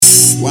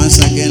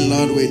Once again,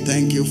 Lord, we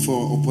thank you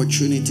for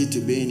opportunity to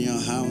be in your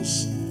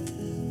house.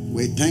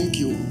 We thank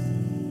you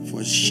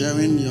for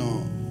sharing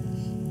your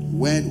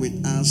word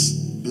with us,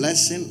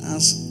 blessing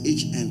us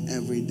each and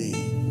every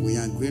day. We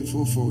are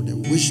grateful for the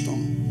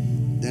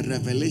wisdom, the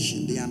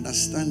revelation, the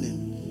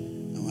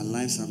understanding. Our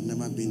lives have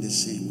never been the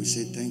same. We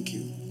say thank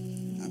you.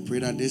 I pray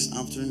that this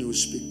afternoon you will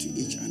speak to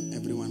each and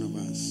every one of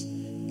us.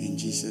 In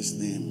Jesus'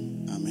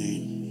 name,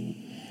 amen.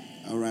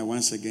 All right,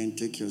 once again,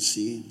 take your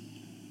seat.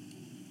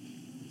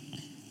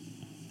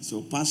 So,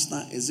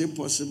 Pastor, is it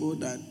possible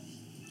that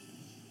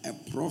a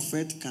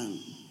prophet can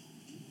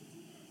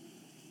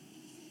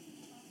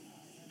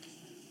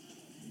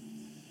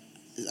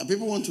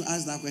people want to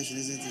ask that question,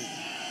 isn't it?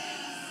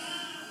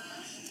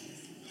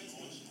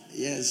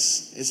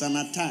 Yes, it's an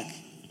attack.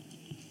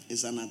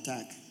 It's an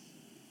attack.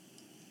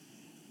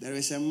 There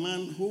is a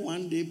man who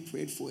one day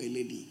prayed for a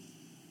lady.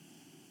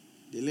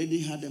 The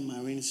lady had a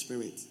marine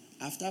spirit.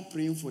 After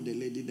praying for the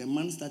lady, the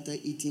man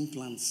started eating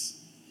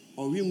plants.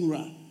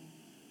 Orimura.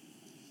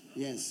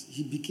 Yes,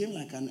 he became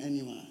like an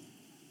animal.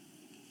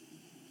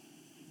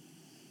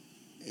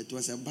 It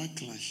was a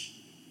backlash.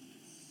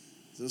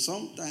 So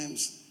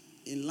sometimes,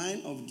 in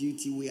line of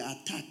duty, we are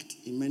attacked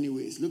in many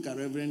ways. Look at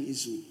Reverend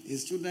Isu.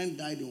 His children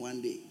died in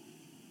one day.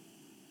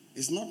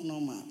 It's not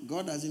normal.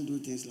 God doesn't do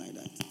things like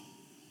that.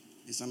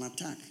 It's an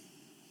attack.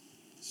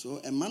 So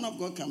a man of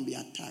God can be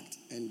attacked,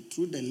 and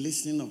through the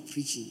listening of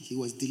preaching, he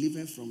was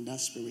delivered from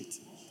that spirit.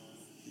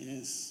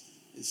 Yes,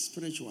 it's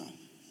spiritual.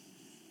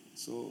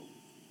 So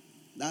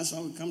that's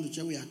why we come to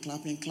church, we are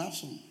clapping, clap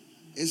some.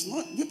 It's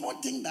not, people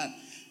think that,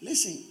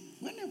 listen,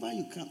 whenever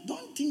you come,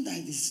 don't think that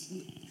it's,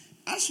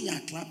 as we are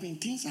clapping,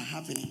 things are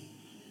happening.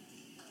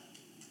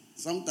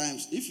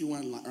 Sometimes, if you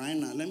want right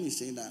now, let me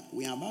say that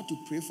we are about to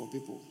pray for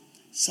people.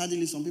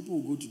 Suddenly, some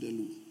people will go to the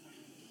loo.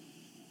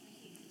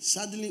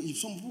 Suddenly, if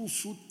some people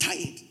feel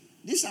tired.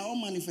 These are all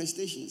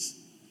manifestations.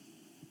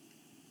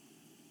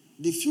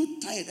 They feel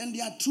tired, and they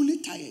are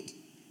truly tired.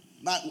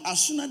 But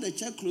as soon as the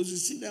church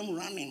closes, you see them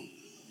running.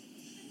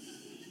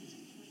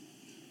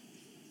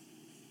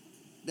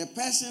 The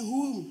person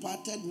who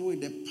imparted me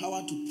with the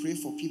power to pray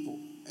for people,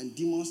 and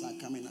demons are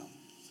coming out.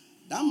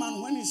 That man,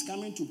 when he's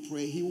coming to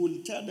pray, he will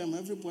tell them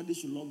everybody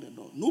should lock the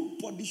door.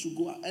 Nobody should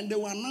go out. And they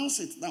will announce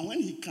it that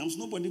when he comes,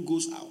 nobody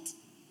goes out.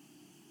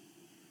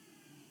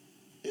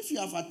 If you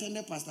have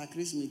attended Pastor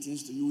Chris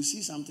meetings too, you will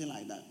see something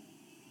like that.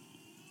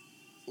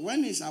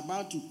 When he's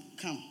about to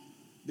come,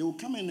 they will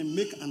come in and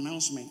make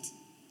announcement.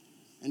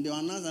 And they will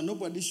announce that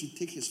nobody should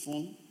take his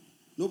phone.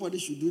 Nobody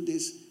should do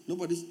this.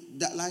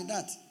 Like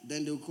that.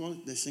 Then they will call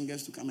the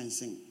singers to come and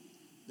sing.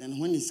 Then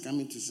when he's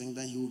coming to sing,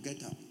 then he will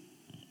get up.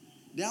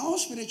 They are all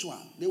spiritual.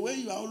 The way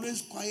you are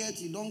always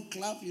quiet, you don't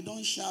clap, you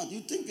don't shout.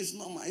 You think it's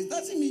normal. It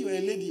doesn't mean you're a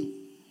lady.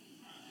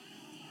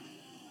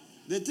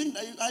 They think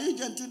that are you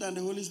gentle than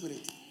the Holy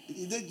Spirit?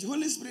 The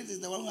Holy Spirit is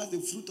the one who has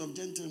the fruit of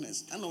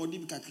gentleness. Do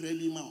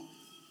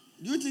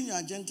you think you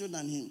are gentle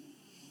than him?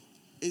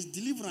 It's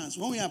deliverance.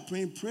 When we are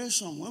praying, pray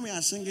some. When we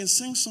are singing,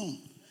 sing some.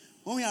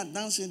 When we are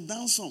dancing,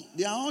 dance some.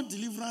 They are all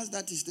deliverance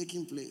that is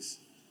taking place.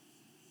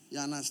 You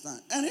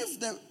understand? And if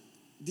the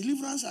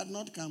deliverance had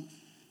not come,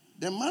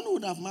 the man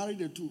would have married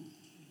the two.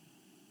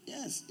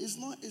 Yes, it's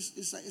not.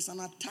 It's an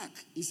attack.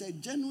 It's a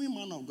genuine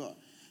man of God.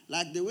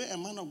 Like the way a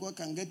man of God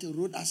can get a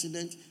road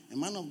accident, a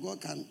man of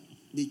God can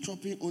be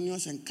chopping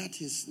onions and cut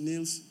his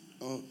nails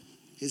or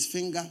his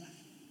finger.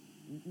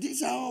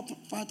 These are all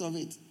part of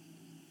it.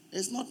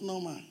 It's not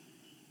normal.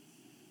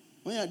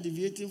 When you are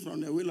deviating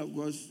from the will of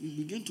God,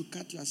 you begin to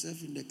cut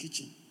yourself in the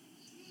kitchen.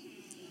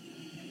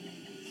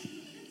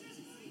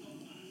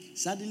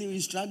 Suddenly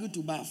you struggle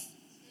to bath.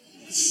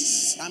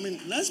 I mean,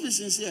 let's be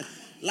sincere.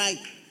 Like,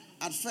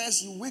 at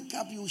first you wake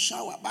up, you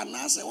shower. But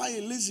now say, why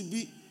you lazy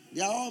be?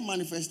 They are all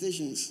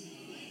manifestations.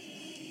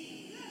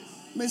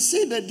 May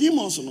say the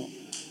demons, no?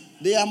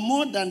 They are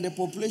more than the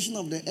population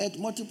of the earth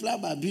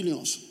multiplied by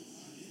billions.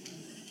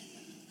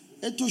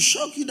 And to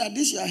shock you that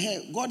this your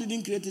hair, God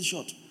didn't create it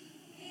short.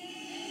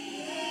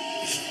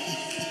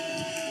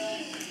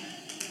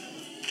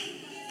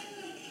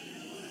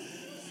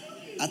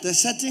 At a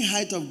certain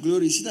height of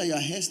glory, see that your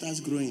hair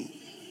starts growing.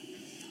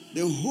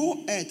 The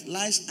whole earth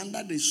lies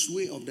under the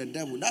sway of the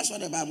devil. That's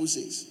what the Bible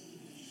says.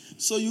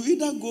 So you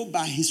either go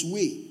by his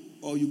way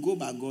or you go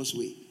by God's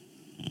way.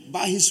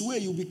 By his way,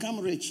 you become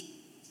rich.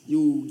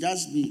 You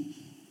just be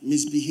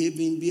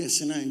misbehaving, be a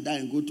sinner and die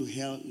and go to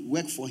hell.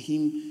 Work for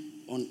him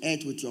on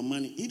earth with your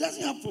money. He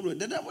doesn't have problem.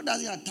 The devil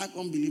doesn't attack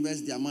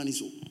unbelievers, their money.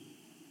 So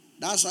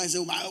that's why I say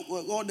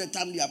all the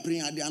time they are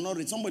praying and they are not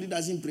rich. Somebody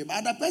doesn't pray.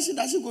 But the person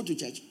doesn't go to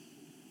church.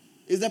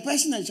 Is the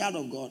person a child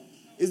of God?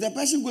 Is the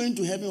person going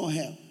to heaven or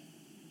hell?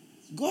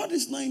 God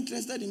is not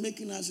interested in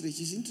making us rich.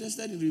 He's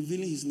interested in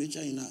revealing his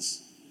nature in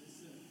us.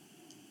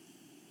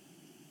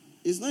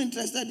 He's not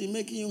interested in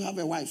making you have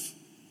a wife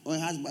or a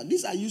husband.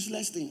 These are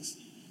useless things.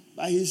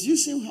 But he's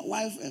using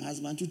wife and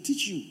husband to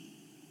teach you.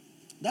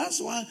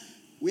 That's why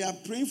we are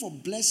praying for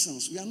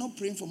blessings. We are not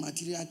praying for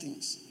material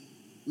things.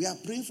 We are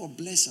praying for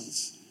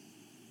blessings.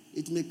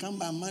 It may come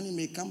by money,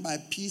 may come by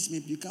peace,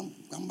 may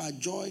come by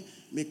joy,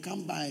 may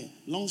come by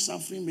long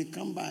suffering, may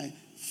come by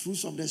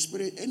fruits of the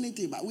Spirit,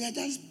 anything. But we are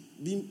just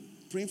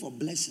praying for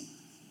blessing.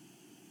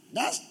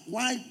 That's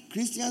why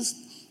Christians,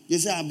 they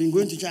say, I've been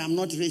going to church, I'm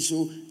not rich,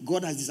 so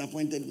God has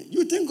disappointed me.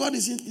 You think God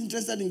is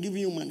interested in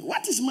giving you money?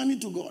 What is money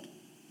to God?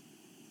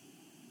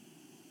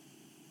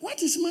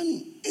 What is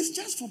money? It's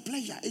just for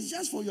pleasure. It's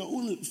just for your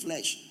own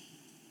flesh.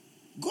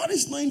 God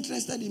is not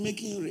interested in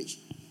making you rich.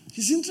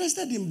 He's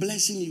interested in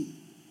blessing you.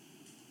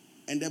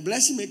 And the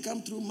blessing may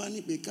come through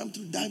money, may come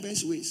through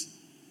diverse ways.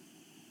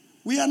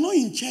 We are not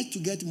in church to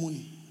get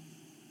money.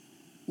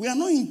 We are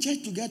not in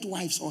church to get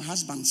wives or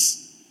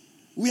husbands.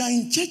 We are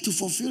in church to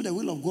fulfill the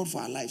will of God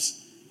for our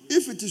lives.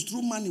 If it is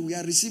through money, we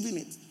are receiving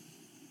it.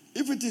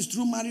 If it is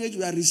through marriage,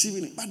 we are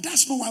receiving it. But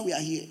that's not why we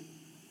are here.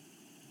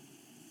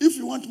 If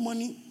you want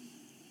money,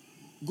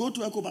 go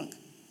to EcoBank.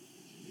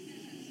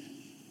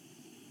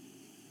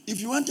 If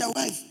you want your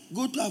wife,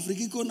 go to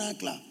Afrikiko Night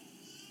Club.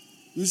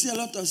 You see a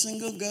lot of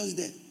single girls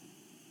there.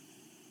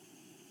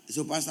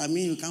 So, Pastor, I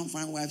mean you can't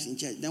find wives in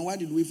church. Then what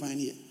did we find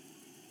here?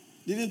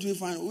 Didn't we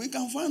find? We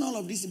can find all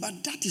of this,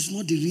 but that is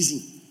not the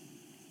reason.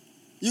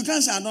 You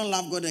can't say, I don't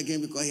love God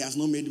again because he has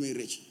not made me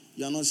rich.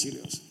 You are not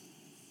serious.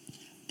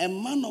 A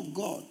man of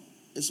God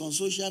is on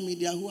social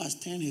media who has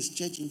turned his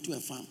church into a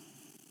farm.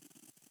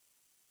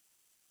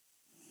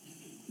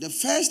 The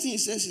first thing he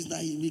says is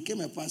that he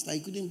became a pastor.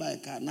 He couldn't buy a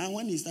car. Now,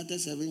 when he started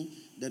serving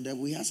the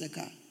devil, he has a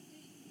car.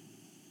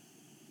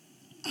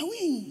 Are we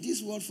in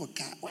this world for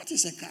car? What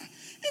is a car?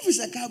 If it's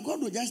a car,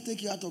 God will just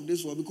take you out of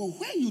this world because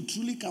where you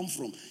truly come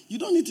from, you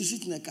don't need to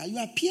sit in a car.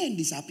 You appear and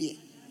disappear.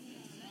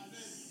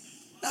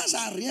 That's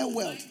our real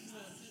world.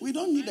 We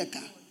don't need a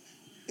car.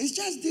 It's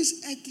just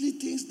these earthly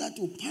things that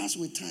will pass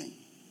with time.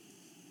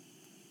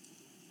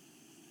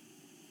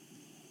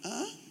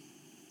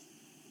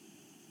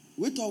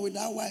 With or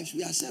without wives,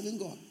 we are serving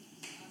God.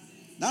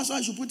 That's why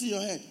you should put in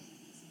your head.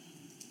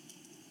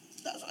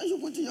 That's why you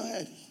should put in your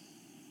head.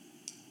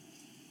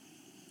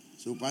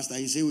 So, Pastor,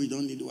 you say we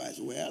don't need wives.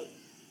 Well,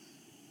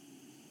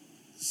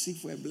 seek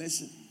for a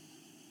blessing.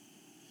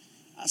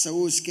 As I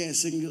will scare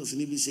singles,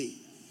 and if you say,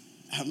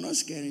 I'm not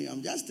scaring you.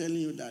 I'm just telling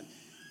you that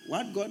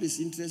what God is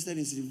interested in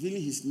is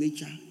revealing his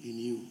nature in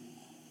you.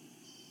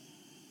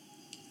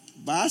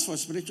 But as for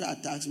spiritual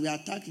attacks, we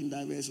attack in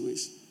diverse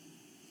ways.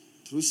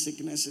 Through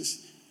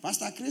sicknesses.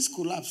 Pastor Chris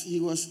collapsed. He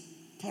was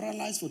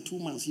paralyzed for 2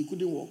 months. He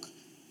couldn't walk.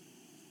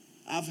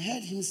 I've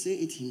heard him say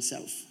it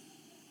himself.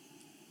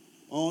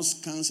 All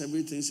scans,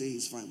 everything say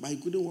he's fine. But he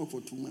couldn't walk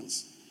for 2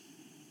 months.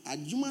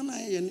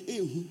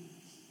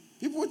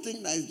 People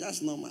think that it's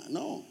just normal.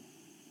 No,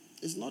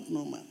 it's not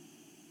normal.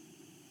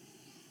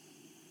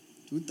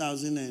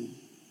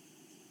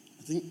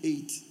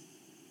 2008,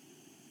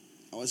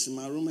 I was in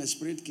my room. A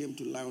spirit came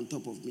to lie on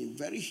top of me,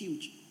 very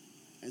huge,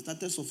 and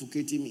started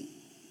suffocating me.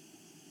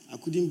 I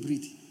couldn't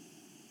breathe.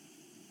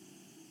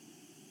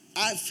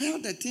 I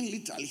felt the thing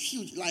literally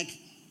huge, like,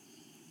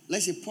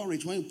 let's say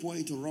porridge, when you pour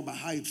it in rubber,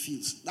 how it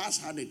feels. That's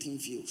how the thing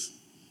feels.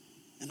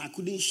 And I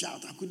couldn't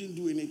shout. I couldn't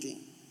do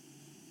anything.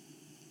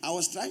 I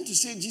was trying to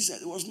say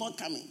Jesus. It was not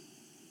coming.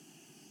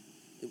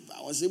 If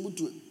I was able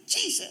to,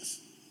 Jesus.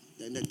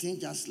 Then the thing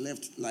just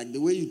left, like the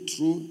way you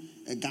throw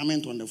a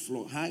garment on the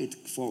floor, how it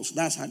falls.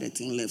 That's how the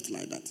thing left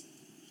like that.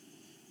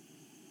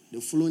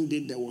 The following day,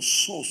 there was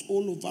sauce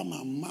all over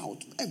my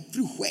mouth,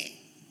 everywhere.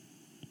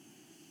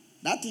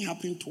 That thing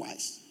happened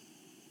twice.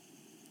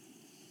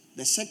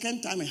 The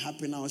second time it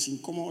happened, I was in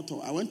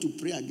Komodo. I went to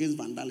pray against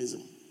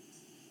vandalism.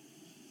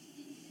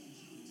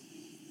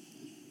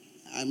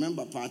 I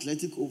remember for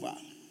Athletic Oval.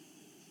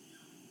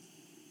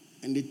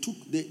 And they took,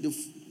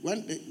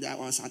 when I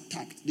was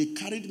attacked, they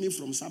carried me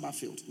from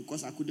Sabbathfield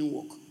because I couldn't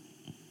walk.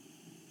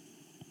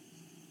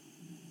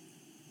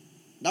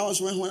 That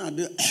was when I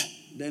did,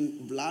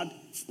 then blood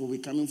will be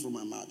coming from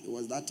my mouth. It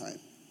was that time.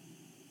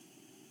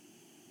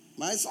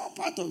 But it's all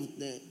part of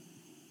the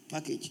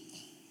package.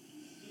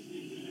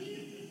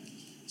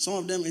 Some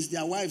of them, it's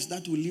their wives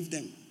that will leave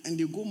them. And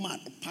they go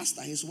mad. A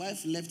pastor, his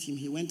wife left him.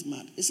 He went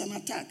mad. It's an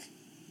attack.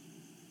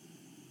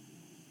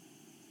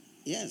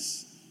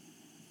 Yes.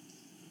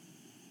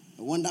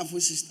 A wonderful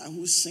sister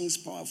who sings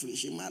powerfully.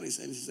 She marries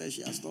and she says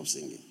she has stopped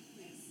singing.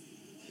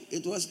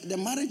 The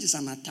marriage is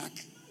an attack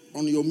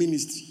on your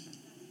ministry.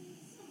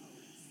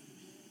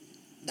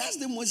 That's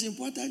the most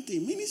important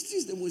thing. Ministry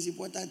is the most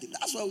important thing.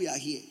 That's why we are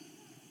here.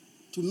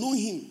 To know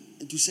him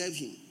and to serve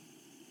him.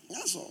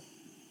 That's all.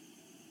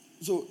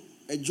 So,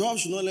 a job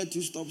should not let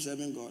you stop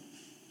serving God.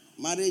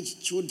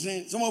 Marriage,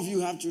 children. Some of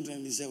you have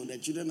children. They say, the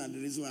children are the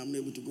reason why I'm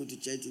able to go to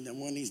church in the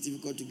morning. It's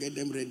difficult to get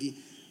them ready.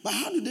 But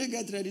how do they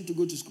get ready to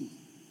go to school?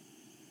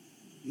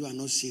 You are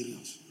not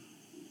serious.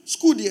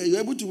 School there,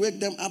 you're able to wake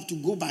them up to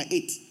go by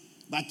 8.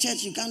 But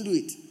church, you can't do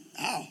it.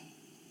 How?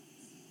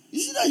 You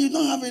see that you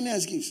don't have any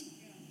excuse.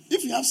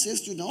 If you have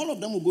 6 children, all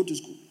of them will go to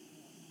school.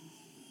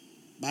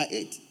 By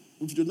 8.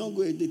 If you don't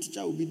go, the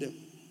teacher will be there.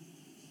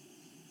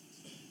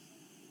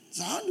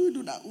 So how do we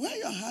do that? Where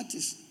your heart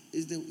is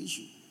the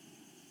issue.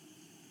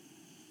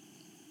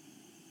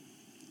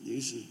 The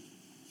issue.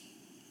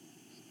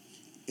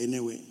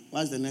 Anyway,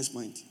 what's the next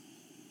point?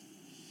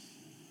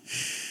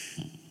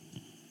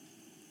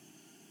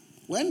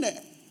 When the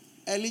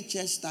early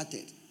church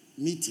started,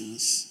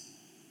 meetings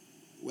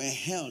were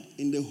held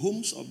in the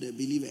homes of the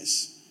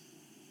believers.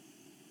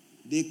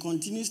 They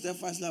continue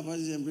steadfastly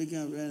and breaking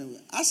of bread.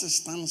 As it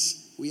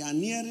stands, we are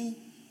nearing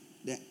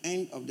the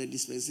end of the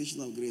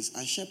dispensation of grace.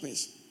 As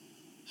shepherds,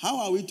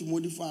 how are we to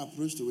modify our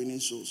approach to winning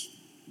souls?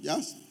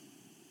 Yes?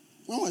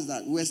 When was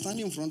that? We were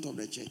standing in front of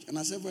the church. And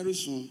I said very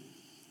soon,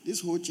 this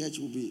whole church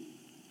it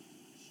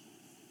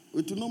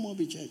will no more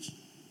be church.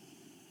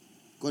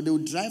 Because they will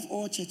drive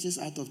all churches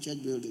out of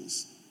church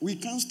buildings. We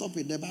can't stop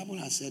it. The Bible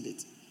has said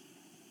it.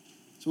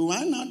 So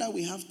right now that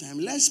we have time,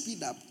 let's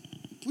speed up.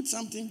 Put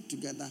something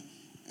together.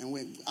 And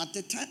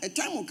a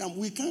time will come,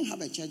 we can't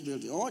have a church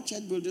building. All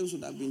church buildings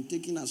would have been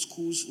taken as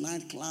schools,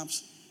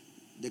 nightclubs.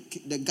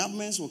 The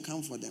governments will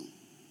come for them.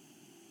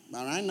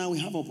 But right now we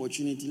have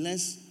opportunity.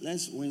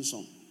 Let's win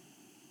some.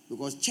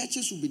 Because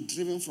churches will be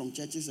driven from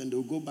churches and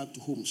they'll go back to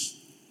homes.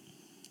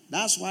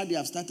 That's why they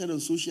have started on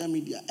social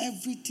media.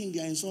 Everything, they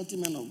are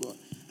insulting men of God.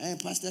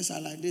 Pastors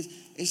are like this.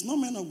 It's not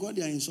men of God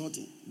they are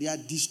insulting. They are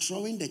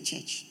destroying the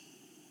church.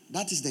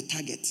 That is the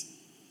target.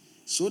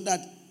 So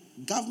that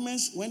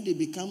governments, when they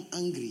become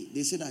angry,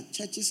 they say that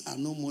churches are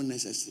no more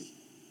necessary.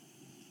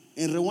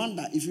 In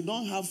Rwanda, if you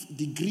don't have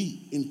degree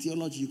in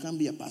theology, you can't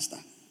be a pastor.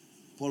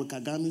 Paul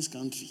Kagame's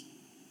country.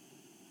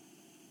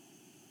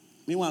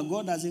 Meanwhile,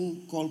 God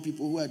doesn't call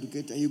people who are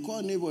educated. He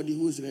calls anybody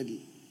who is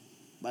ready.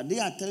 But they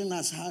are telling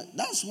us how.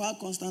 That's why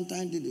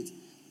Constantine did it.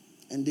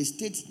 And the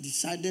state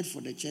decided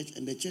for the church,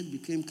 and the church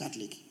became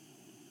Catholic.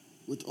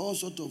 With all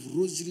sorts of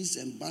rosaries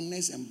and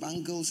banners and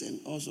bangles and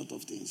all sorts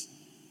of things.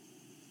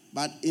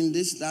 But in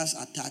this last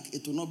attack,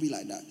 it will not be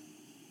like that.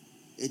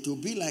 It will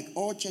be like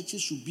all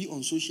churches should be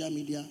on social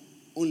media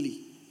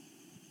only.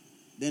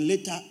 Then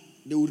later,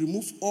 they will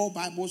remove all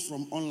Bibles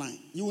from online.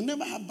 You will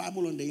never have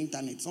Bible on the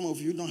internet. Some of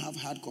you don't have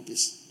hard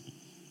copies.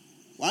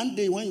 One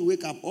day when you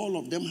wake up, all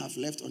of them have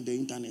left on the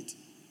internet.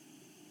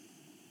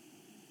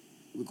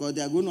 Because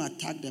they are going to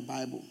attack the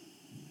Bible.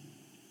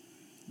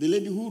 The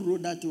lady who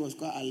wrote that was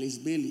called Alice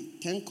Bailey.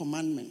 10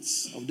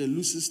 Commandments of the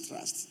Loosest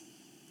Trust.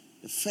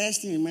 The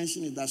first thing he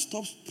mentioned is that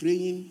stop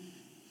praying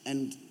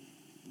and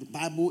the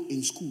Bible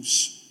in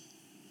schools.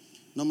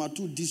 Number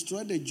 2,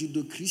 destroy the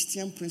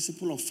Judeo-Christian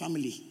principle of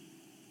family.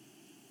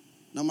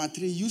 Number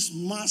 3, use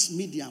mass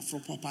media for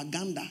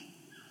propaganda.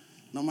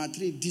 Number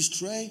 3,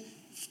 destroy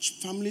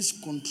families'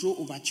 control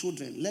over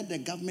children. Let the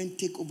government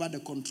take over the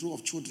control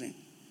of children.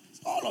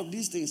 All of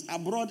these things.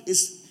 Abroad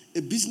is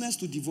a business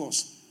to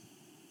divorce.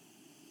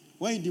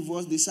 When you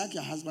divorce, they sack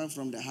your husband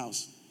from the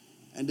house.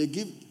 And they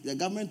give the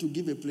government to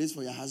give a place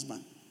for your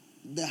husband.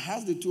 The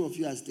house the two of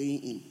you are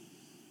staying in.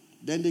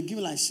 Then they give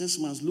like 6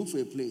 months, look for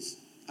a place.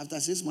 After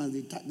 6 months,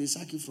 they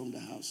sack you from the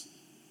house.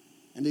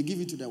 And they give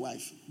it to the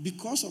wife.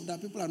 Because of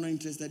that, people are not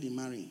interested in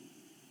marrying.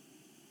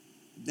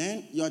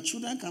 Then your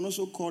children can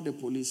also call the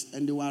police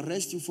and they will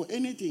arrest you for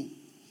anything.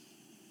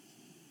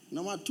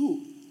 Number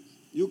 2,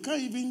 you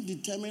can't even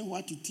determine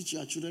what to teach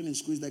your children in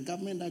school. It's the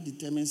government that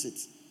determines it.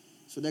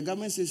 So the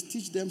government says,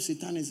 teach them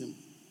Satanism.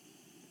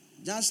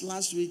 Just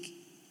last week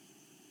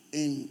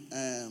in,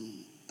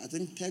 I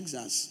think,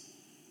 Texas,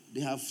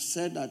 they have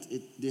said that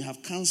they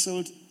have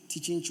canceled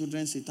teaching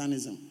children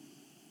Satanism.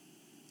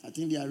 I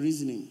think they are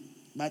reasoning.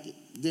 But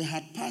they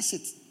had passed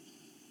it.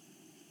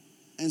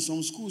 And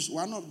some schools,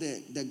 one of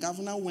the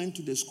governor went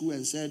to the school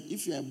and said,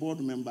 if you're a board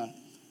member,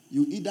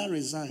 you either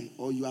resign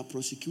or you are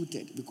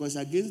prosecuted because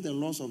it's against the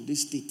laws of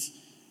this state.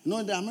 You know,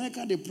 in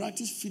America, they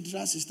practice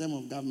federal system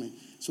of government.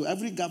 So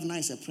every governor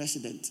is a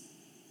president.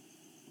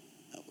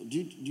 Do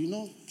you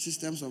know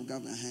systems of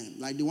government?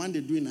 Like the one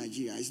they do in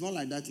Nigeria. It's not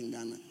like that in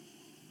Ghana.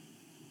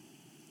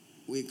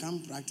 We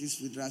can't practice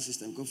federal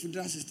system because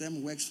federal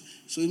system works.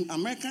 So in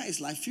America, it's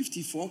like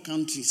 54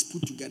 countries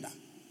put together.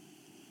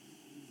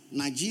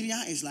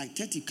 Nigeria is like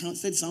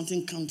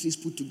 30-something countries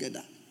put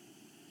together.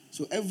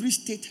 So every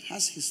state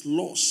has his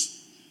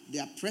laws.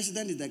 Their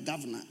president is the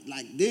governor.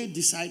 Like they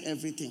decide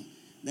everything.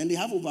 Then they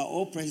have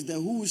overall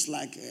president who is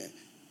like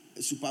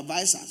a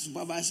supervisor,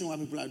 supervising what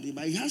people are doing.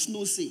 But he has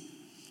no say.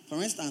 For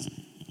instance,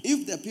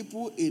 if the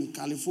people in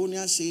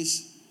California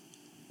says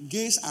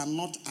gays are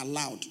not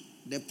allowed,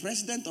 the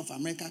president of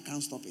America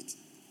can't stop it.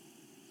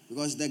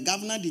 Because the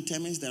governor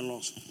determines the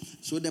laws.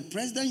 So the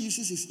president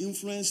uses his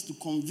influence to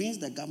convince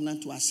the governor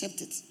to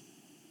accept it.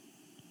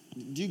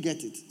 Do you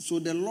get it? So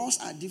the laws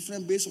are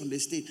different based on the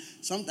state.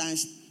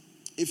 Sometimes,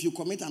 if you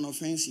commit an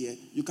offense here,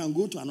 you can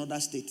go to another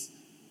state.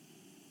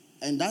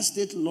 And that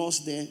state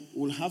laws there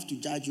will have to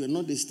judge you, and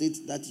not the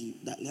state that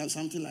have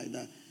something like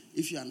that.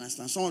 If you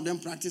understand. Some of them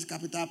practice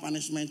capital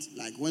punishment,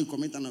 like when you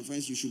commit an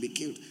offense, you should be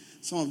killed.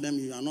 Some of them,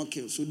 you are not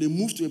killed. So they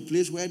move to a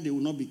place where they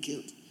will not be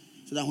killed.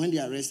 So that when they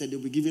are arrested, they'll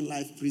be given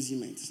life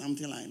imprisonment,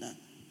 something like that.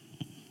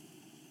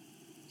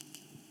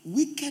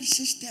 Wicked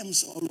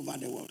systems all over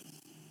the world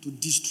to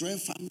destroy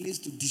families,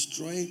 to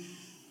destroy,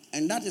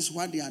 and that is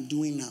what they are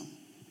doing now.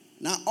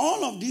 Now,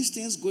 all of these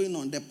things going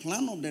on, the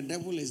plan of the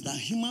devil is that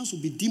humans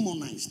will be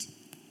demonized.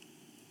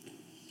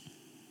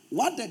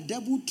 what the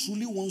devil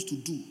truly wants to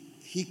do,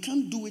 he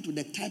can't do it with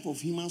the type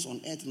of humans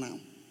on earth now.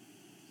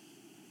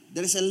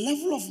 There is a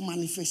level of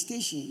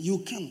manifestation you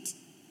can't.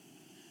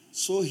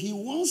 So he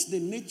wants the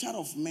nature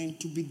of men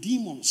to be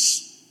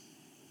demons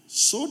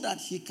so that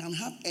he can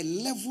have a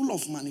level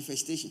of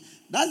manifestation.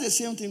 That's the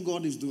same thing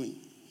God is doing.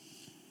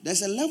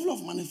 There's a level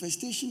of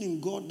manifestation in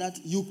God that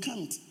you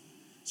can't.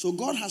 So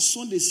God has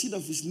sown the seed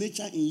of his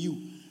nature in you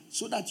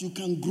so that you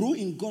can grow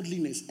in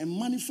godliness and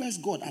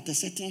manifest God at a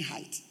certain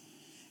height.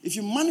 If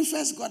you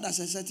manifest God at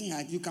a certain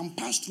height, you can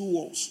pass through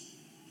walls.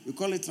 We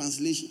call it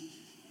translation.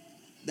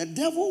 The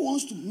devil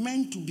wants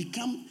men to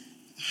become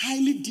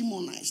highly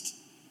demonized.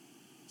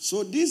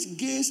 So these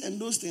gays and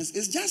those things,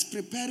 it's just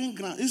preparing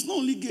ground. It's not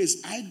only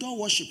gays, idol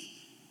worship.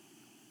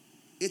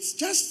 It's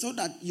just so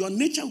that your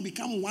nature will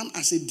become one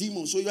as a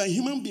demon. So you are a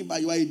human being,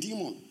 but you are a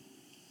demon.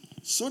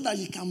 So that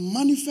he can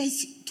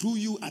manifest through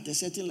you at a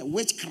certain level.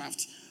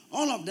 Witchcraft.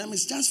 All of them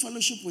is just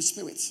fellowship with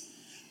spirits.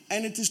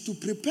 And it is to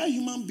prepare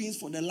human beings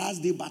for the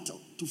last day battle.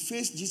 To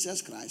face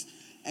Jesus Christ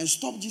and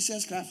stop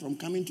Jesus Christ from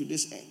coming to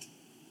this earth.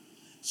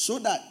 So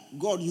that,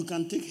 God, you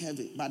can take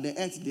heaven, but the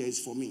earth there is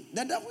for me.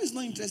 The devil is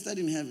not interested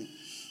in heaven.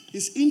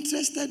 He's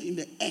interested in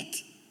the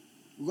earth.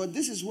 Because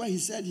this is where he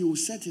said he will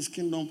set his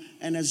kingdom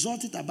and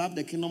exalt it above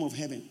the kingdom of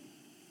heaven.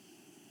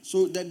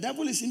 So the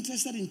devil is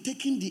interested in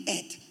taking the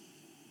earth.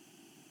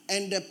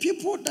 And the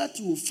people that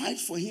will fight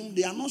for him,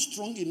 they are not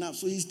strong enough.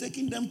 So he's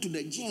taking them to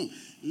the gym,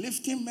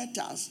 lifting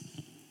metals,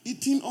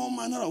 eating all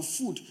manner of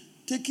food,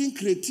 taking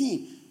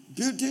creatine,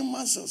 building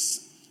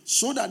muscles,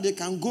 so that they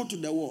can go to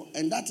the war.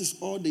 And that is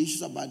all the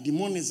issues about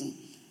demonism,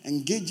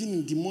 engaging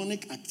in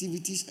demonic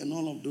activities and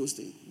all of those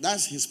things.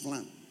 That's his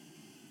plan.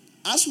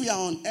 As we are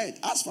on earth,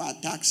 as for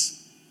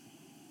attacks,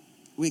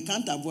 we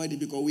can't avoid it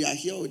because we are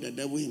here with the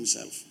devil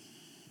himself.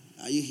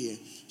 Are you here?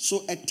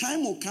 So a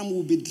time will come,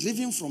 we'll be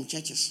driven from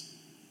churches.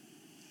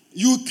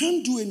 You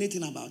can't do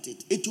anything about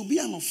it. It will be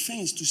an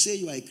offense to say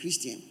you are a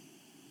Christian.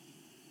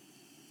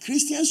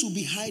 Christians will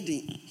be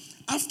hiding.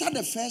 After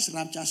the first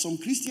rapture, some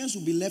Christians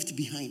will be left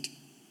behind.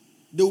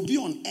 They will be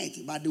on earth,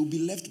 but they will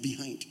be left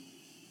behind.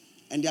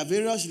 And there are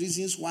various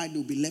reasons why they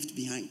will be left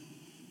behind.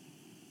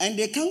 And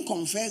they can't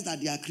confess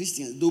that they are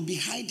Christians. They'll be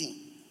hiding.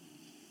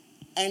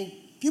 And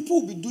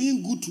people will be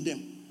doing good to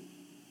them.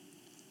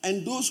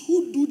 And those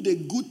who do the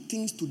good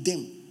things to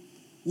them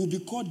will be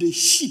called the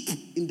sheep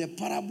in the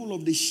parable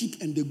of the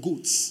sheep and the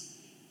goats.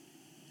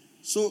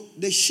 So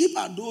the sheep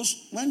are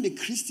those, when the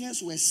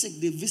Christians were sick,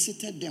 they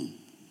visited them.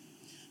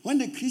 When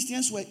the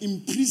Christians were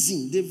in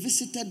prison, they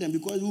visited them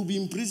because they will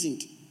be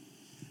imprisoned.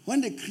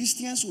 When the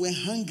Christians were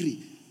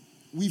hungry,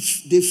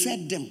 they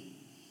fed them.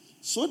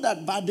 So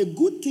that by the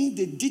good things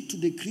they did to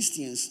the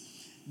Christians,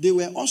 they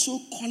were also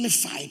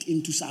qualified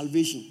into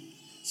salvation.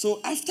 So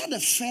after the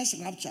first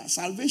rapture,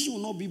 salvation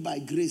will not be by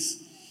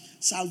grace.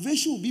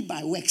 Salvation will be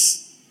by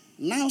works.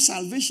 Now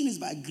salvation is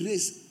by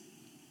grace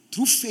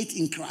through faith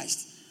in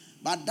Christ.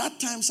 But that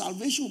time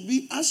salvation will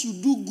be as you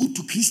do good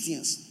to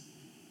Christians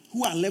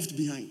who are left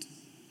behind.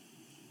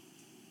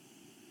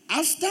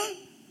 After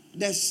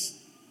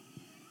this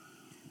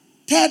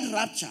third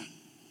rapture,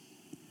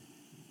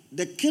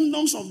 the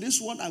kingdoms of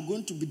this world are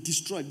going to be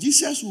destroyed.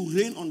 Jesus will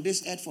reign on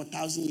this earth for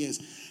 1,000 years.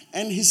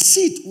 And his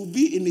seat will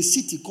be in a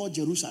city called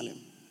Jerusalem.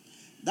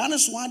 That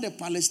is why the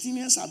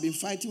Palestinians have been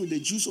fighting with the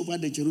Jews over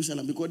the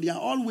Jerusalem, because they are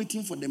all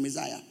waiting for the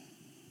Messiah.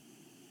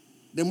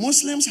 The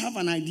Muslims have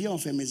an idea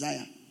of a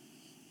Messiah.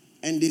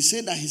 And they say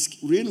that his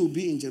reign will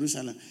be in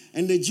Jerusalem.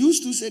 And the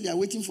Jews too say they are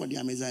waiting for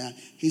their Messiah.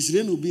 His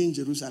reign will be in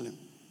Jerusalem.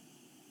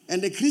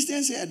 And the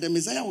Christians say the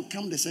Messiah will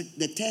come the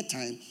third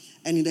time.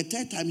 And in the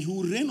third time, he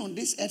will reign on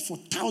this earth for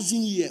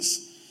 1,000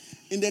 years.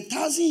 In the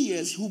 1,000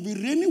 years, he will be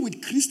reigning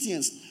with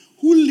Christians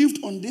who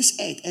lived on this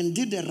earth and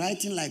did the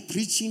right thing, like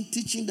preaching,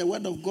 teaching the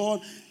word of God,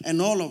 and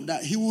all of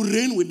that. He will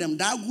reign with them.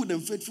 That good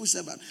and faithful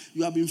servant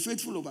you have been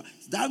faithful over.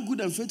 That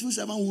good and faithful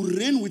servant will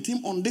reign with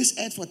him on this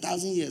earth for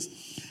 1,000 years.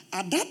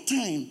 At that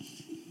time,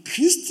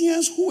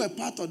 Christians who were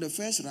part of the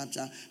first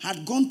rapture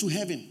had gone to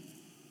heaven.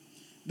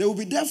 They will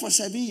be there for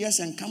 7 years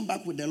and come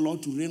back with the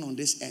Lord to reign on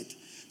this earth.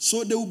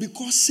 So they will be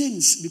called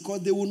saints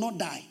because they will not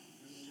die.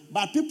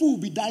 But people will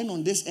be dying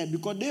on this earth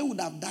because they would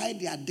have died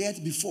their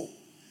death before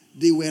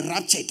they were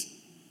raptured.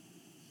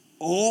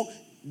 Or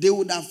they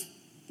would have,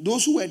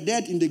 those who were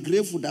dead in the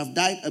grave would have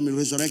died and been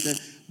resurrected.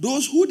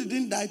 Those who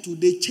didn't die too,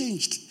 they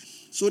changed.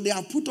 So they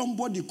have put on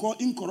body called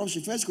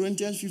incorruption. 1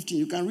 Corinthians 15,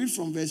 you can read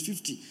from verse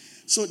 50.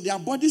 So their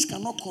bodies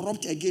cannot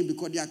corrupt again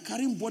because they are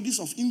carrying bodies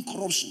of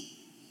incorruption.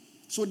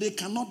 So they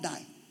cannot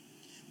die.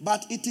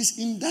 But it is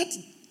in that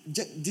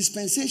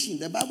dispensation,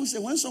 the Bible says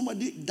when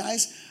somebody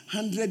dies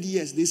 100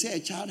 years, they say a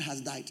child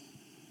has died.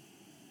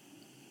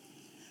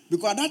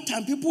 Because at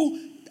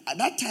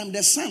that time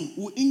the sun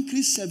will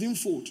increase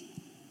sevenfold.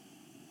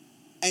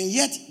 And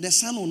yet the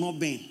sun will not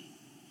burn.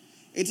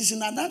 It is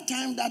in at that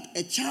time that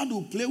a child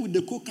will play with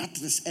the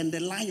cockatrice and the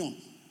lion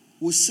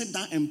will sit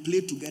down and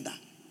play together.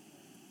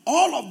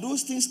 All of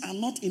those things are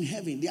not in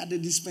heaven. They are the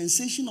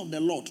dispensation of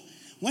the Lord.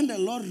 When the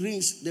Lord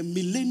reigns, the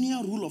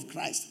millennial rule of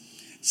Christ.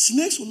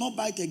 Snakes will not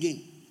bite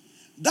again.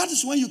 That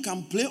is when you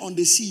can play on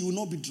the sea, you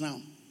will not be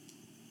drowned.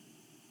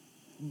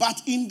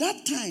 But in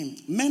that time,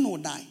 men will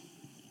die.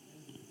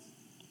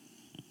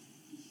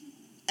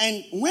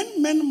 And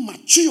when men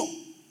mature,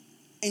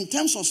 in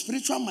terms of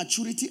spiritual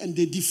maturity, and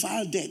they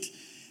defile death,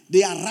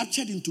 they are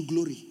raptured into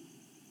glory.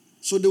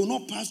 So they will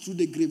not pass through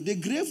the grave. The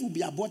grave will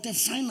be aborted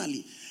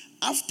finally.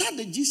 After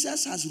the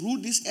Jesus has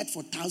ruled this earth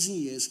for 1,000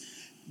 years,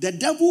 the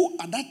devil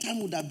at that time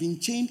would have been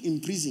chained in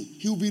prison.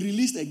 He will be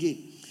released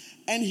again.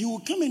 And he will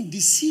come and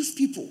deceive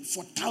people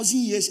for 1,000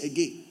 years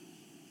again.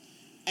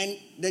 And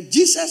the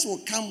Jesus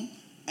will come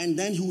and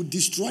then he will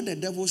destroy the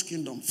devil's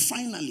kingdom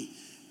finally.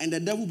 And the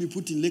devil will be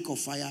put in lake of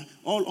fire.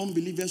 All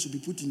unbelievers will be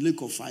put in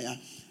lake of fire.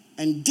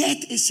 And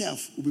death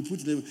itself will be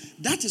put in lake.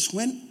 That is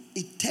when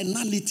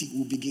eternality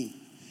will begin.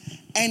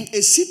 And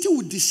a city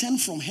will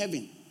descend from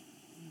heaven.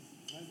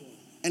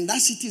 And that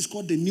city is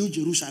called the New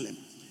Jerusalem.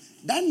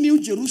 That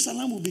New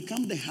Jerusalem will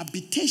become the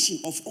habitation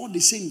of all the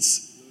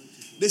saints.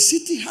 The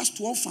city has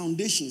 12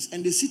 foundations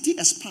and the city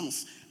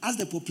expands as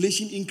the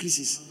population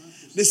increases.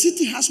 The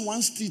city has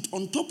one street.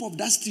 On top of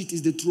that street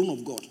is the throne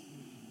of God.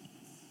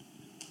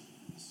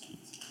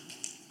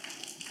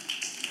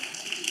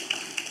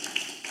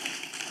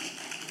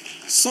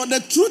 So the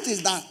truth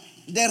is that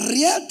the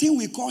real thing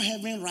we call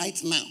heaven right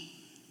now,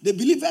 the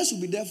believers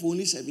will be there for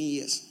only 7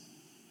 years.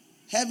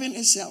 Heaven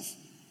itself,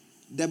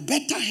 the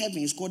better heaven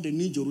is called the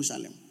New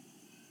Jerusalem.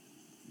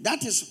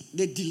 That is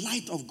the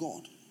delight of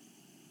God.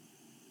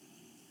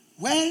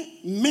 Where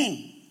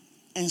men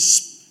and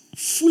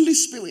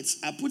foolish spirits,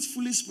 I put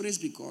foolish spirits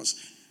because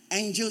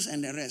angels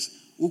and the rest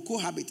will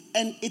cohabit.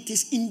 And it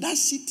is in that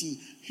city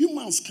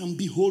humans can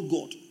behold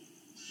God.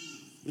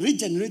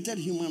 Regenerated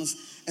humans,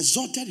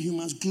 exalted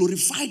humans,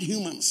 glorified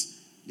humans.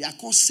 They are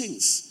called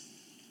saints.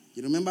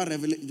 You remember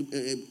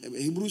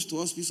Hebrews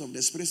 12 speaks of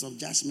the spirits of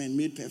just men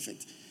made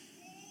perfect.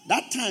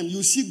 That time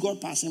you see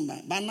God passing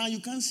by. But now you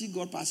can't see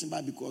God passing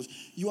by because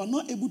you are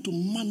not able to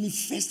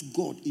manifest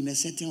God in a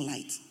certain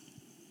light.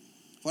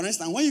 For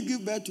instance, when you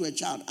give birth to a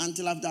child,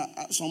 until after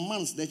some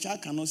months, the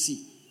child cannot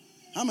see.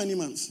 How many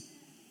months?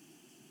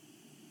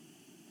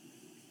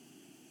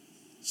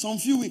 Some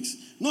few weeks.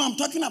 No, I'm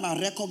talking about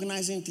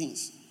recognizing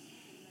things.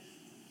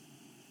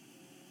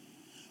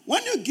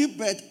 When you give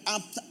birth,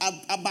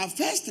 about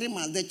first 3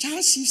 months, the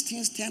child sees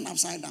things turn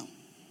upside down.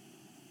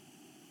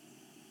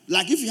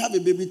 Like if you have a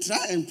baby,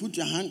 try and put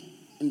your hand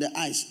in the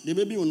eyes. The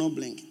baby will not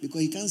blink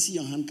because he can't see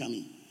your hand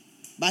coming.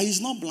 But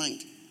he's not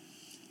blind.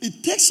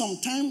 It takes some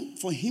time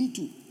for him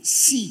to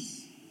see.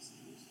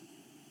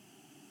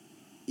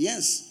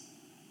 Yes.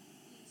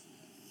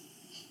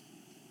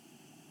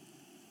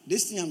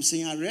 This thing I'm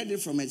saying, I read it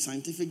from a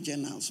scientific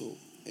journal, so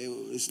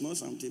it's not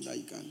something that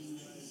you can.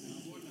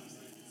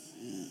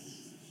 Yeah.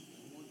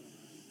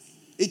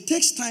 It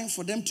takes time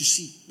for them to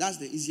see. That's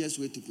the easiest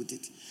way to put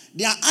it.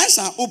 Their eyes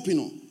are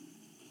open,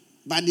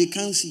 but they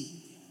can't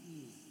see.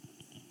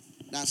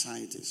 That's how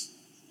it is.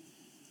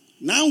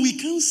 Now we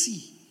can't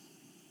see.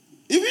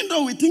 Even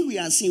though we think we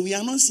are seeing, we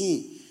are not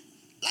seeing.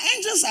 Like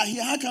angels are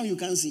here, how come you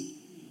can't see?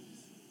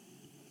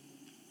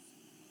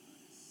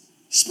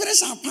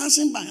 Spirits are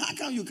passing by, how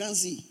come you can't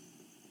see?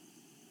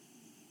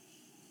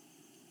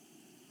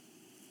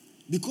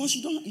 Because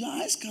your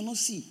eyes cannot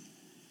see.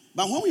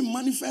 But when we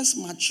manifest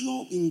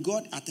mature in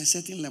God at a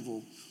certain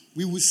level,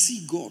 we will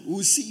see God. We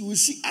will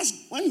see.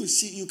 As when you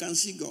see, you can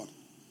see God.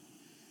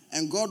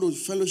 And God will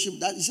fellowship.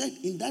 That he said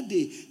in that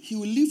day, he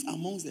will live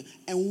amongst them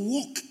and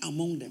walk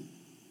among them.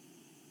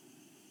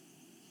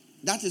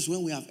 That is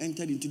when we have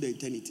entered into the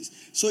eternities.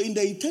 So in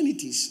the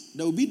eternities,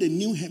 there will be the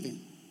new heaven,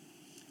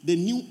 the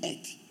new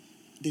earth,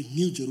 the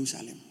new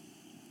Jerusalem.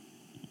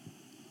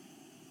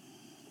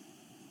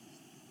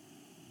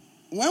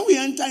 When we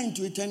enter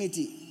into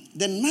eternity,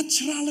 the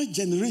natural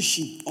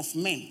generation of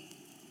men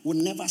will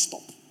never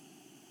stop.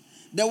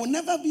 There will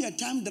never be a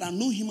time there are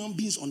no human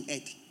beings on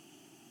earth.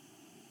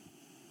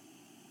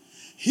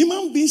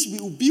 Human beings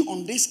will be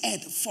on this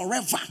earth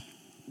forever.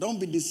 Don't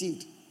be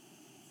deceived.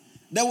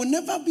 There will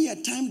never be a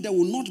time there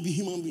will not be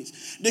human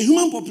beings. The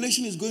human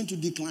population is going to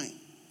decline.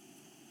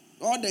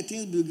 All the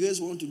things Bill Gates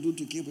want to do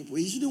to kill people,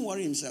 he shouldn't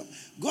worry himself.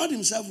 God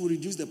himself will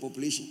reduce the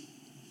population.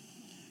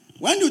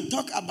 When you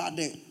talk about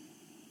the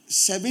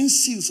 7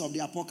 seals of the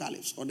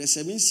apocalypse or the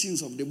 7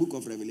 seals of the book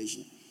of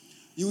Revelation,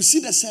 you see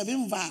the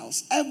 7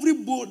 vials. Every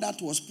bowl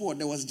that was poured,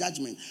 there was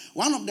judgment.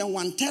 One of them,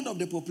 1/3 of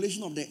the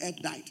population of the earth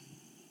died.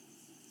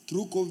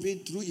 Through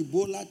COVID, through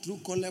Ebola, through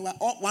cholera,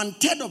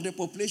 1/3 of the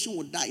population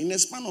would die in a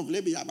span of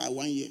maybe about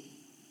 1 year.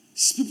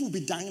 People will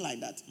be dying like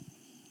that.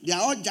 They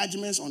are all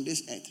judgments on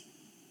this earth.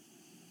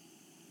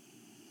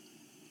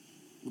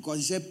 Because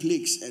he said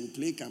plagues, and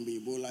plague can be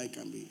Ebola, it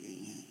can be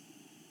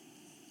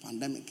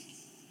pandemic,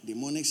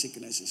 demonic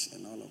sicknesses,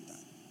 and all of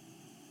that.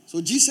 So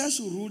Jesus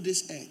will rule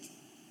this earth,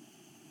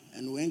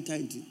 and we enter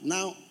into it.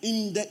 Now,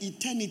 in the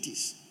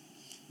eternities,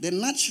 the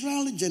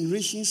natural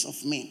generations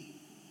of men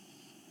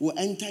will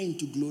enter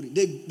into glory.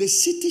 The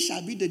city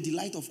shall be the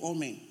delight of all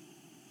men.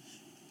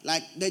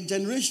 Like the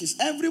generations,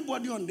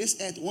 everybody on this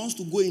earth wants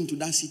to go into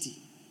that city.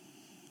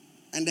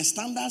 And the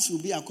standards will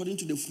be according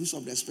to the fruits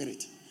of the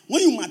Spirit.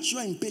 When you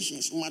mature in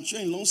patience, you mature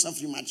in long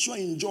suffering, you mature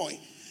in joy.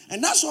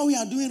 And that's what we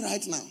are doing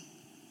right now.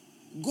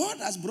 God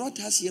has brought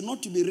us here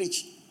not to be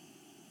rich.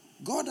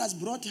 God has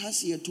brought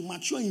us here to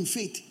mature in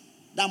faith,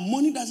 that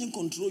money doesn't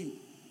control you.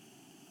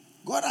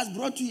 God has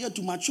brought you here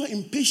to mature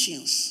in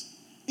patience,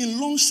 in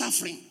long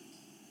suffering.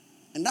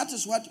 And that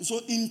is what,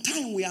 so in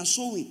time we are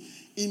sowing.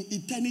 In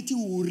eternity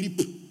we will reap.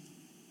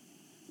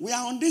 We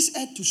are on this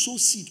earth to sow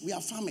seed. We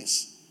are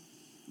farmers.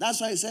 That's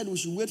why I said we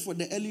should wait for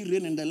the early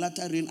rain and the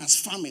latter rain as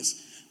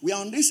farmers. We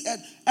are on this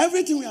earth.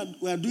 Everything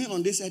we are doing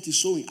on this earth is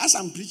sowing. As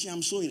I'm preaching,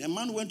 I'm sowing. A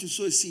man went to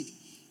sow a seed.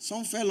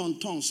 Some fell on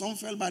thorns. Some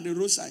fell by the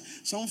roadside.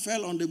 Some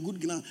fell on the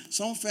good ground.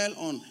 Some fell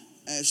on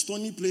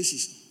stony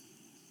places.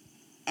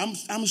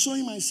 I'm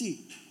sowing my seed.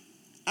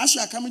 As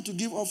you are coming to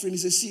give offering,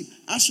 it's a seed.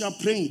 As you are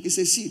praying, it's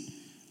a seed.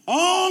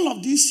 All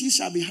of these seeds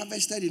shall be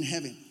harvested in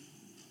heaven.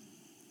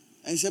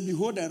 And he said,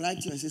 behold, the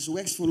righteous, his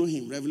works follow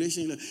him.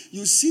 Revelation 11.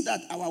 You see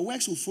that our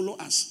works will follow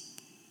us.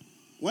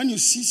 When you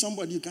see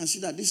somebody, you can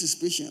see that this is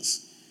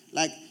patience.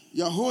 Like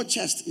your whole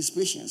chest is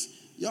patience.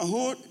 Your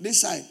whole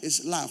this side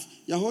is love.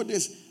 Your whole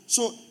this.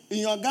 So in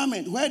your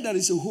garment, where there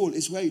is a hole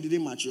is where you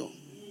didn't mature.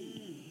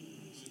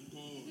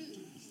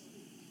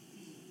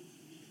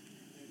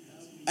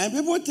 And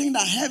people think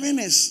that heaven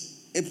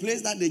is a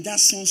place that they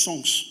just sing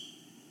songs.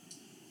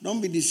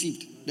 Don't be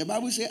deceived. The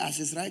Bible says, as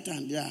his right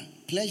hand, there are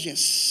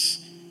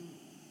pleasures.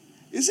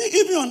 You see,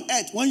 even on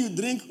earth, when you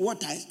drink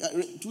water,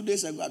 2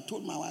 days ago, I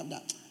told my wife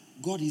that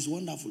God is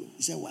wonderful.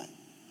 He said, why?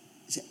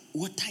 He said,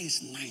 water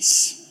is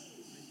nice.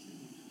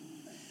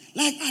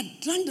 Like I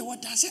drank the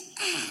water, I said,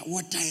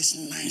 water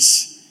is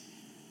nice.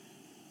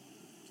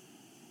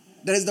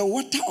 There is the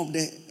water of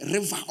the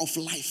river of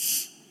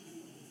life.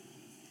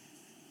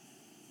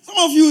 Some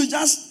of you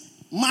just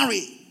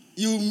marry.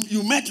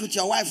 You met with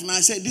your wife and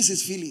I said, this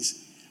is feelings.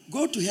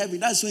 Go to heaven.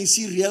 That's when you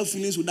see real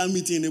feelings without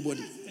meeting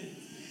anybody.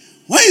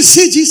 When you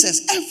see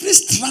Jesus, every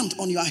strand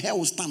on your hair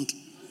will stand.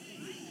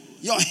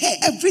 Your hair,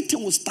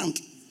 everything will stand.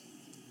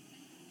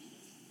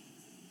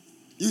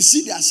 You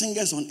see there are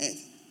singers on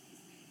earth.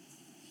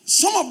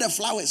 Some of the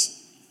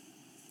flowers,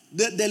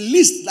 the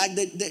least, like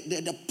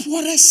the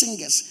poorest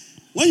singers,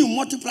 when you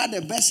multiply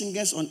the best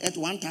singers on earth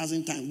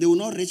 1,000 times, they will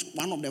not reach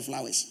one of the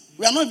flowers.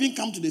 We are not even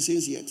come to the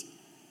saints yet.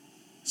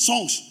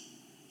 Songs.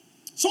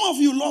 Some of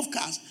you love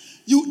cars.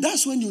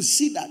 That's when you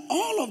see that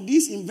all of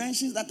these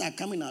inventions that are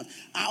coming out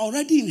are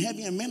already in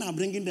heaven and men are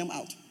bringing them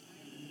out.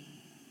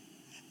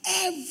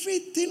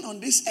 Everything on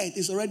this earth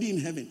is already in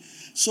heaven.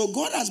 So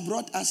God has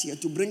brought us here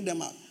to bring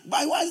them out.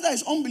 But why is there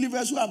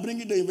unbelievers who are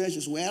bringing the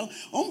inventions? Well,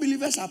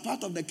 unbelievers are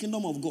part of the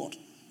kingdom of God.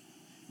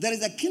 There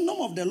is the kingdom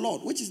of the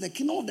Lord, which is the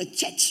kingdom of the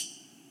church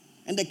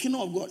and the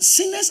kingdom of God.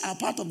 Sinners are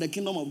part of the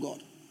kingdom of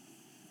God.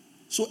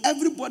 So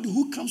everybody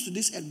who comes to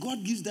this earth,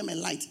 God gives them a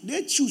light.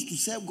 They choose to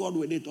serve God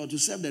with it or to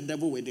serve the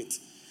devil with it.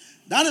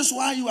 That is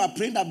why you are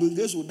praying that Bill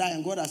Gates will die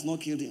and God has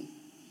not killed him.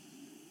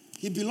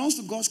 He belongs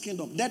to God's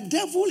kingdom. The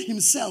devil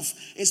himself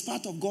is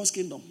part of God's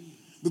kingdom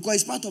because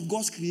he's part of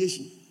God's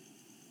creation.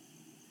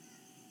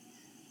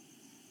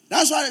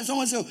 That's why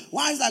someone says,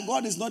 why is that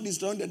God is not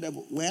destroying the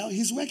devil? Well,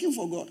 he's working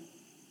for God.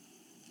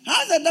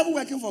 How is the devil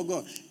working for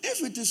God?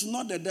 If it is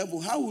not the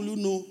devil, how will you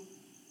know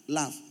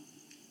love?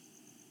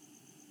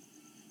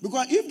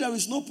 Because if there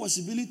is no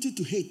possibility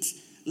to hate,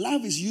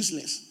 love is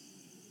useless.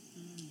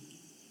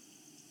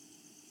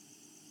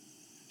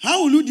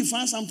 How will you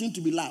define something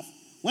to be love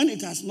when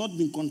it has not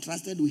been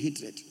contrasted with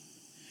hatred?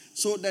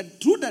 So that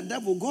through the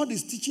devil, God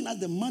is teaching us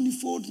the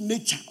manifold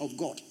nature of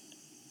God.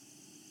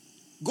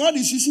 God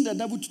is using the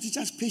devil to teach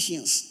us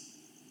patience.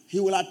 He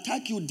will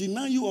attack you,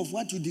 deny you of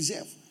what you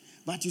deserve,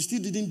 but you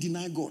still didn't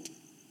deny God.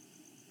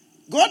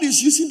 God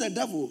is using the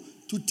devil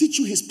to teach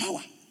you his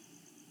power.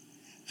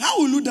 How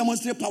will you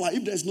demonstrate power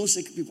if there's no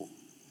sick people?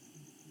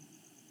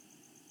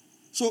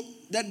 So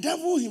the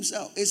devil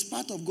himself is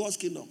part of God's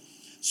kingdom.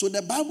 So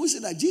the Bible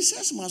says that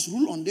Jesus must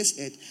rule on this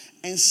earth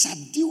and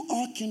subdue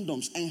all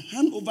kingdoms and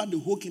hand over the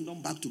whole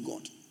kingdom back to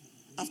God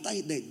after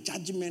the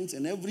judgment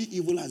and every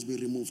evil has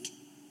been removed.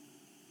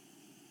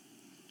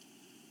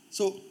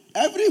 So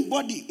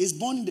everybody is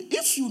born.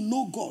 If you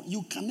know God,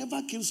 you can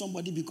never kill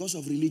somebody because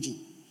of religion.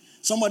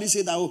 Somebody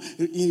said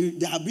that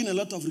there have been a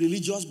lot of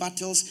religious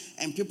battles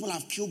and people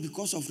have killed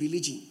because of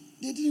religion.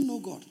 They didn't know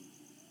God.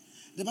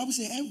 The Bible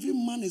says every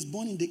man is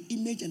born in the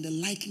image and the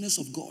likeness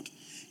of God.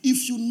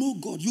 If you know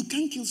God, you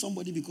can't kill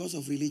somebody because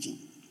of religion.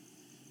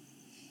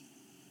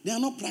 They are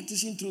not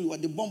practicing through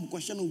what the bomb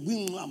question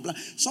of blah.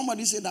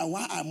 Somebody said that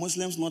why are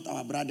Muslims not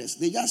our brothers?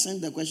 They just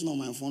sent the question on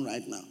my phone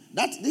right now.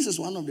 This is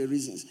one of the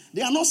reasons.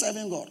 They are not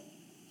serving God.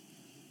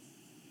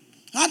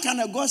 How can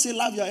a God say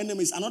love your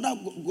enemies? Another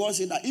God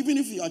say that even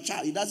if your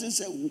child, he doesn't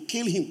say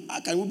kill him. How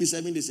can we be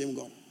serving the same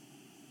God?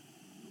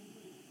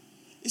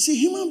 You see,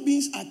 human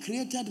beings are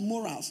created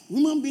morals.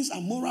 Human beings are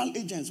moral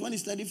agents. When you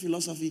study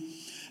philosophy,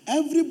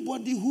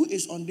 everybody who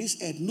is on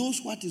this earth knows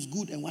what is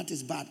good and what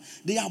is bad.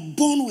 They are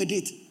born with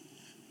it.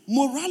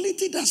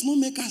 Morality does not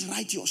make us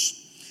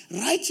righteous.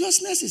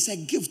 Righteousness is a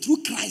gift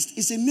through Christ.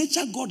 It's a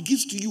nature God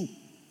gives to you.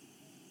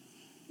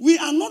 We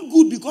are not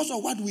good because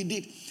of what we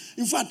did.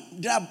 In fact,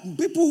 there are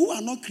people who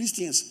are not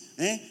Christians.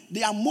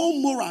 They are more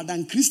moral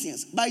than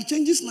Christians, but it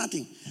changes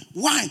nothing.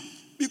 Why?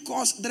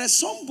 Because there is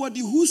somebody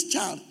whose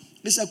child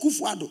is a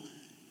Kufuado.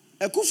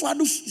 A Kufuado,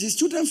 his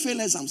children fail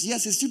exams.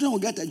 Yes, his children will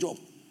get a job.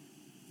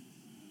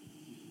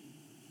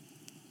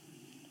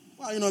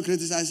 Why are you not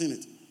criticizing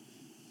it?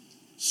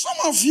 Some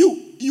of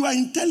you, you are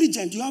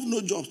intelligent, you have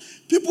no jobs.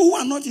 People who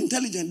are not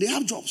intelligent, they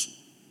have jobs.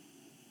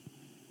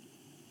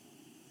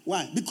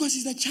 Why? Because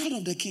he's the child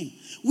of the king.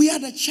 We are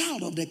the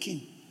child of the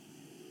king.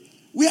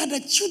 We are the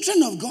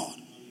children of God.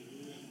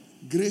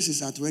 Grace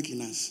is at work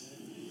in us.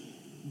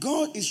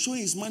 God is showing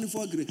his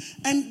manifold grace.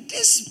 And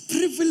this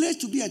privilege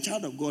to be a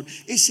child of God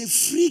is a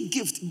free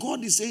gift.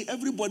 God is saying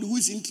everybody who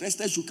is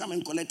interested should come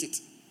and collect it.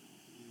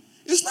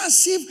 It's not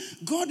as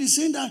if God is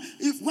saying that,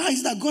 why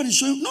is that God is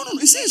showing? No.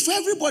 He says for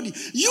everybody.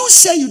 You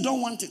say you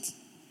don't want it.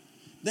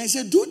 Then he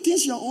said, do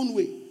things your own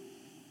way.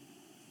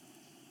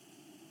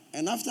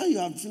 And after you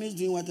have finished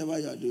doing whatever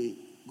you are doing,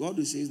 God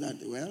will say that,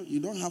 well, you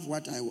don't have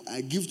what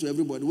I give to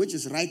everybody, which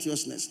is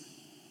righteousness.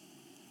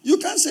 You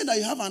can't say that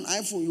you have an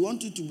iPhone, you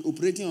want it to be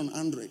operating on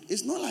Android.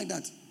 It's not like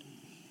that.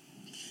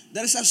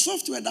 There is a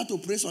software that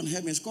operates on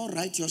heaven. It's called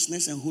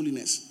righteousness and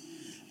holiness.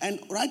 And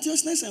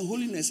righteousness and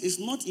holiness is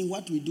not in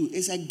what we do.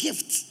 It's a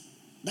gift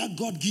that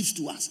God gives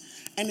to us.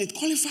 And it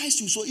qualifies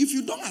you. So if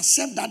you don't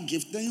accept that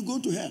gift, then you go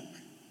to hell.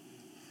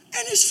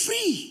 And it's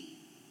free.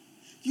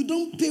 You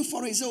don't pay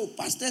for it. You say, oh,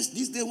 pastors,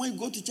 this day when you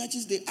go to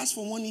churches, they ask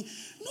for money.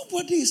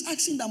 Nobody is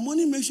asking that.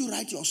 Money makes you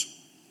righteous.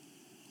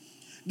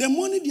 The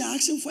money they are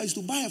asking for is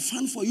to buy a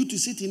fan for you to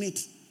sit in it.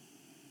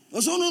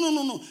 So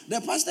no.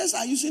 The pastors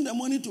are using the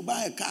money to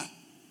buy a car.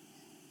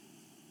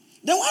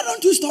 Then why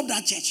don't you stop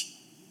that church?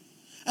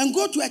 And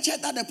go to a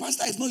church that the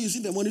pastor is not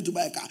using the money to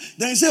buy a car.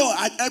 Then you say,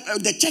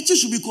 the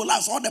churches should be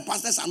collapsed. All the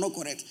pastors are not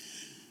correct.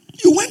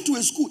 You went to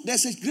a school.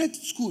 There's a great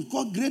school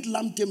called Great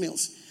Lamb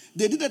Mills.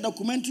 They did a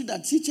documentary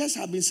that teachers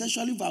have been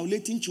sexually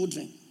violating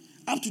children.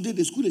 Up to date,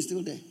 the school is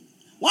still there.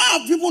 Why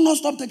have people not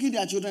stopped taking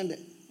their children there?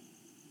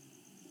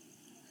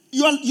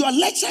 Your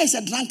lecturer is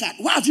a drunkard.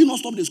 Why have you not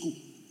stopped the school?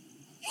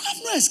 You have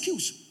no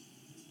excuse.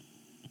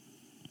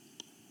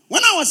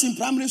 When I was in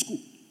primary school,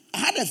 I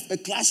had a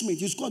classmate.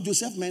 He's called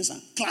Joseph Mensah.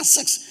 Class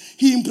 6.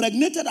 He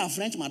impregnated our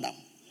French madam.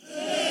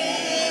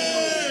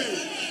 Hey!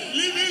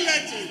 Living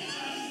legend.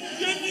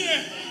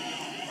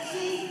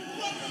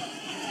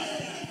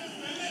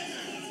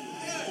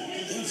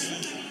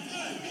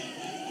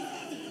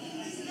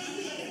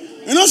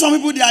 You know, some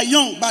people, they are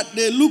young, but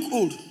they look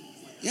old.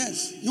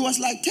 Yes. He was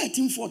like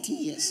 13,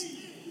 14 years.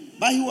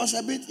 But he was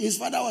his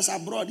father was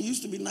abroad. He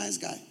used to be a nice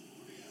guy.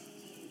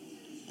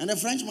 And the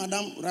French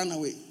madam ran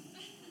away.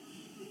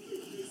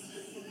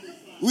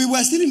 We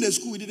were still in the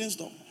school. We didn't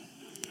stop.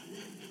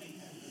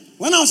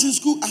 When I was in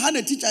school, I had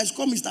a teacher. It's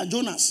called Mr.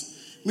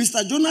 Jonas.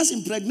 Mr. Jonas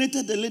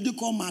impregnated a lady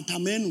called Martha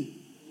Menu.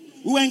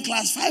 We were in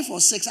class 5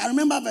 or 6. I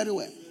remember very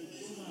well.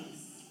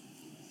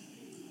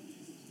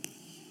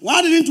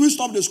 Why didn't we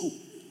stop the school?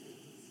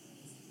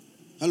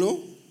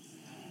 Hello?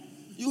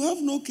 You have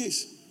no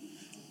case.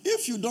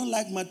 If you don't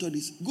like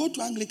Methodists, go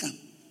to Anglican.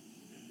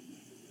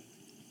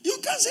 You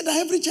can't say that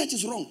every church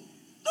is wrong.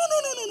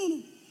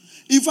 No.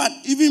 In fact,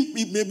 even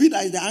maybe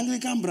that is the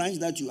Anglican branch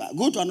that you are.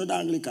 Go to another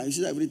Anglican. You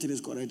see that everything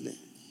is correct there.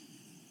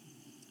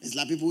 It's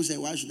like people who say,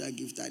 why should I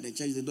give tithe? The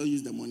church, they don't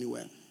use the money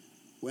well.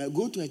 Well,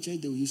 go to a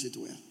church, they will use it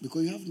well.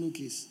 Because you have no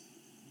case.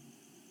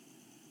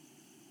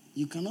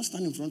 You cannot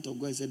stand in front of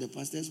God and say the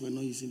pastors were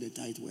not using the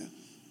tithe well.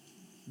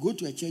 Go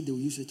to a church, they will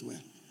use it well.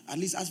 At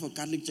least as for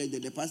Catholic church,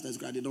 the pastors,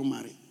 they don't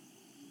marry.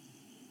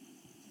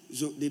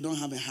 So they don't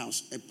have a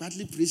house. A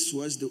Catholic priest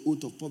swears the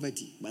oath of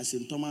poverty by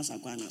St. Thomas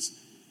Aquinas.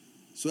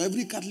 So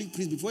every Catholic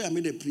priest, before you are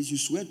made a priest, you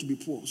swear to be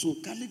poor. So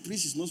Catholic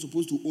priest is not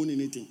supposed to own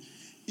anything.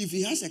 If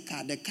he has a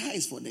car, the car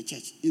is for the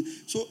church.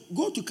 So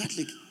go to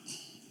Catholic.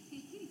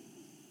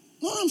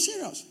 No, I'm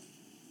serious.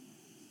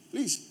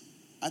 Please,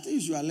 I think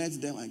you should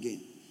alert them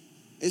again.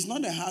 It's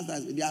not the house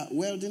that they are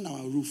welding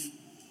our roof.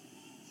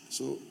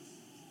 So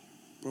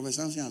Prophet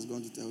Samson has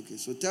gone to tell, okay,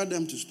 so tell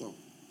them to stop.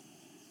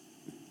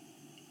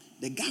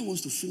 The guy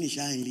wants to finish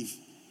here and leave.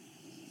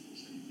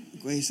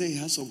 Because he said he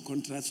has some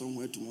contract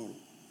somewhere tomorrow.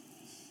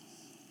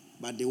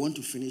 But they want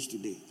to finish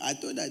today. I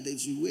thought that they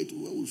should wait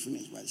when we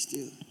finish, but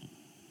still.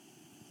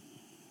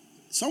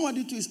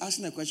 Somebody too is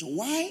asking a question.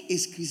 Why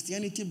is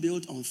Christianity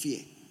built on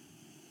fear?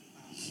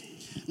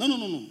 No.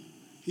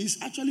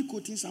 He's actually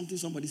quoting something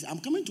somebody said. I'm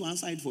coming to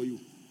answer it for you.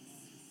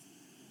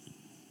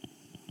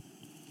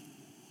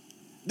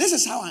 This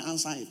is how I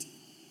answer it.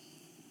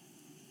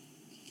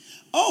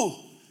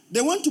 Oh,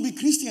 they want to be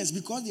Christians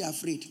because they are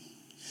afraid.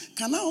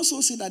 Can I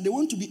also say that they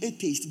want to be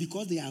atheists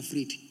because they are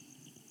afraid?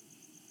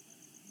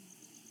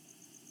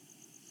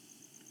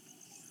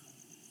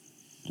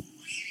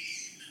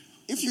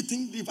 If you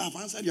think deep, I've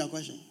answered your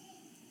question.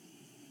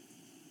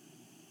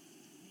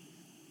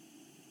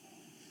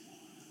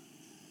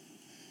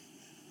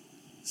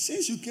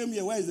 Since you came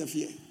here, where is the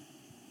fear?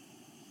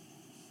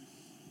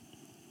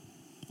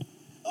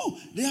 Oh,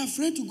 they are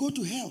afraid to go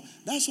to hell.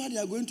 That's why they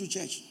are going to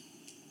church.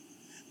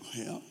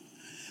 Well,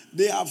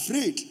 they are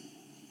afraid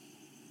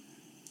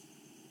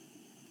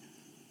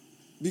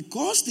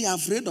Because they are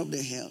afraid of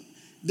the hell,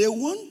 they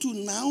want to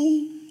now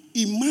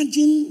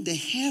imagine the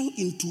hell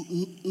into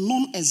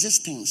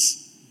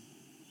non-existence.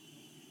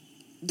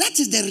 That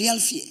is the real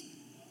fear.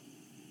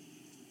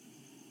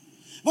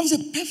 But it's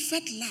a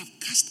perfect love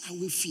cast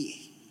away fear.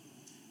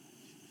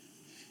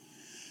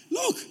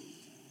 Look,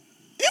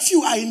 if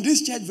you are in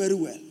this church very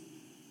well,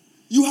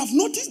 you have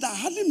noticed that I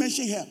hardly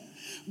mention hell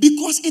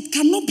because it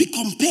cannot be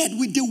compared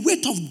with the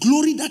weight of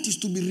glory that is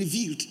to be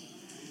revealed.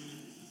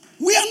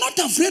 We are not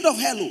afraid of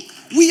hell.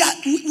 We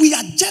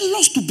are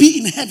jealous to be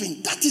in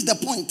heaven. That is the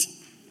point.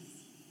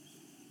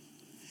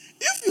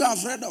 If you are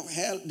afraid of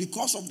hell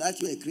because of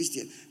that you are a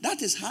Christian,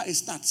 that is how it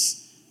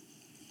starts.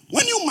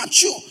 When you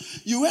mature,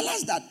 you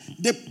realize that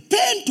the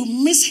pain to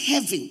miss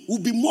heaven will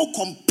be more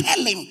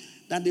compelling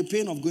than the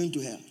pain of going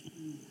to hell.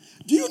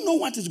 Do you know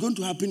what is going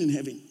to happen in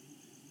heaven?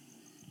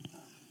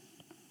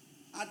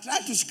 I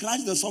tried to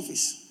scratch the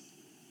surface.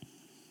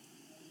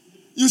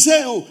 You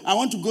say, oh, I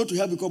want to go to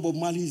hell because Bob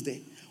Marley is there.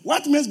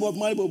 What makes Bob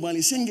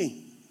Marley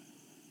singing?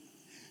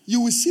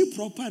 You will see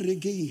proper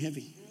reggae in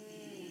heaven.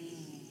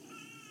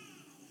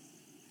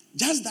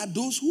 Just that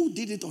those who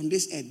did it on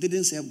this earth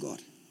didn't serve God.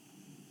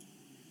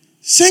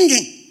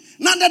 Singing.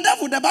 Now the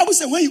devil, the Bible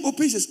says when he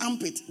opens his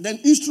armpit, then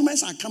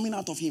instruments are coming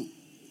out of him.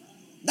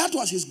 That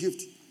was his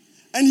gift.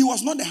 And he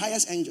was not the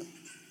highest angel.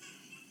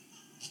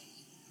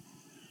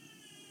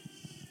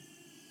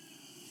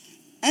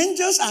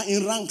 Angels are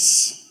in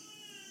ranks.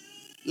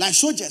 Like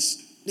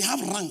soldiers, they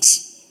have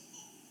ranks.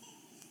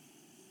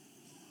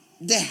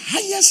 The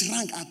highest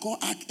rank are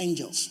called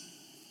archangels.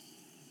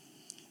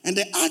 And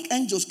the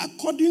archangels,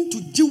 according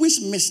to Jewish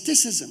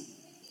mysticism,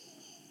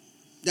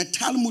 the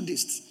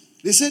Talmudists,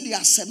 they say there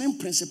are 7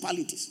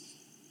 principalities.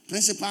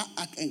 Principal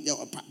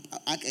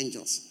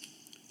archangels.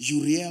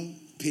 Uriel,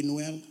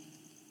 Penuel,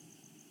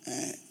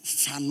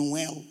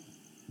 Phanuel,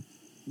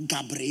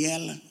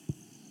 Gabriel,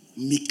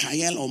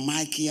 Michael or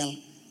Michael,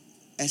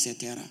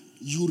 etc.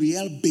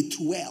 Uriel,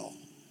 Betuel.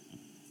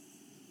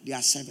 They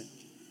are 7.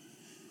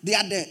 They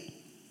are the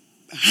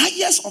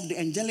highest of the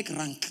angelic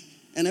rank.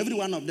 And every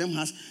one of them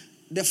has.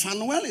 The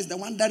Phanuel is the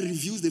one that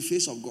reveals the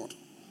face of God.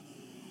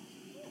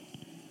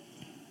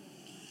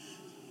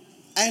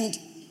 And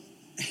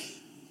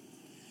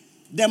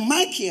the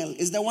Michael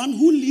is the one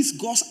who leads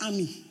God's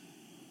army.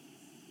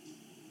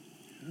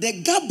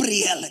 The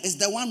Gabriel is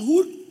the one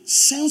who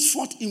sends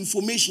forth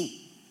information.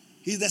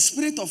 He's the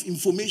spirit of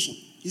information.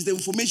 He's the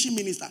information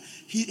minister.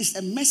 He is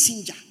a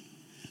messenger.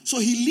 So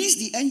he leads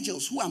the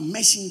angels who are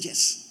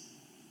messengers.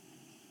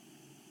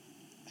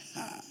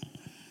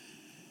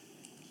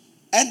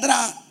 And there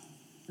are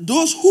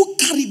those who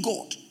carry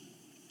God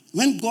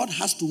when God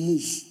has to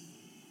move.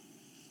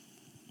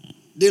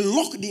 They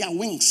lock their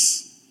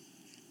wings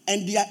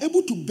and they are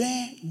able to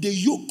bear the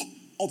yoke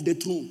of the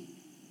throne.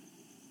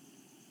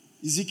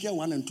 Ezekiel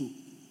 1 and 2.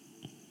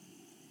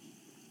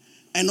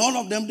 And all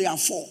of them, they are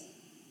 4.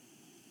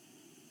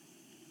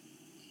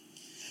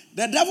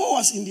 The devil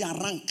was in their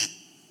rank.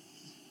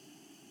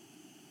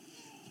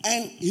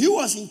 And he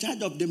was in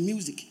charge of the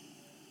music.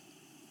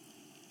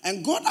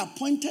 And God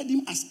appointed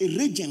him as a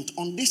regent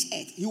on this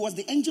earth. He was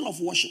the angel of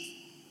worship.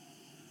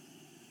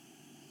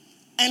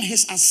 And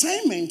his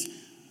assignment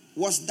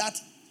was that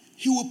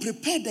he will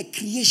prepare the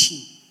creation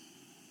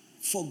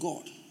for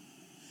God.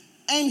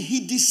 And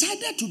he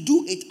decided to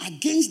do it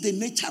against the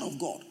nature of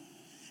God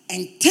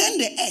and turn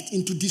the earth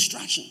into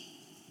distraction.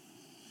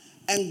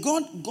 And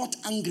God got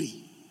angry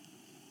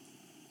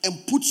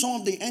and put some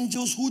of the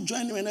angels who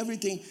joined him and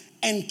everything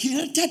and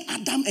created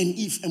Adam and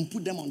Eve and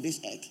put them on this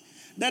earth.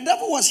 The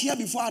devil was here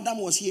before Adam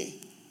was here.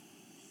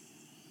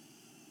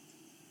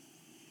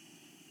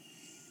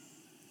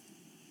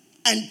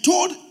 And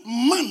told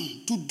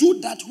man to do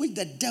that which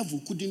the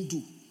devil couldn't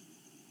do.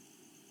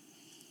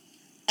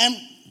 And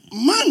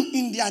man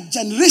in their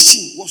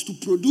generation was to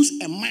produce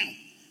a man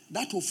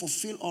that will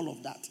fulfill all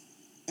of that.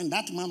 And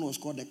that man was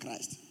called the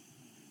Christ.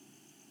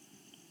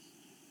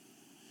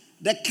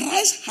 The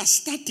Christ has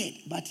started,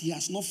 but he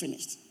has not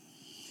finished.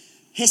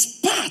 His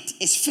part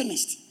is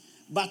finished,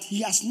 but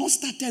he has not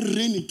started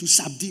reigning to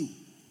subdue.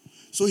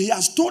 So he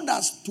has told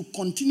us to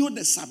continue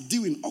the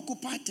subduing,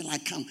 occupy till I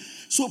come.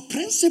 So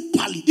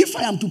principally, if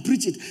I am to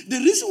preach it, the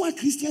reason why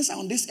Christians are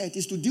on this earth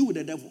is to deal with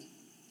the devil.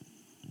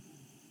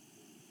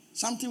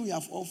 Something we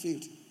have all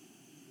failed.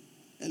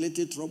 A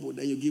little trouble,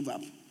 then you give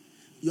up.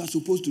 You are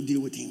supposed to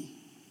deal with him.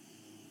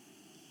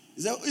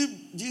 So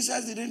if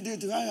Jesus didn't do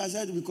it, I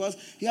said because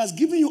he has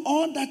given you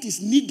all that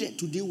is needed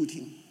to deal with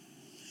him.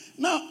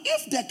 Now,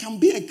 if there can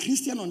be a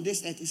Christian on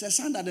this earth, it's a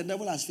sign that the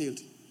devil has failed.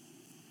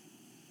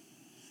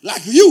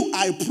 Like you,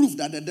 I prove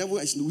that the devil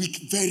is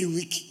weak, very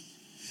weak.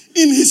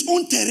 In his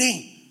own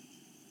terrain.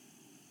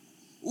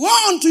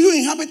 Woe unto you,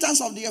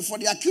 inhabitants of the earth, for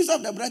the accuser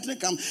of the brethren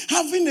come,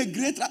 having a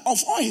great,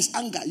 of all his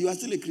anger, you are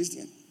still a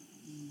Christian.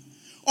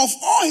 Of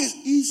all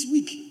he is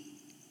weak.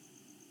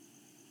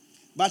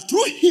 But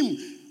through him,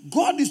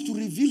 God is to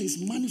reveal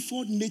his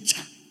manifold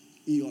nature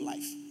in your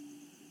life.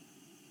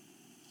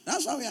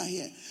 That's why we are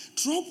here.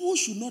 Trouble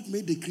should not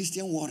make the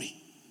Christian worry.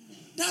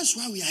 That's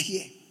why we are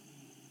here.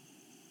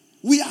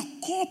 We are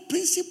called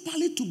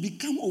principally to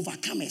become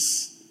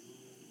overcomers.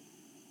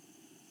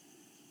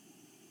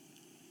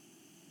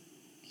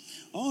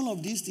 All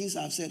of these things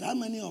I've said, how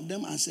many of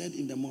them are said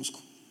in the mosque?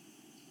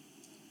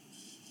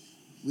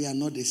 We are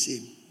not the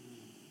same.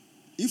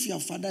 If your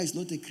father is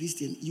not a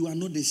Christian, you are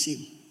not the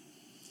same.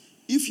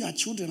 If your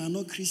children are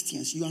not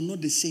Christians, you are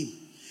not the same.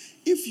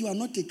 If you are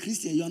not a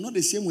Christian, you are not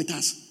the same with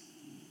us.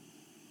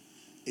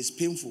 It's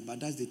painful, but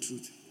that's the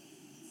truth.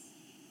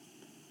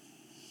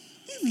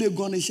 If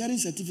Legon is sharing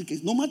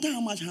certificates, no matter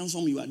how much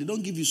handsome you are, they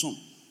don't give you some.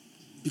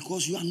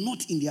 Because you are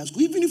not in their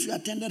school, even if you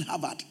attended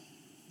Harvard.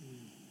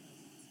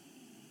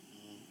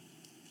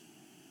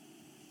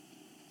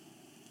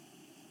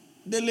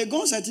 The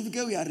Legon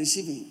certificate we are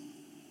receiving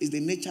is the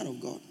nature of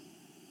God,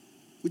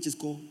 which is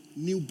called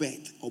new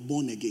birth or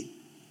born again.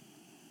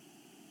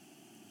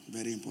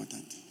 Very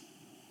important.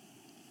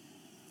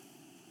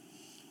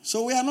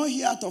 So we are not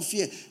here out of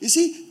fear. You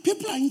see,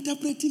 people are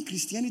interpreting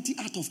Christianity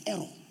out of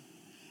error.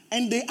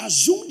 And they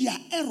assume their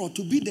error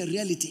to be the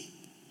reality,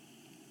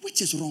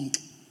 which is wrong.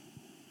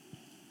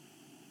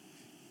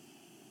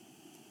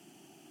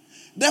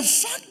 The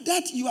fact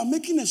that you are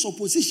making a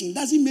supposition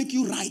doesn't make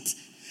you right.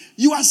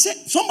 You are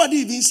saying, somebody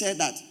even said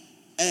that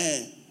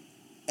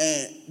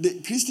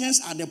the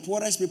Christians are the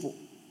poorest people.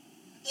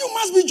 You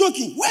must be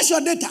joking. Where's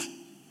your data?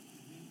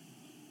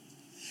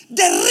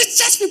 The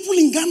richest people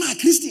in Ghana are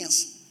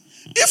Christians.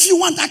 If you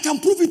want, I can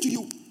prove it to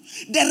you.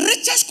 The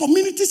richest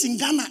communities in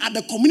Ghana are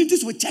the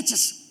communities with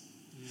churches.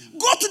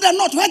 Go to the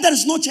north where there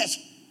is no church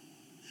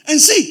and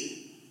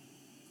see.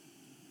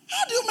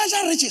 How do you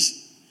measure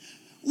riches?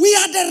 We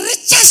are the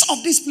richest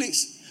of this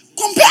place.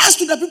 Compare us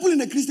to the people in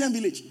the Christian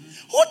village.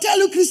 Who tell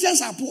you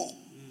Christians are poor?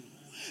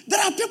 There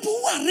are people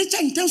who are richer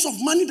in terms of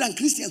money than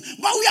Christians,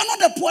 but we are not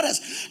the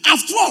poorest.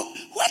 After all,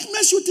 what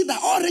makes you think that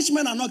all rich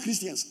men are not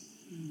Christians?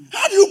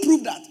 How do you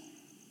prove that?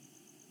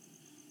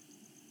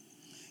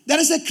 There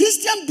is a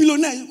Christian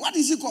billionaire. What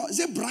is he called? Is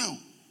it Brown?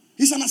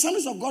 He's an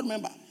Assemblies of God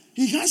member.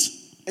 He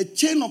has a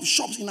chain of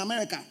shops in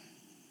America.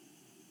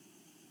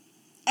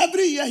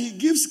 Every year he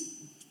gives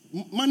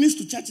monies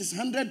to churches,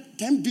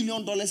 $10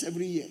 billion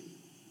every year.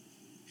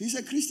 He's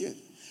a Christian.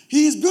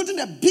 He is building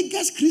the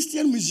biggest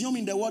Christian museum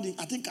in the world in,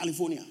 I think,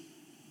 California.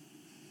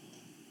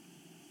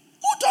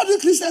 Who told you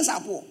Christians are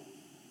poor?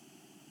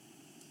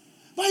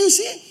 But you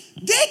see,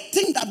 they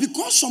think that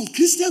because some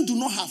Christians do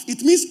not have,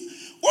 it means,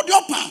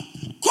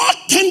 call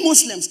 10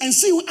 Muslims and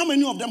see how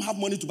many of them have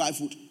money to buy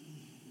food.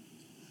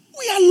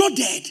 We are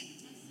loaded.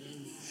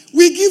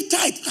 We give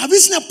tithe. Have you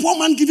seen a poor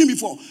man giving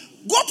before?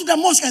 Go to the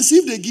mosque and see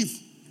if they give.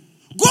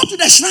 Go to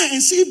the shrine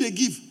and see if they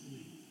give.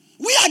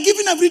 We are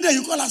giving every day.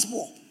 You call us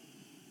poor.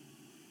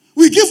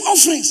 We give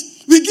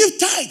offerings. We give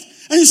tithe.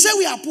 And you say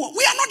we are poor.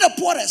 We are not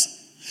the poorest.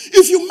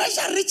 If you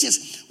measure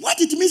riches, what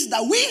it means is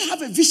that we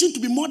have a vision to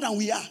be more than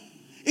we are.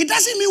 It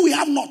doesn't mean we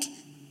have not.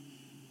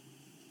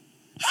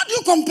 How do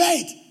you compare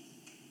it?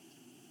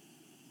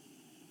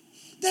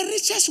 The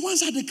richest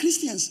ones are the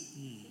Christians.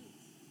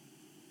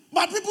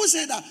 But people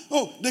say that,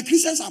 oh, the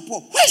Christians are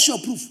poor. Where's your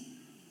proof?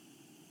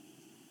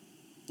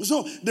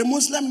 So, the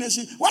Muslim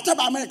nation, what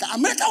about America?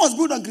 America was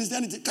built on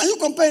Christianity. Can you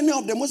compare any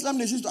of the Muslim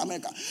nations to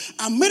America?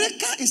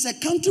 America is a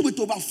country with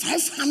over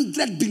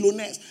 500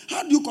 billionaires.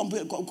 How do you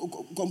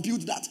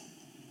compute that?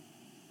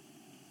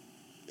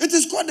 It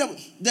is called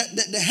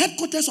the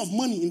headquarters of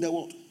money in the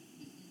world.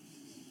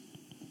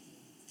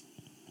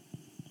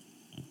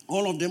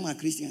 All of them are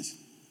Christians.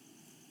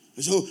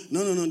 So,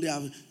 no, they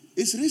are.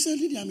 It's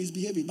recently they are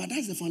misbehaving, but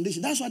that's the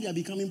foundation. That's why they are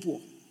becoming poor.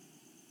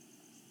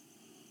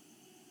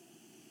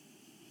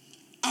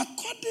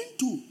 According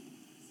to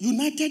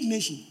United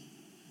Nations,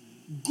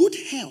 good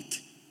health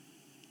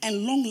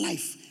and long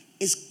life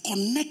is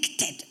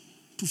connected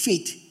to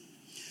faith.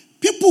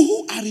 People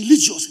who are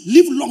religious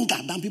live longer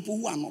than people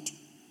who are not.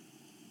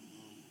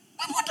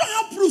 People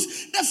don't have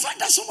proofs. The fact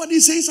that somebody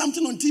is saying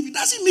something on TV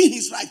doesn't mean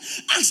he's right.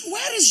 Ask,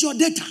 where is your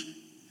data?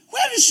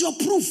 Where is your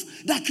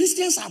proof that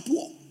Christians are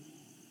poor?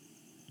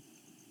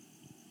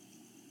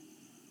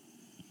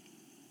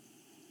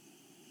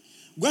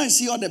 Go and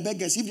see all the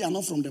beggars if they are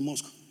not from the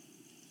mosque.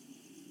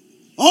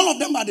 All of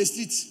them are the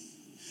streets.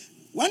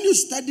 When you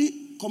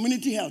study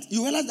community health,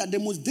 you realize that the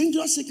most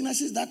dangerous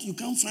sicknesses that you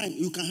can't find,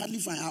 you can hardly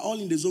find, are all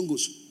in the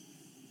zongos.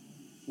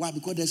 Why?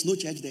 Because there's no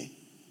church there.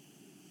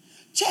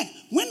 Check.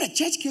 When a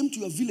church came to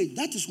your village,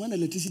 that is when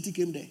electricity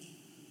came there.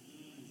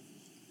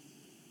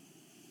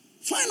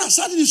 Fine,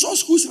 suddenly you saw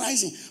schools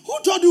rising. Who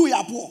told you we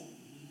are poor?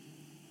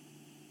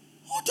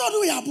 Who told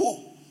you we are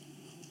poor?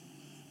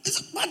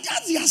 But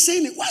as they are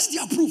saying it, what's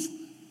their proof?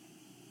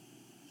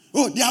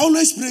 Oh, they are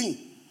always praying.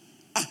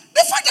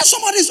 The fact that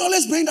somebody is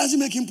always praying doesn't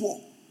make him poor.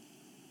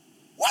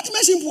 What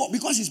makes him poor?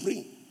 Because he's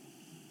praying.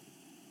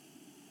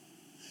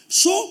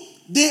 So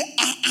they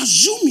are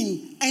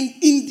assuming, and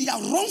in their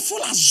wrongful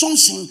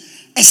assumption,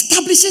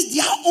 establishes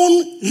their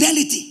own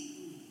reality.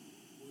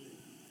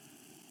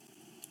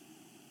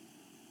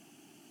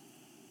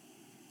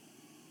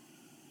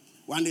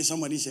 One day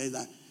somebody says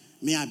that,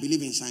 may I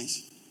believe in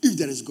science. If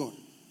there is God,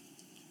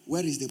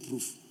 where is the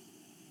proof?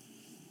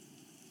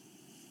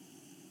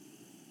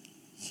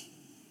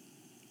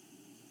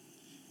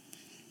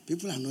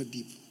 People are not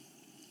deep.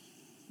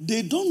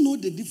 They don't know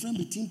the difference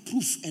between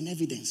proof and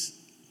evidence.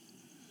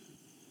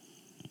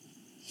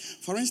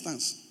 For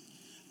instance,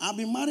 I've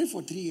been married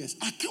for 3 years.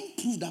 I can't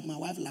prove that my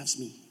wife loves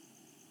me.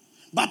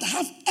 But I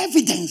have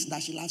evidence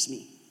that she loves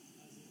me.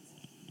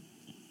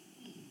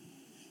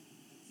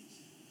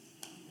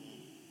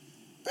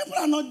 People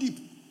are not deep.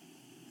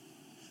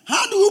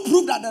 How do you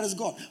prove that there is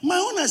God? My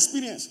own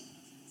experience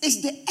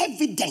is the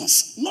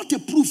evidence, not a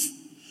proof.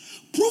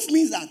 Proof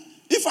means that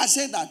if I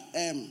say that,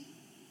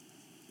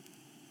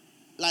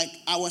 like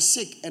I was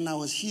sick and I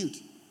was healed,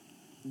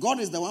 God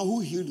is the one who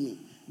healed me.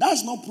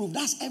 That's not proof,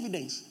 that's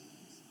evidence.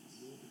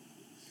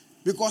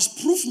 Because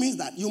proof means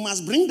that you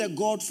must bring the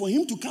God for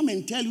him to come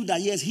and tell you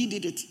that yes, he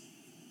did it.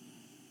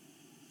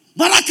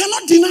 But I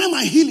cannot deny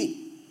my healing.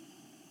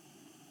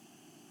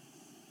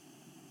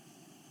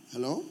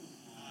 Hello?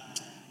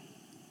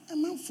 A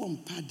man from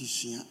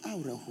Padishia,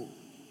 Aureho.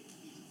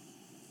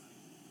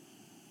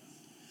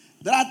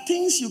 There are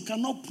things you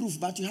cannot prove,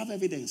 but you have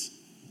evidence.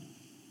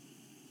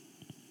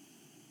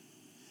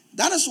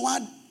 That is why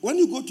when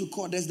you go to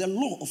court, there's the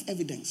law of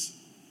evidence.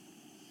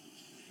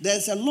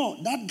 There's a law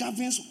that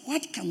governs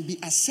what can be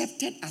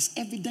accepted as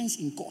evidence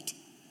in court.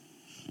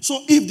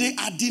 So if they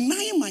are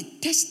denying my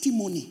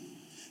testimony,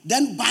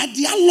 then by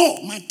their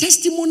law, my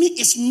testimony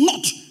is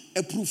not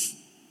a proof.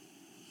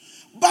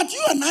 But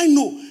you and I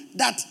know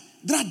that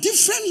there are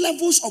different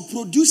levels of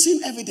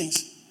producing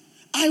evidence.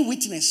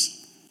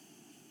 Eyewitness.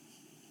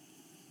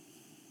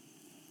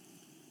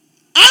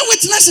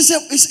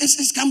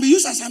 Eyewitness can be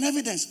used as an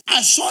evidence.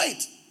 I saw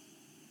it.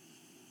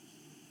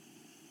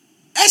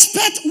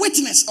 Expert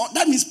witness, or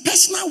that means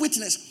personal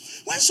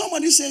witness. When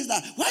somebody says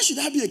that, why should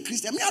I be a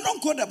Christian? I don't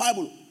quote the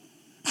Bible.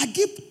 I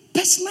give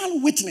personal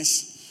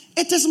witness.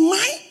 It is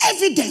my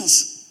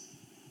evidence.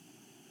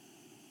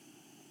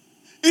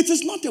 It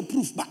is not a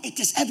proof, but it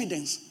is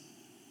evidence.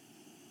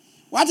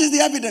 What is the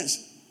evidence?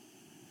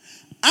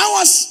 I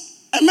was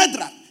a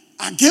murderer.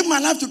 I gave my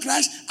life to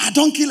Christ. I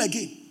don't kill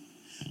again.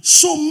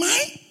 So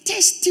my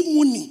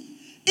testimony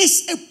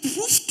is a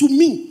proof to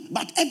me,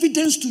 but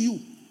evidence to you.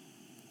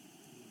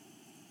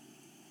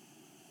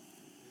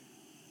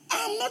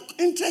 I'm not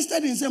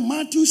interested in saying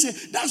Matthew said.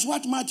 That's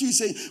what Matthew is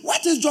saying.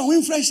 What is John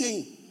Winfred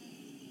saying?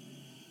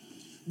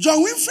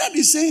 John Winfred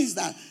is saying is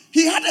that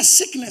he had a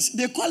sickness.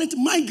 They call it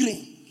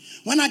migraine.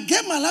 When I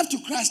gave my life to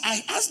Christ,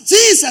 I asked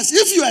Jesus,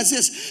 if you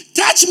exist,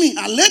 touch me.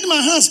 I laid my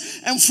hands.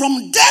 And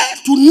from there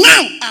to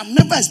now, I've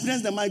never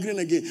experienced the migraine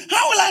again.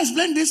 How will I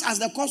explain this as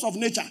the cause of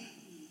nature?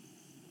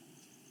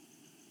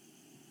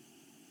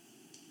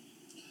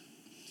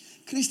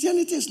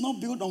 Christianity is not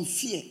built on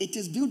fear. It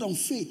is built on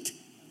faith.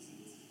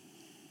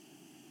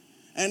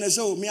 And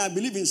so, I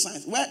believe in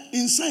science. Well,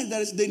 in science,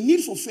 there is the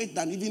need for faith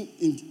than even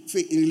in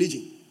faith in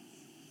religion.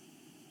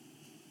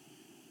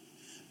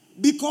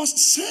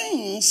 Because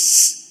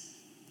science,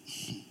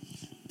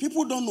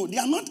 people don't know. They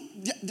are not,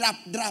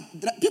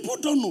 people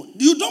don't know.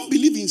 You don't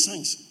believe in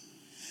science.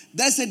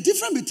 There's a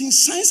difference between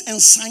science and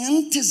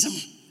scientism.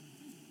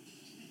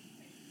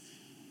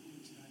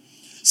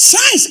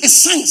 Science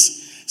is science.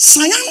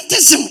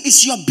 Scientism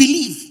is your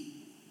belief.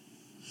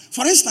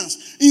 For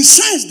instance, in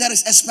science, there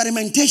is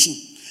experimentation.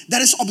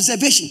 There is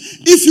observation.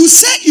 If you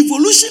say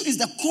evolution is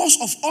the cause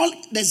of all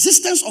the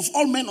existence of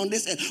all men on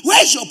this earth,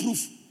 where is your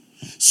proof?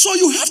 So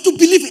you have to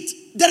believe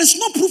it. There is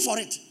no proof for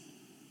it.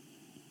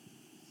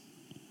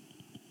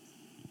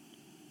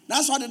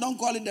 That's why they don't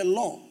call it the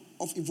law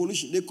of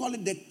evolution. They call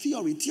it the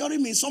theory. Theory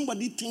means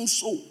somebody thinks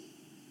so.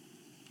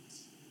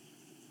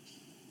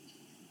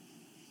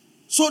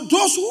 So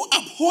those who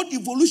uphold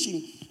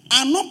evolution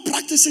are not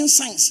practicing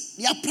science.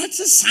 They are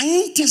practicing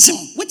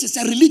scientism, which is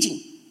a religion.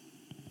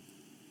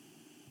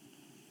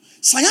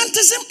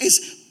 Scientism is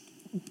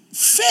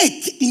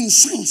faith in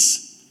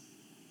science.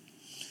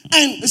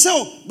 And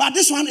so, but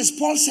this one is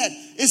Paul said,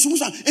 is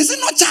it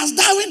not Charles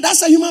Darwin that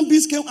said human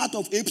beings came out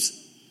of apes?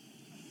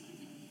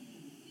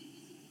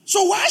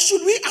 So why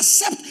should we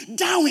accept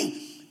Darwin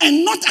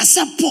and not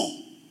accept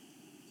Paul?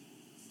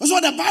 So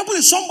the Bible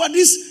is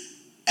somebody's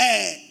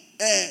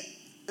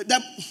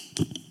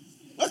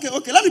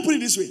okay, let me put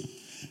it this way.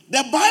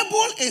 The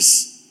Bible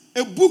is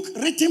a book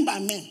written by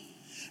men.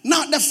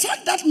 Now, the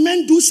fact that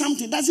men do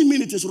something doesn't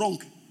mean it is wrong.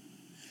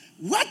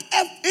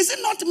 Is it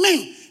not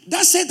men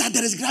that say that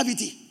there is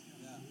gravity?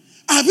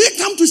 Yeah. Have we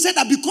come to say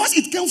that because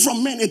it came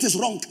from men, it is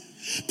wrong?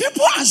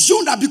 People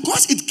assume that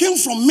because it came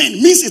from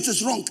men means it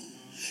is wrong.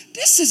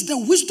 This is the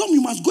wisdom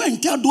you must go and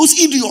tell those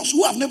idiots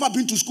who have never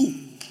been to school.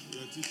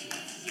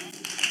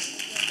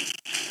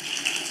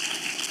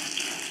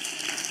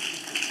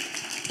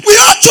 We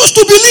all choose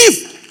to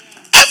believe.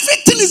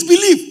 Everything is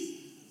belief,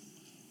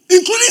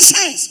 including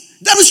science.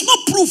 There is no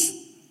proof.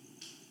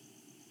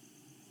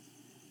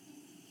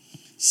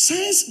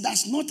 Science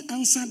does not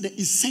answer the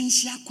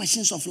essential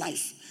questions of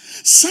life.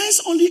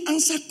 Science only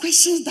answers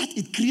questions that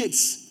it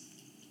creates.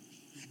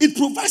 It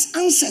provides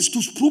answers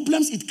to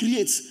problems it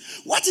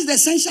creates. What is the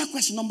essential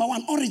question? Number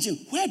one, origin.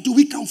 Where do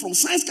we come from?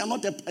 Science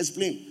cannot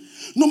explain.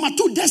 Number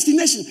two,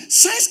 destination.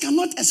 Science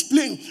cannot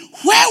explain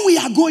where we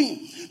are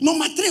going.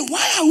 Number 3,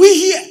 why are we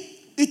here?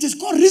 It is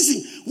called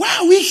reason. Why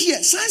are we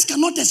here? Science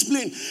cannot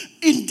explain.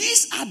 And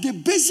these are the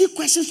basic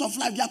questions of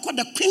life. They are called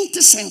the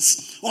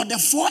quintessence or the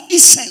 4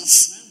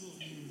 essence.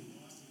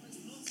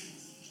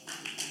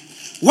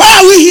 Why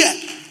are we here?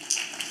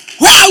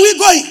 Where are we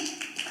going?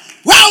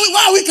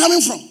 Where are we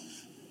coming from?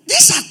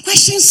 These are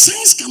questions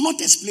science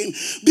cannot explain,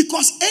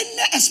 because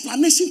any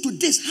explanation to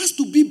this has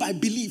to be by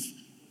belief.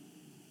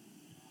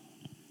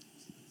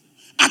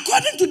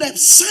 According to the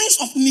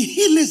science of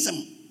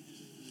nihilism,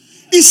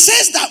 it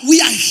says that we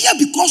are here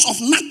because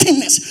of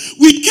nothingness.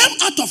 We came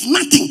out of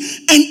nothing,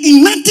 and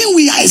in nothing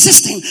we are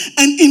existing,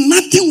 and in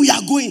nothing we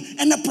are going.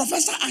 And the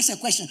professor asked a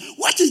question: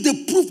 what is the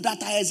proof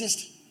that I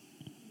exist?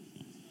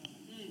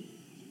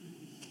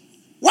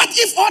 What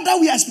if all that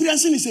we are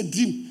experiencing is a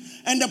dream?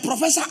 And the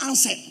professor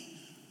answered,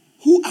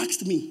 who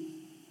asked me?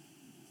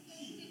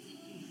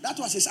 That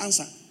was his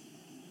answer.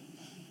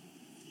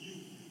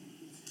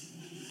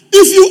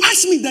 If you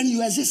ask me, then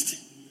you exist.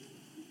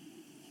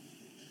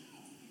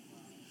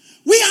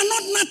 We are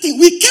not nothing.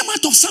 We came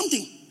out of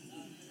something.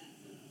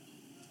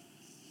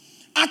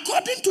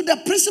 According to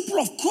the principle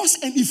of cause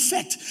and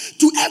effect,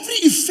 to every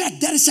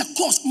effect there is a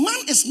cause.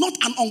 Man is not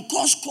an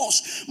uncaused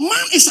cause.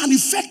 Man is an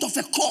effect of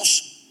a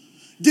cause.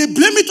 They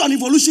blame it on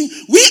evolution.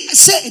 We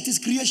say it is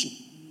creation.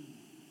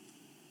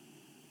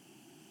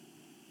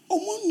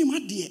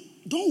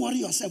 Don't worry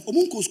yourself.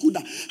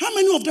 How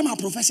many of them are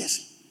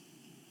professors?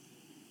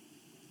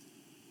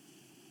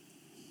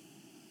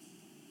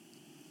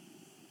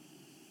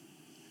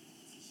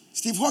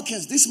 Steve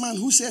Hawkins, this man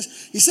who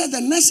says, he said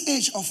the next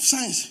age of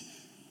science,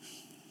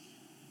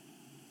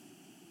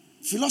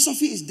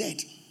 philosophy is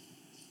dead.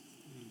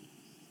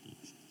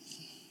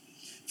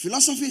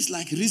 Philosophy is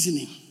like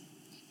reasoning.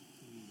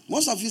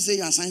 Most of you say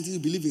you are scientists, you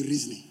believe in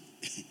reasoning.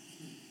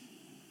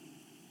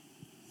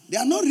 There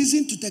are no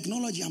reason to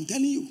technology, I'm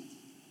telling you.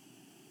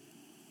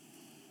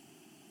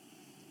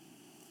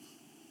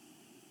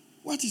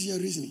 What is your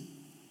reasoning?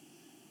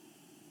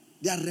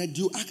 They are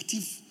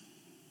radioactive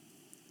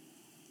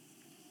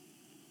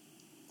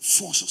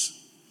forces.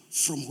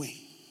 From where?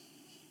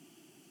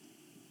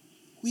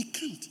 We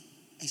can't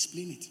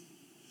explain it.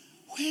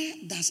 Where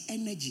does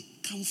energy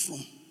come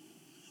from?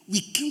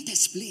 We can't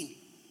explain.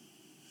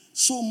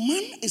 So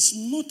man is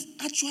not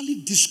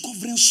actually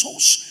discovering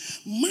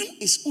source. Man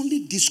is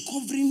only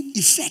discovering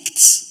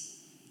effects.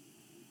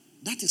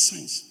 That is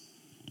science.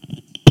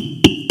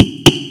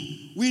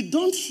 We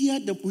don't see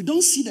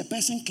the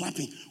person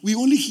clapping. We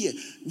only hear.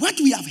 What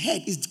we have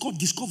heard is called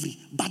discovery,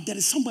 but there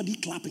is somebody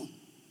clapping.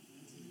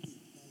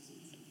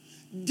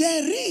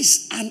 There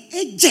is an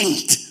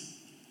agent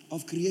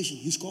of creation.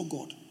 He's called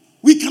God.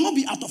 We cannot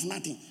be out of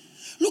nothing.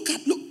 Look,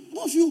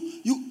 most of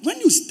you when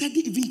you study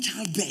even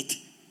childbirth,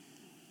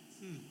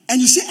 and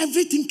you say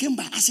everything came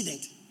by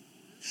accident.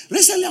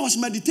 Recently, I was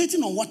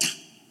meditating on water.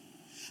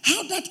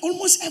 How that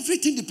almost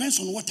everything depends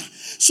on water.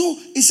 So,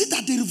 is it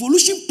that the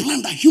revolution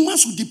planned that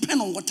humans would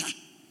depend on water?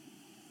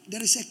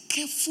 There is a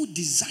careful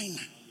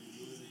designer.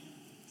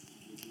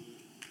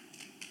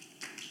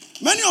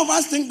 Many of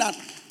us think that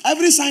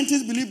every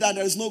scientist believes that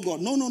there is no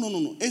God. No.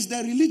 It's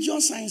the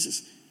religious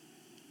sciences.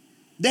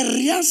 The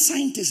real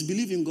scientists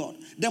believe in God.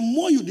 The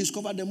more you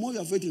discover, the more you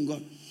have faith in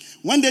God.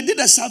 When they did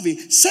a survey,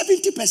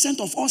 70%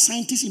 of all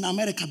scientists in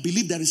America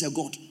believe there is a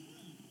God.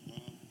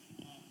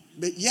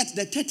 But yet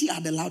the 30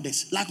 are the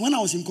loudest. Like when I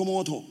was in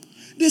Komodo,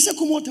 they say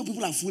Komodo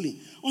people are fooling.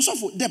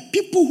 Also, the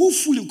people who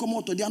fool in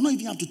Komodo, they are not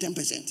even up to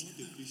 10%.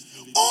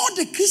 All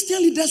the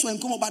Christian leaders were in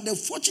Komodo, but the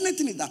fortunate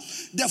thing is that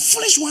the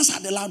foolish ones are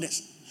the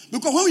loudest.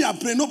 Because when we are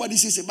praying, nobody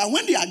sees it. But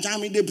when they are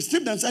jamming, they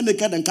strip themselves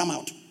naked and come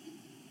out.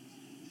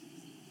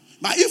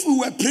 But if we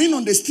were praying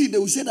on the street, they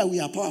would say that we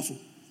are powerful.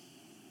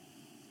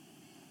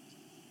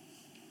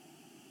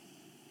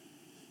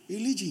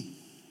 Religion.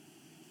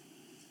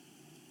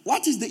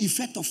 What is the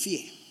effect of fear?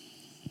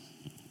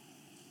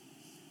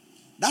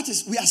 That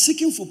is, we are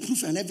seeking for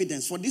proof and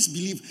evidence for this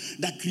belief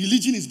that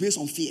religion is based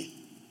on fear.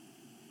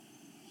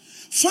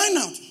 Find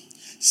out,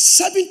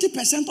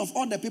 70% of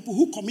all the people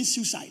who commit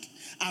suicide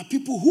are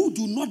people who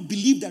do not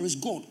believe there is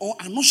God or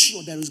are not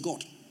sure there is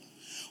God.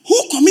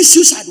 Who commits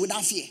suicide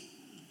without fear?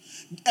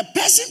 A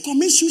person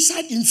commits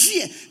suicide in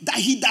fear that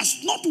he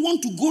does not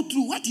want to go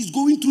through what he's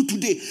going through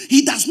today.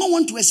 He does not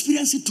want to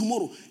experience it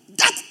tomorrow.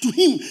 That to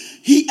him,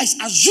 he is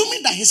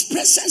assuming that his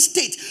present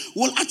state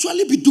will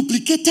actually be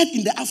duplicated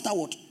in the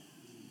afterward.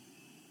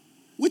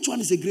 Which one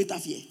is a greater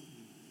fear?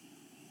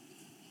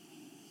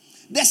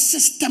 The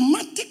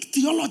systematic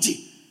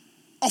theology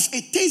of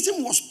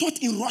atheism was taught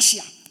in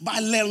Russia by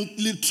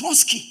Lev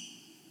Trotsky,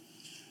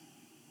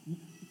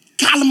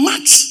 Karl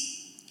Marx.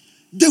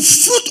 The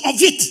fruit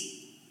of it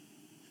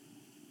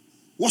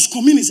was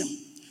communism.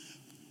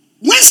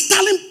 When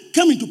Stalin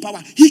came into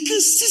power, he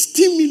killed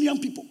 16 million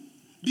people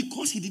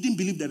because he didn't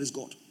believe there is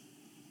God.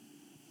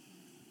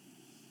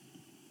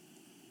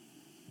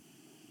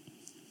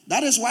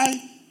 That is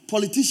why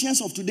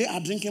politicians of today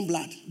are drinking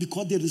blood,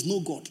 because there is no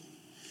God.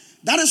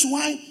 That is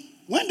why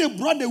when they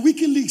brought the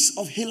WikiLeaks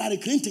of Hillary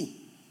Clinton,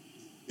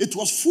 it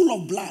was full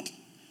of blood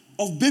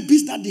of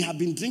babies that they have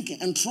been drinking.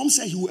 And Trump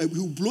said he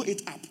will blow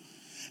it up.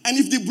 And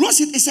if they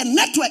blows it, it's a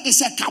network,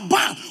 it's a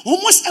cabal.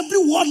 Almost every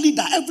world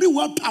leader, every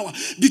world power.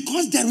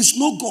 Because there is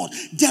no God.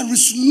 There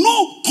is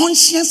no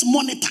conscience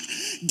monitor.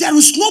 There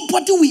is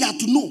nobody we are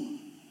to know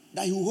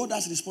that he will hold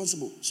us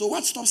responsible. So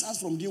what stops us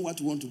from doing what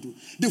we want to do?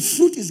 The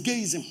fruit is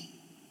gayism.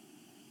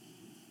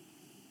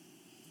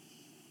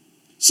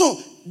 So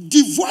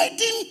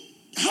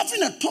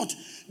having a thought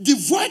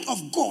devoid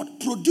of God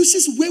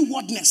produces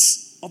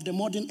waywardness of the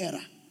modern era.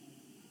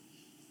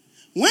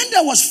 When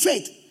there was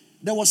faith,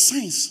 there was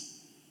science.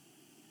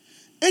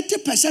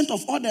 80%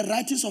 of all the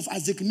writings of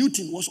Isaac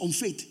Newton was on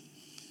faith.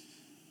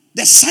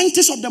 The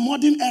scientists of the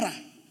modern era,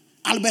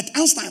 Albert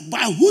Einstein,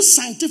 by whose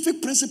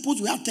scientific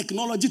principles we have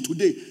technology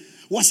today,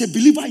 was a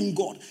believer in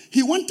God.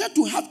 He wanted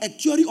to have a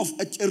theory of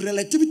a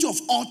relativity of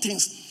all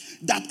things,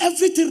 that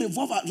everything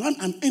revolves around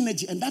an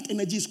energy, and that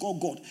energy is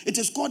called God. It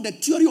is called the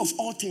theory of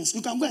all things.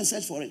 You can go and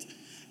search for it.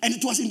 And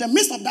it was in the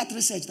midst of that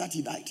research that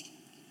he died.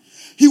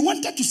 He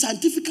wanted to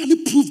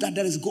scientifically prove that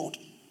there is God.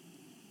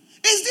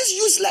 It's these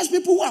useless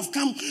people who have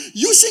come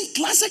using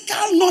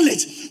classical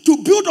knowledge to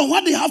build on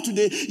what they have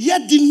today,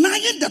 yet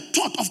denying the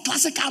thought of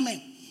classical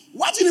men.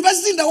 What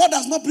university in the world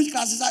does not preach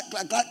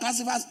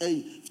classified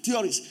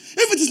theories?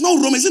 If it is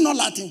not Rome, is it not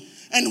Latin?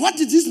 And what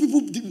did these people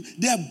do?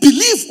 Their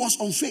belief was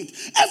on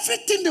faith.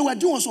 Everything they were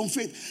doing was on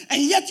faith.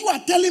 And yet you are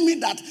telling me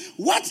that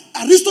what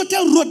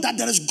Aristotle wrote, that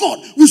there is God,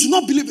 we should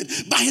not believe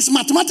it. By his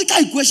mathematical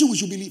equation, we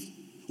should believe.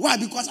 Why?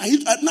 Because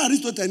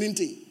Aristotle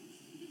anything.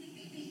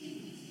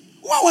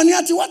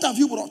 What have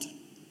you brought?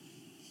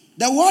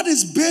 The world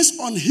is based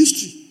on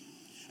history.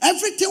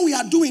 Everything we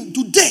are doing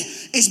today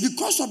is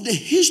because of the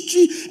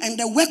history and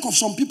the work of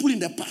some people in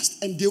the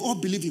past, and they all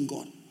believe in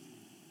God.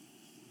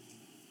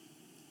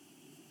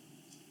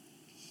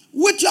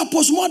 With your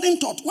postmodern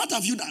thought, what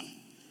have you done?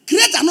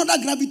 Create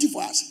another gravity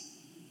for us.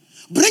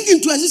 Bring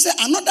into existence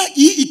another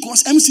E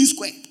equals MC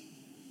squared.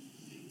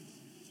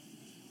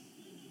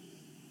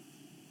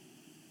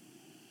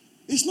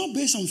 It's not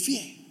based on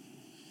fear.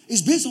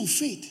 It's based on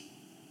faith.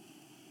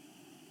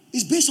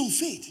 It's based on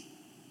faith.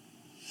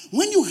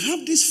 When you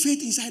have this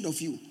faith inside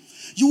of you,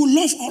 you will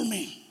love all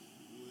men.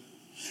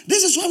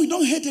 This is why we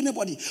don't hate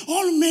anybody.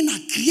 All men are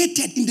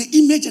created in the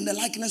image and the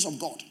likeness of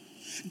God.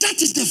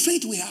 That is the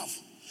faith we have.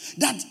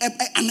 That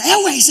an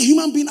airway is a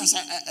human being as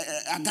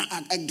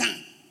a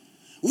gun.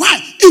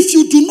 Why? If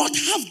you do not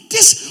have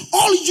this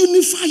all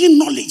unifying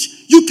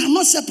knowledge, you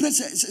cannot separate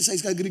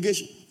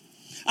segregation.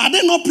 Are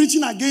they not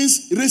preaching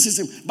against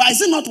racism? But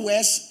is it not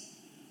worse?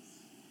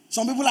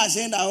 Some people are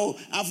saying that,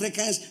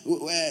 Africans,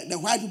 the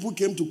white people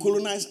came to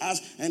colonize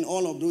us and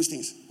all of those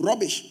things.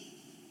 Rubbish.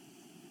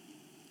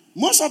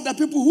 Most of the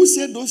people who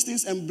say those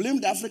things and blame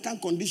the African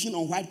condition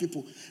on white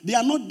people, they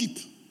are not deep.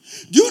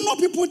 Do you know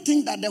people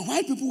think that the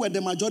white people were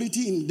the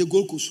majority in the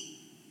Gold Coast?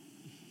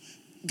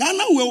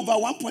 Ghana were over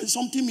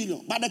 1.something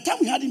million. By the time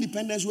we had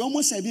independence, we were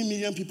almost 7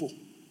 million people.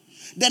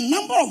 The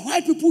number of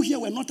white people here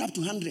were not up to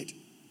 100.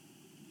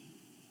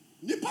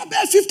 Nipa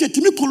bear 50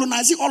 to me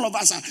colonizing all of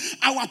us.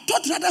 Our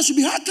thought rather should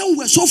be how come we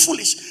were so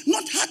foolish,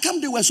 not how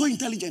come they were so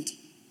intelligent.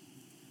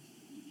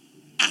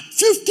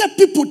 50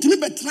 people to me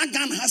but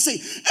Ghana has say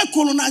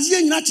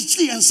colonizing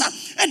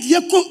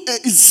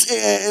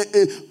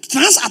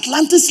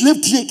transatlantic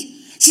slave trade.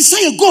 She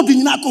say God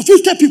in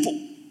 50 people.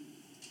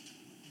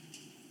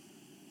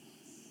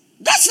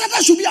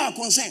 That should be our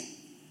concern.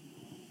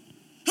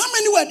 How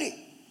many were they?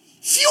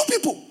 Few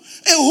people.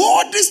 A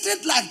whole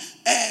district like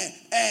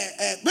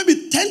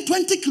maybe 10,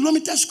 20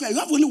 kilometers square. You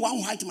have only one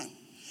white man.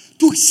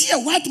 To see a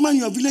white man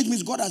in your village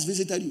means God has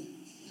visited you.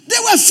 They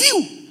were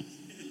few.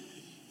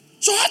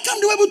 So how come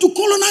they were able to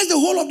colonize the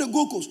whole of the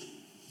Gold Coast?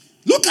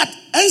 Look at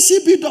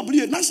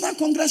NCBW, National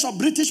Congress of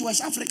British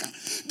West Africa.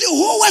 The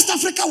whole West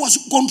Africa was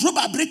controlled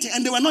by Britain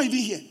and they were not even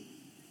here.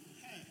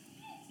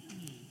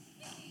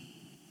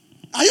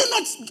 Are you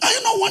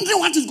not wondering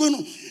what is going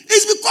on?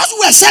 It's because we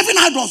were serving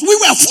idols. We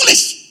were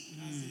foolish.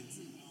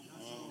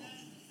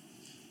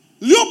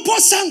 Leopold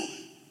sang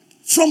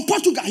from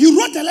Portugal. He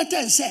wrote a letter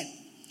and said,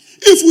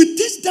 if we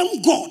teach them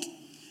God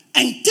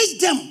and teach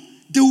them,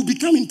 they will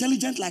become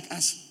intelligent like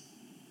us.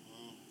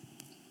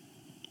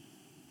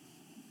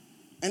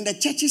 And the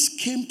churches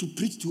came to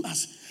preach to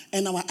us.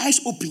 And our eyes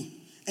opened.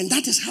 And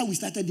that is how we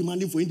started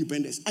demanding for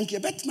independence. And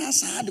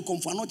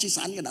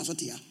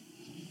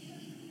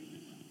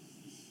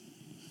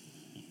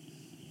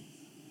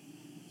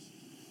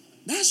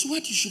that's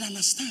what you should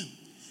understand.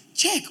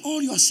 Check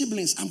all your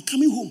siblings. I'm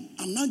coming home.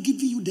 I'm now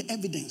giving you the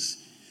evidence.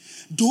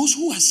 Those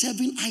who are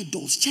serving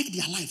idols, check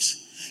their lives.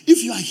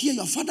 If you are here,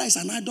 your father is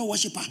an idol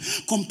worshiper.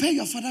 Compare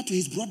your father to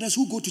his brothers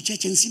who go to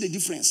church and see the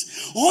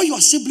difference. All your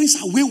siblings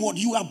are wayward.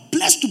 You are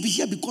blessed to be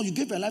here because you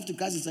gave your life to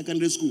Christ in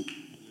secondary school.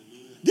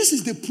 This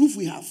is the proof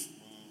we have,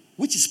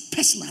 which is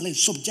personal and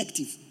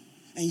subjective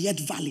and yet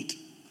valid.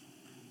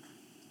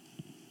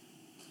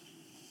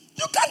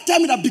 You can't tell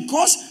me that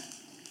because...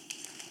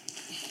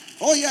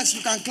 Oh yes,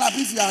 you can clap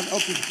if you are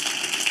okay.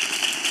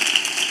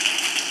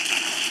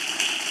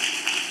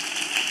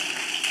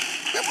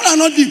 People are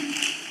not deep.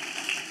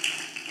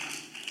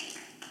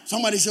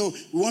 Somebody said, oh,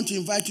 we want to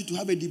invite you to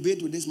have a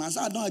debate with this man. I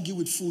said, I don't argue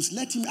with fools.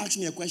 Let him ask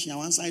me a question.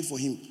 I'll answer it for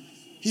him.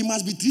 He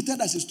must be treated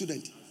as a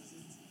student.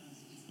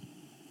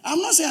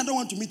 I'm not saying I don't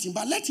want to meet him,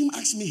 but let him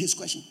ask me his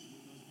question.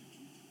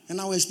 And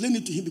I will explain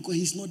it to him because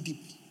he's not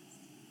deep.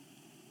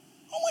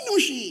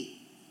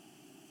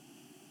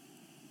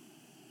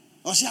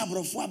 Or say,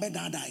 Abrofo be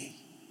dadai.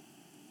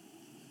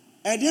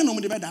 Edian no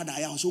be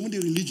dadai. So the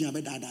religion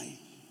be dadai.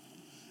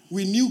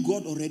 We knew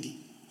God already.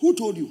 Who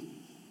told you?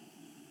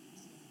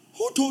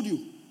 Who told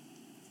you?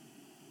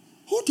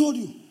 Who told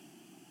you?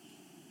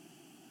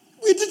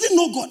 We didn't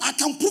know God. I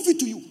can prove it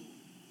to you.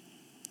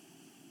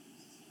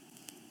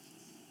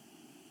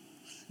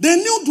 They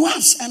knew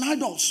dwarfs and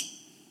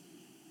adults.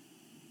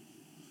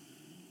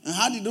 And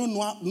how did they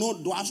know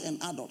dwarfs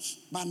and adults?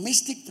 By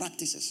mystic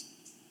practices.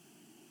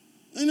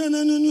 Not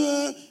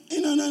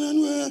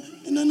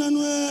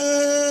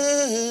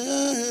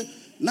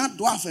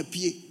dwarf a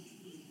pie.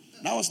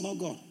 That was not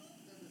God.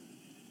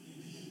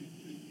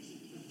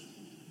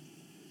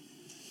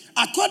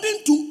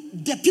 According to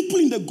the people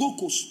in the Gold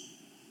Coast,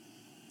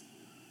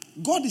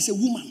 God is a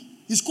woman.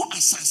 He's called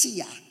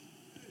Asasiya.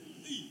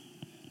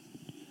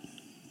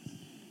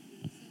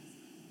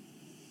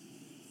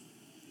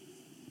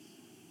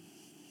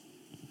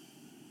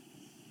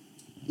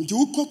 Nti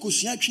ukọ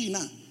kosua twi na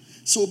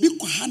so obi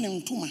kwaha ne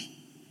ntoma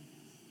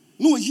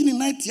no yini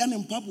night ya ne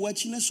mpapo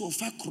achi ne so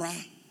fa kora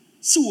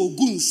se wo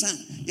gunsa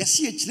ya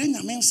se akire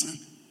nyame nsa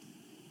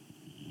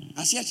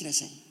ase akire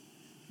say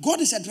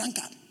God is a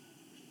drunkard.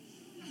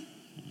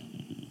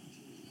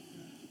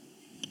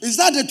 Is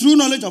that the true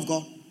knowledge of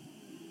God?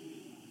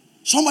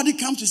 Somebody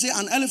comes to say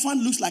an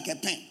elephant looks like a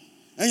pen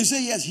and you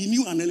say yes, he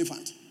knew an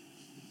elephant.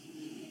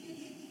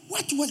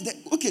 What was the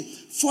okay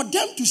for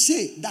them to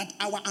say that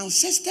our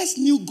ancestors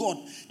knew God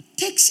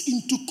takes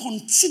into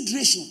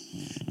consideration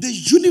the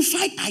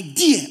unified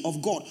idea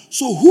of God.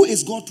 So who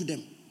is God to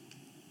them?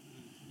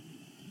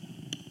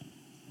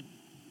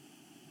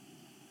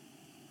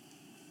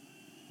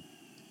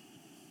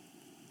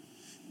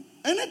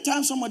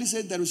 Anytime somebody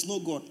says there is no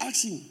God,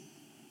 ask him,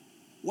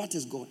 what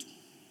is God?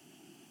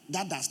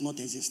 That does not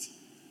exist.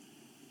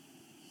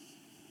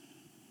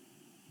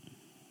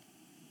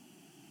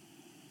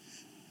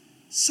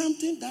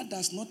 Something that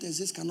does not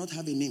exist cannot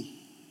have a name.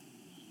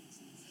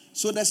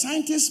 So the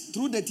scientists,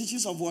 through the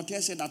teachings of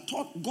Voltaire, said that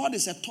God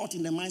is a thought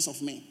in the minds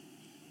of men.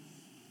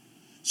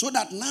 So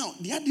that now,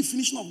 their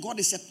definition of God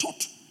is a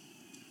thought.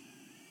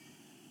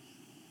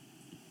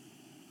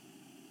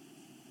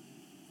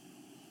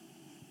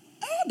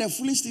 All the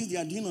foolish things they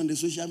are doing on the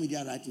social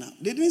media right now,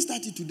 they didn't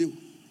start it today.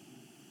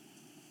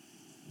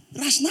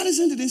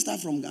 Rationalism didn't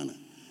start from Ghana.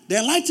 The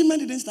Enlightenment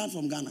didn't start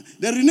from Ghana.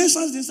 The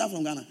Renaissance didn't start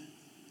from Ghana.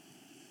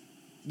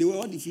 They were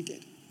all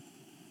defeated.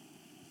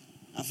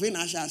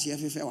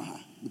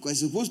 Because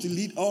it's supposed to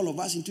lead all of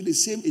us into the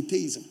same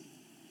atheism.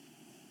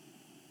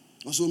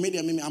 Also, maybe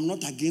I'm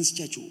not against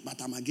church,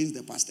 but I'm against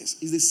the pastors.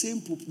 It's the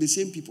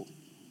same people.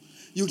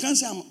 You can't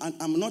say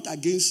I'm not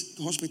against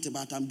hospital,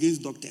 but I'm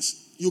against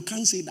doctors. You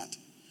can't say that.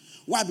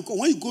 Why? Because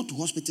when you go to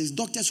hospitals,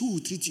 doctors who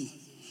will treat you.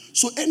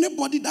 So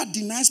anybody that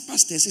denies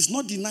pastors is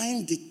not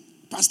denying the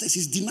pastors,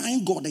 is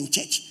denying God and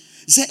church.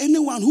 Say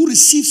anyone who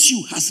receives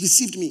you has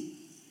received me.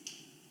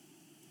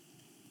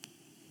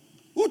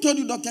 Who told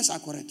you doctors are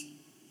correct?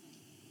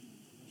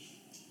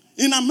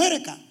 In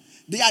America,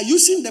 they are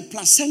using the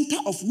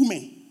placenta of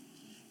women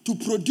to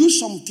produce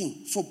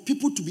something for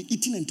people to be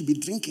eating and to be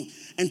drinking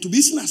and to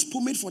be seen as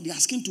pomade for their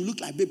skin to look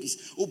like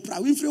babies. Oprah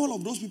Winfred, all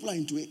of those people are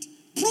into it.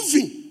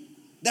 Proving.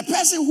 The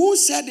person who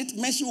said it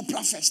mentioned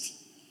Oprah first.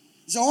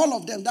 So all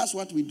of them, that's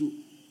what we do.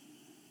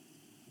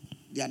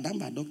 They are done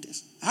by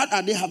doctors. How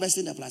are they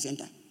harvesting the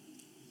placenta?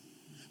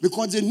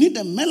 Because they need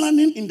the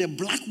melanin in the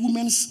black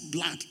woman's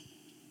blood.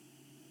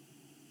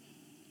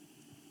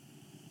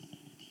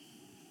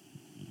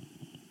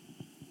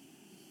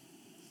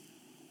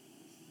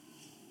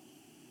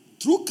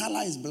 True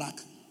color is black.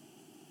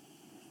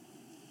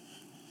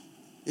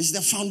 It's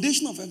the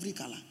foundation of every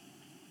color.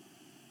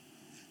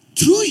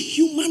 True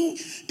human,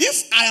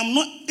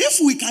 if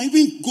we can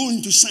even go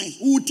into science,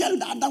 we will tell you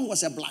that Adam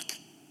was a black.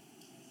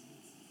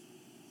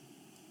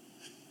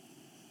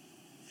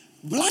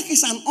 Black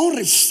is an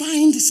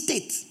unrefined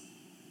state.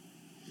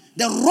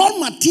 The raw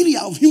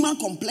material of human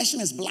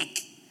complexion is black.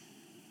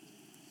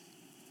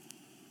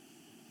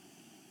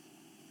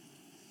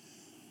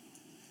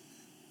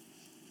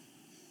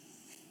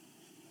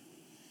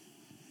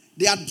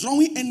 They are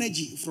drawing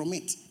energy from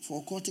it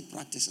for occultic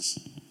practices.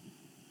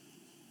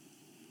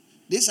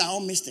 These are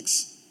all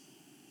mystics.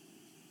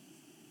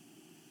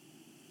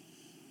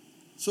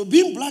 So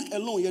being black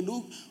alone, you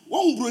do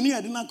one brony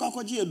I didn't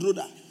a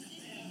droda.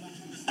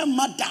 A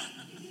mother.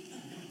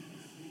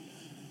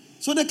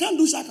 So they can't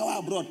do sakawa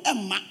abroad.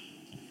 Emma.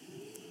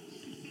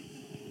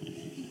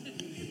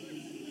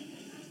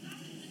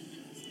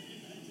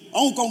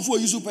 I come for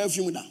use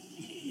perfume da.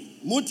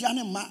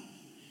 Motiane ma.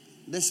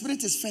 The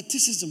spirit is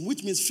fetishism,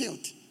 which means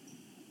filth.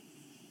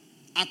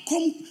 I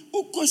come,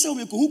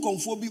 who come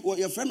for be or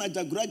your friend at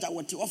the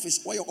graduate office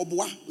or your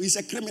obwa is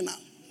a criminal.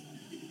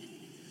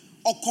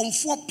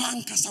 Okomfo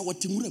pankasa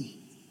watimurem.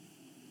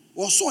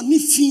 Oso ni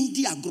fin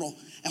di agro.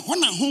 Ehɔ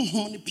na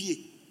honhom ne pie.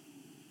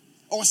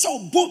 Osa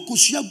obo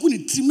kosua gu ne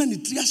trim na ne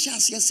tri ahye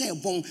ase se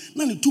ebon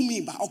na ne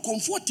tumi ba.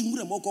 Okomfo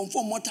timurem,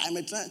 okomfo more time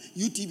at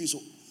UTV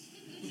so.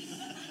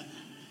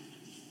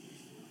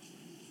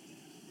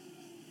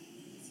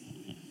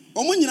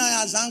 Omo nyina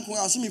ya azanko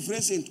ya so me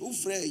present o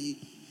frɛ yi.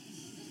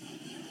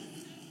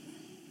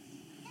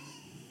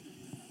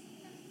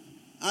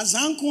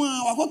 Azanko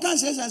a wakoka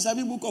say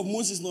sabi book of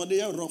Moses no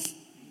dey rough.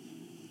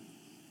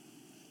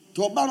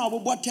 To ba na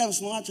obobɔ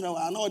terms no akyerɛ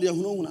wa na ɔde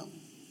ahunahuna.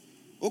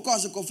 O ka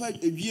so kofa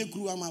edwie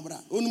kru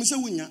amabra. Onum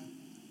sɛ wunya.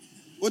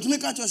 Otumi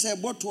ka kyerɛ sɛ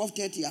about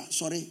 12:30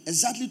 sorry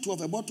exactly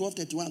 12 about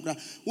 12:31 kra.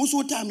 Wo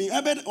so time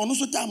ebe ono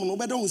so time no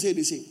obɛdɔ hu say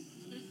the same.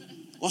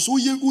 Ɔso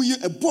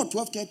uye about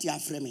 12:30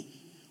 afrɛ me.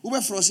 Ube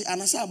frosi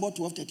anasa about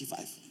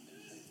 12:35.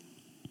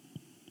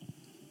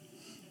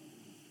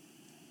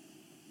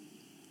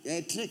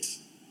 Yeah, tricks.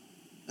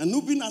 And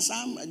no be na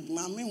sam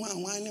mami hwa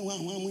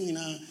mu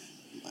nyina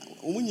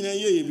omu nyina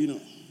ye bi no.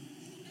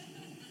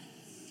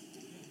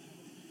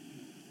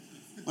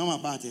 Mama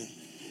party.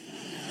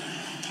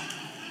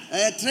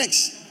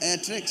 Tricks.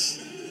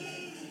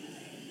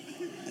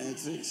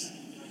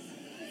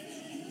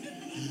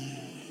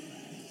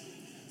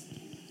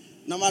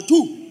 Number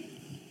 2.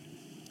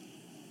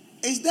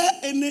 Is there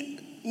any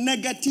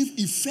negative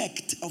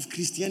effect of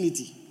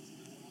Christianity?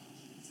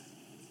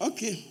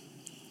 Okay.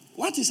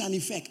 What is an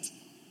effect?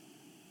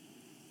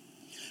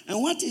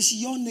 And what is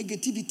your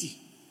negativity?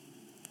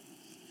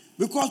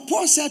 Because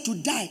Paul said to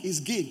die is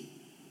gain.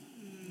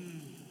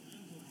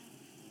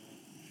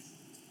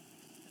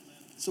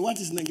 So what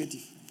is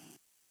negative?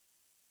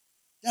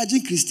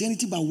 Judging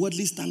Christianity by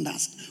worldly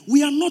standards.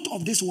 We are not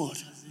of this world.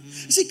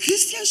 You see,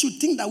 Christians should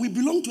think that we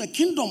belong to a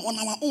kingdom on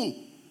our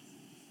own.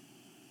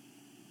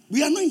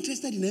 We are not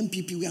interested in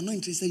MPP. We are not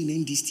interested in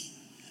NDC.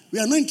 We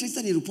are not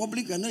interested in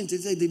Republic. We are not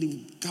interested in the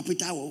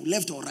capital or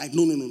left or right.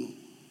 No.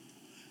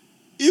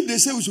 If they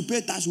say we should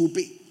pay tax, we'll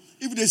pay.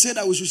 If they say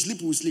that we should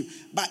sleep, we'll sleep.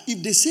 But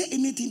if they say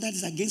anything that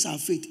is against our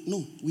faith,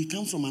 no, we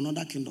come from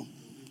another kingdom.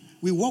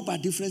 We walk by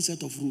different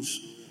set of rules.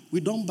 We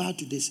don't bow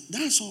to this.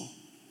 That's all.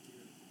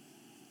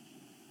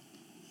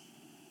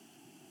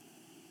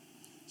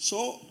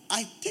 So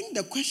I think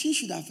the question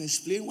should have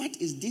explained what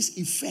is this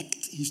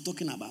effect he's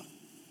talking about.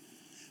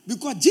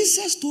 Because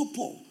Jesus told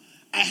Paul,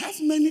 I have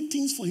many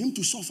things for him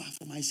to suffer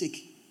for my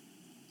sake.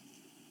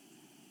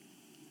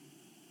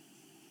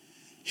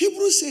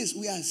 Hebrews says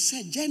we are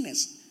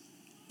sojourners,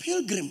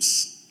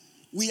 pilgrims.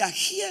 We are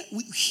here.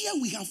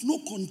 We have no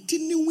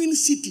continuing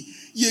city.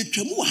 Ye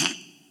twemuha.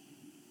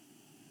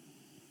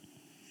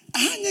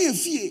 Ahanya ye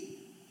fie.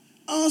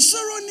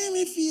 Ansoro ni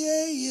mi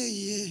fie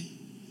ye.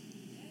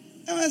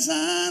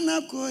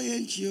 Ewasana ko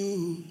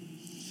yenchio.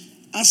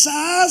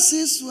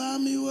 Asasi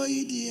swami wo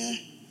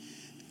idie.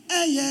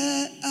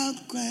 Eye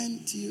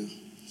akwentio.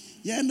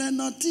 Ye na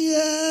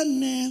notie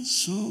ne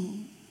so.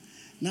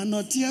 Na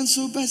notie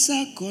so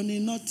besa koni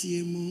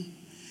notie mu.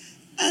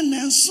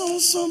 Ene so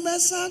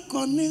besa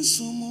koni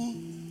sumu.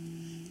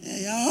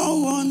 Ya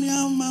owo ni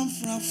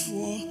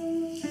amanfrafo.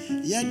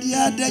 Ye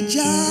dia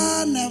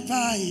deja na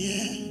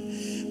baye.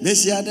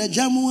 Besi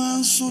adeja mu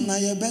anso na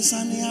ye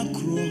besa ni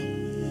akro.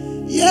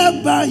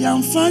 Ye ba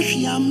yamfa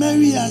hwi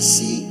amari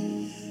asi.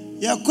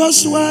 Ye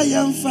koswa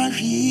yamfa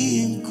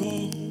hwi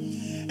inko.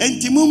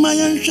 Enti muma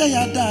yanhwe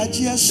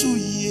yadaji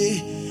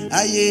asuye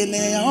aye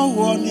ne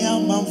yawo ne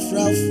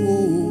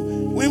amanfrafo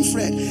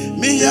Winfred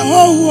me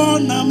yawo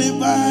na me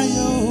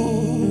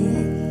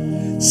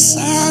bayo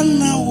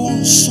sana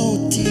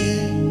wonsotie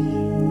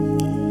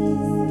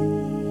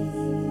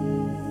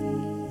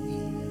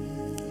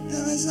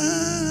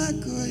Ewasa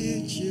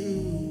koyechu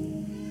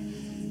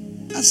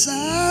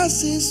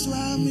asasi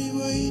swami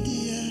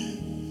woidie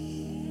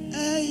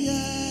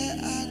eye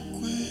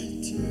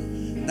akwentu.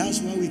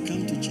 That's why we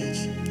come to church.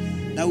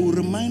 That we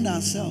remind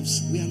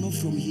ourselves we are not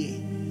from here.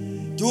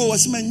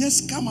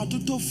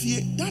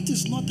 That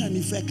is not an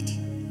effect.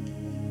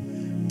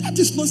 That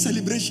is not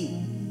celebration.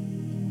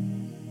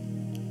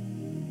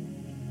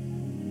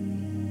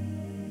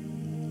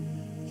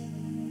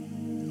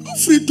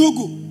 Free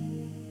Togo.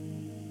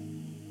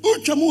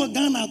 Uchamu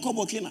Ghana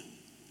Kobokina.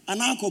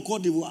 Anako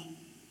Cote d'Ivoire.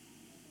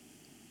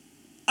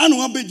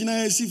 Anu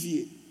abejina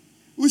esifie.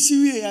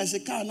 Usiwie ya se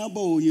ka na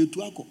ba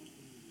oyetu ako.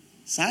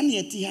 Sani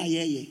eti ha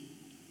yeye.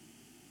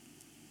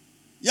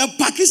 Ya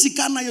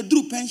pakisika na ya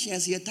dru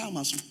pensions ya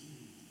tamaso.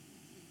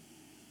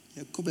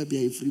 Ya kobe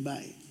bia free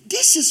buy.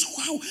 This is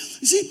how,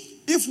 you see,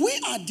 if we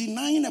are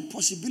denying a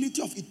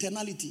possibility of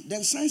eternality,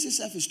 then science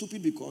itself is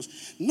stupid because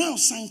now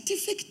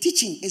scientific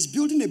teaching is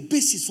building a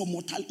basis for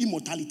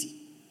immortality.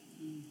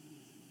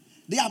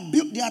 They are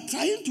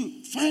trying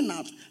to find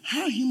out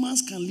how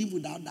humans can live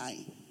without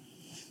dying.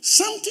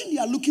 Something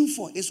they are looking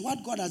for is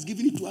what God has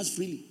given it to us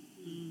freely.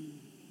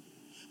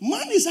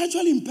 Man is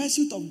actually in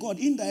pursuit of God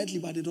indirectly,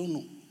 but they don't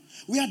know.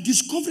 We are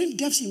discovering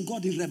depths in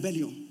God in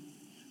rebellion.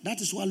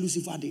 That is what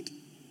Lucifer did.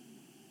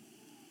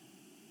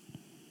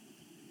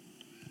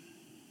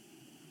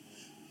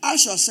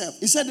 Ask yourself,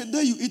 he said, the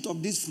day you eat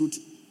of this fruit,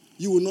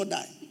 you will not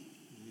die.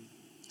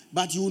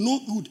 But you will know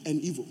good and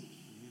evil.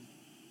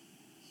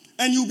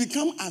 And you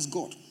become as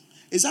God.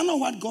 Is that not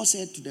what God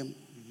said to them?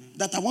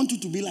 That I want you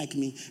to be like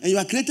me. And you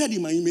are created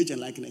in my image and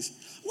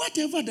likeness.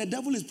 Whatever the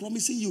devil is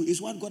promising you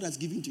is what God has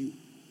given to you.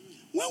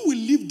 When we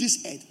leave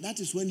this earth, that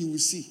is when you will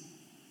see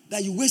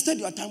that you wasted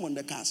your time on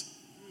the cars.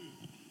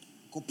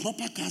 Because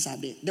proper cars are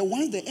there. The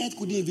ones the earth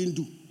couldn't even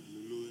do.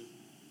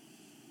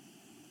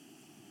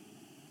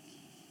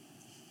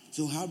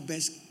 So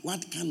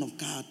what kind of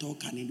car at all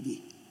can it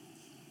be?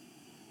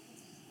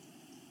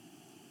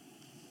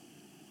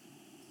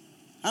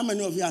 How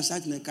many of you have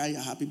sat in a car you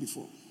are happy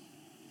before?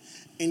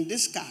 In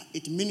this car,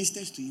 it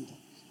ministers to you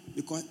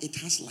because it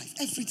has life.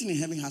 Everything in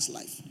heaven has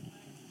life.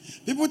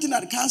 People think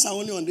that cars are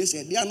only on this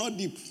earth. They are not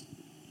deep.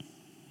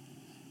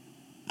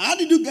 How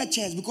did you get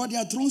chairs? Because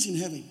there are thrones in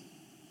heaven.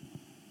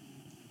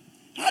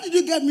 How did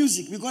you get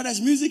music? Because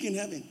there's music in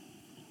heaven.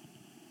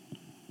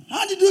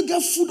 How did you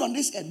get food on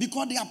this earth?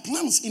 Because there are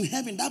plants in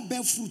heaven that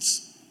bear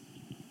fruits.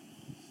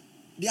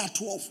 There are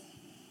 12.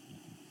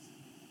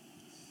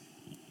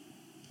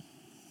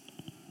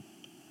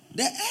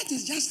 The earth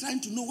is just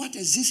trying to know what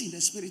exists in the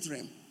spirit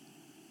realm.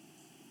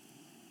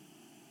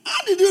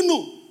 How did you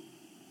know?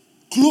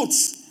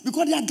 Clothes.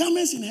 Because there are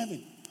garments in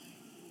heaven.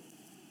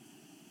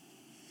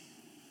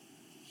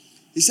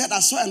 He said,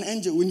 I saw an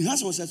angel. When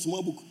his was a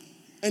small book.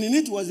 And in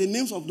it was the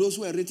names of those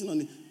who were written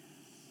on it.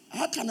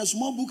 How can a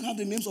small book have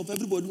the names of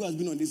everybody who has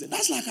been on this earth?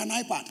 That's like an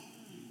iPad.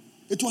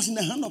 It was in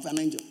the hand of an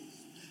angel.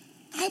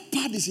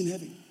 iPad is in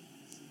heaven.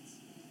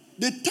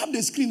 They tap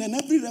the screen and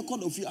every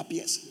record of you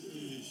appears.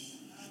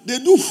 They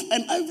do,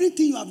 and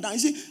everything you have done. You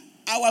see,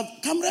 our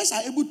cameras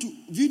are able to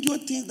video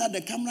things that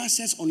the camera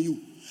sets on you.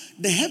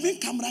 The heaven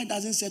camera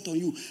doesn't set on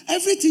you.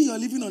 Everything you're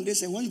living on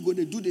this, and when you go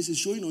to do this, is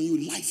showing on you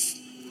life.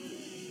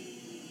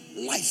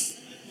 Life.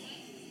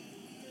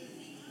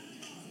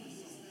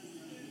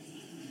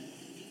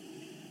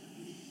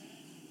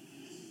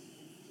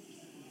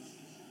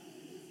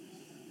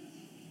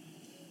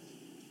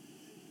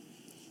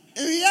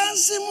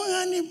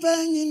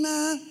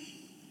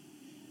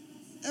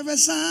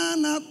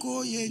 Evesana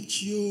ko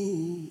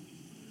yenchio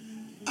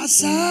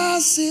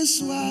asase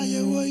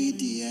swaye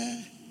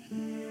woidie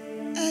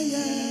eye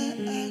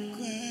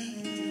akwe.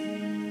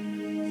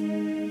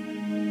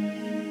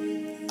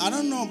 I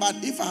don't know, but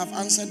if I have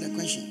answered the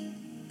question,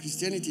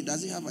 Christianity,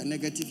 does it have a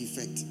negative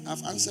effect?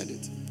 I've answered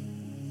it.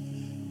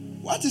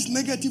 What is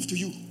negative to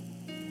you?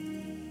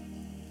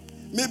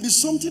 Maybe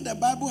something the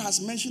Bible has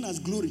mentioned as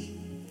glory.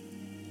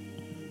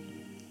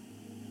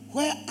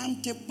 Where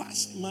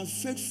Antipas, my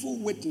faithful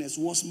witness,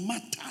 was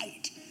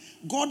martyred.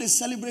 God is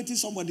celebrating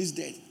somebody's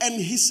death.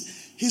 And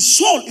his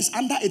soul is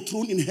under a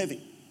throne in heaven.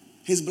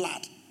 His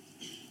blood.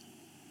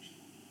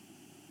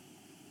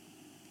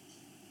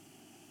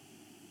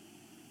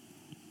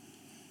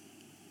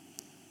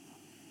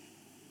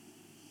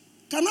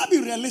 Can I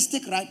be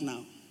realistic right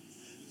now?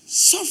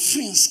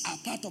 Sufferings are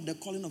part of the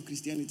calling of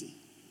Christianity.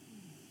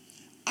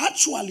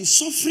 Actually,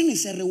 suffering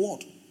is a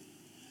reward.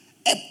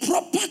 A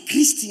proper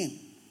Christian.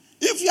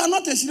 If you are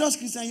not a serious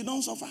Christian, you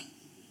don't suffer.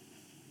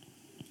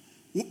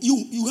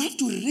 You have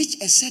to reach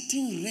a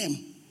certain realm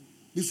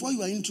before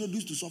you are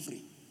introduced to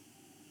suffering.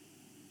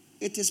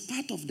 It is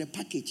part of the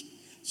package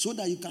so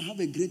that you can have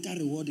a greater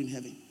reward in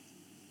heaven.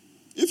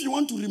 If you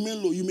want to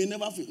remain low, you may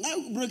never feel. Now,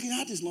 broken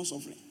heart is not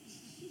suffering.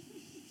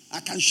 I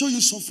can show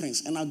you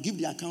sufferings and I'll give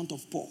the account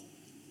of Paul.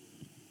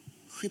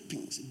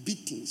 Whippings,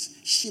 beatings,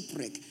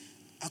 shipwreck,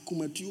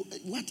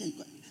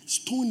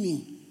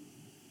 stoning.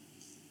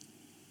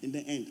 In the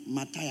end,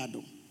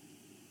 matayado.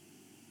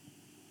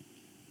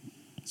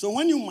 So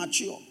when you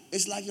mature,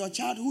 it's like your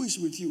child who is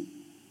with you.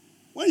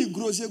 When you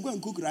grow, say, go and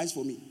cook rice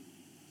for me.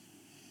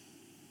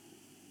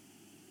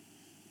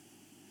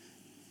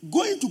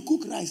 Going to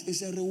cook rice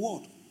is a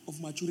reward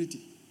of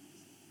maturity.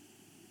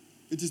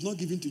 It is not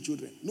given to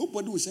children.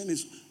 Nobody will send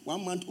his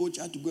 1-month-old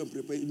child to go and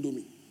prepare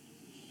indomie.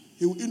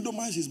 He will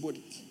indomize his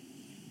body.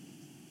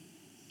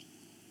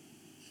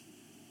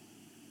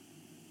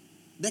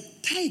 The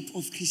type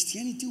of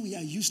Christianity we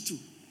are used to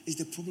is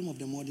the problem of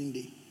the modern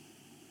day.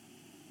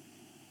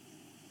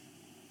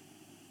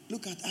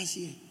 Look at us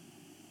here.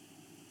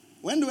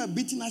 When they were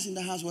beating us in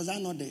the house, was I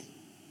not there?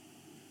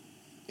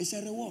 It's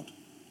a reward.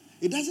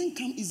 It doesn't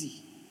come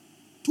easy.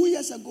 2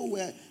 years ago, we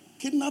were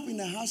kidnapped in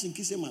a house in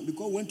Kisema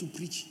because we went to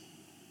preach.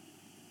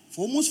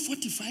 For almost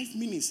 45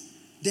 minutes,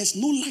 there's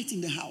no light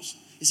in the house.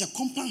 It's a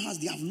compound house.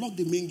 They have locked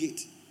the main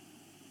gate.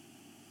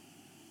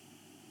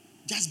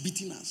 Just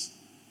beating us.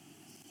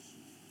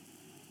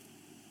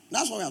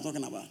 That's what we are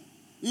talking about.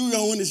 Your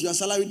own is your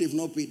salary they've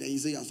not paid, and you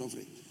say you are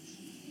suffering.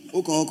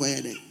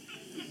 Okay.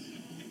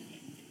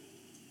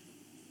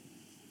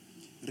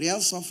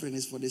 Real suffering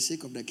is for the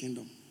sake of the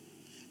kingdom.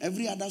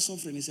 Every other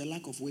suffering is a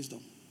lack of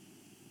wisdom.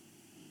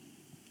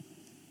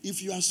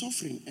 If you are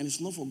suffering and it's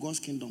not for God's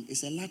kingdom,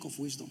 it's a lack of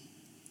wisdom.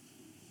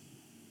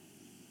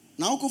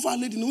 Now,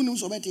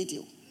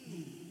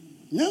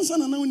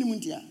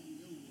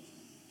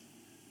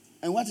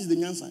 and what is the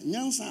nyansa?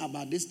 Nyansa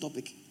about this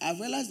topic. I've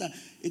realized that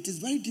it is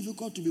very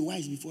difficult to be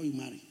wise before you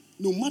marry.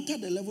 no matter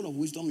the level of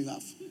wisdom you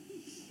have.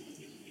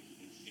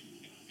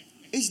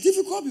 It's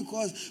difficult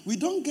because we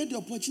don't get the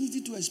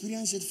opportunity to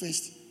experience it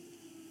first.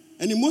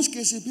 And in most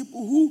cases,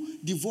 people who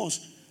divorce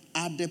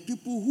are the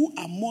people who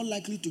are more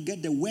likely to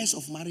get the worst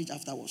of marriage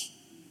afterwards.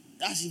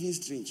 That's even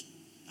strange.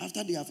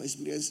 After they have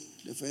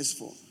experienced the first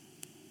four.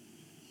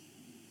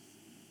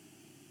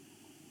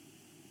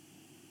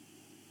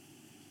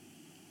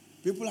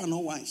 People are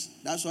not wise.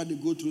 That's why they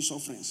go through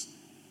sufferings.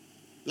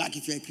 Like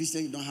if you're a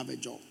Christian, you don't have a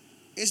job.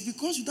 It's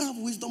because you don't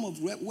have wisdom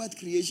of wealth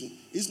creation.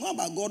 It's not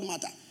about God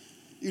matter.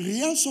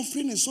 Real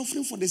suffering is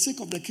suffering for the sake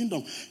of the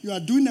kingdom. You are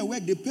doing a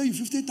work, they pay you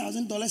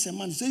 $50,000 a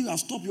month. You say you are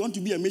stopped, you want to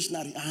be a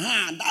missionary.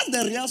 That's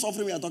the real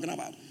suffering we are talking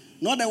about.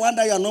 Not the one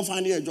that you are not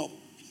finding a job.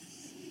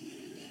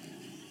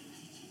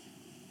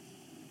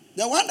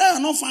 The one that you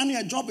are not finding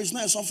a job is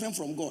not a suffering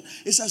from God.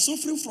 It's a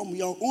suffering from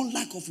your own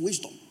lack of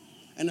wisdom.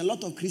 And a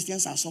lot of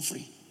Christians are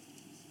suffering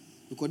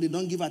because they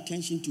don't give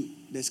attention to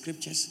the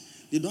scriptures.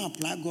 They don't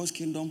apply God's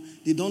kingdom.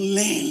 They don't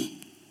learn.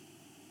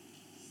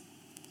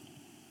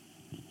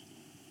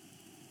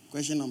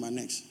 Question number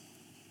next.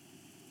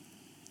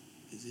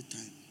 Is it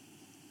time?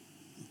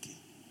 Okay.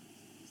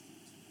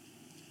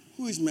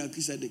 Who is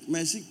Melchizedek?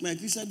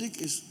 Melchizedek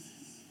is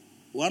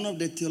one of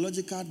the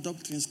theological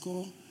doctrines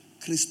called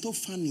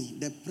Christophany,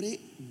 the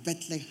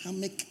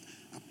pre-Bethlehemic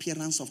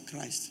appearance of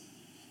Christ.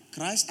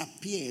 Christ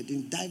appeared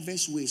in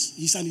diverse ways.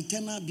 He's an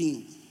eternal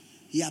being.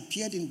 He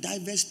appeared in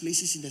diverse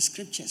places in the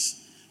scriptures.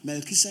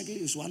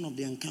 Melchizedek is one of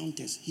the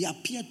encounters. He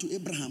appeared to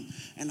Abraham,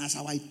 and as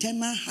our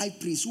eternal high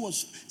priest who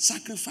was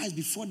sacrificed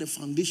before the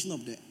foundation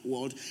of the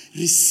world,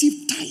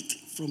 received tithe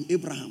from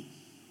Abraham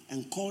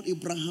and called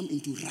Abraham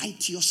into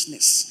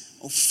righteousness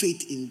of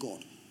faith in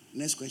God.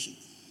 Next question.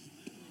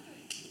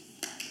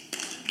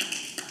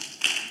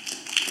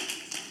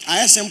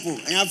 I simple.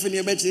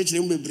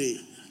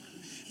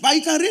 But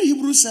you can read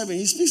Hebrews 7.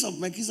 He speaks of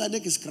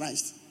Melchizedek as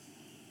Christ.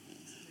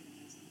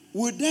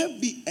 Would there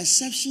be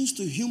exceptions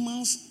to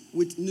humans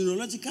with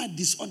neurological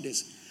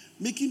disorders,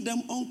 making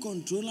them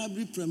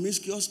uncontrollably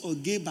promiscuous or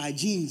gay by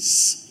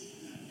genes?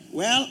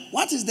 Well,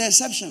 what is the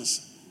exceptions?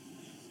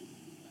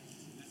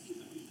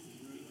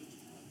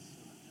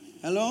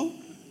 Hello?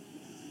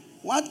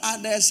 What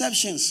are the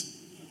exceptions?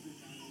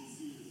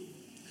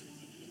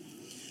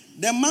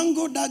 The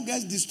mango that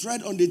gets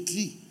destroyed on the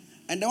tree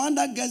and the one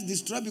that gets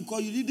destroyed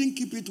because you didn't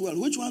keep it well.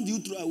 Which one do you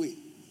throw away?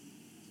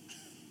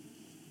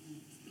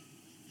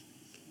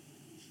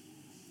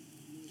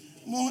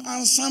 More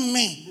answer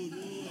me.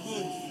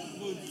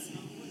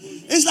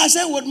 It's like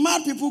saying, would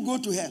mad people go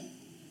to hell?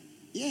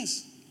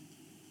 Yes.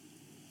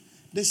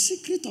 The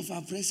secret of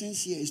our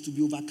presence here is to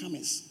be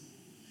overcomers.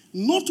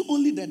 Not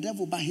only the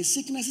devil, but his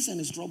sicknesses and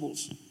his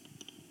troubles.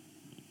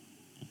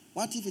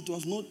 What if it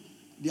was not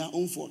their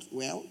own fault?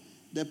 Well,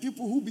 the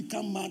people who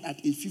become mad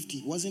at age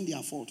 50 wasn't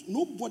their fault.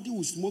 Nobody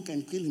will smoke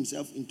and kill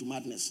himself into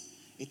madness.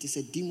 It is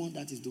a demon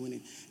that is doing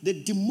it. The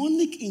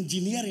demonic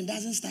engineering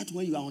doesn't start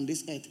when you are on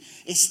this earth.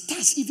 It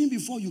starts even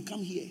before you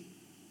come here.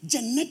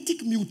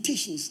 Genetic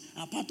mutations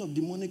are part of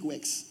demonic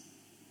works.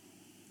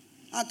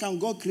 How can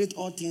God create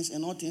all things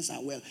and all things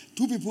are well?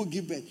 Two people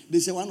give birth. They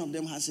say one of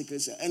them has sickle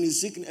cell and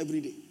is sick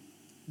every day.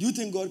 Do you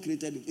think God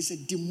created it? It's a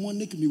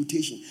demonic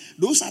mutation.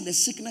 Those are the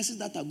sicknesses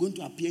that are going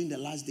to appear in the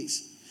last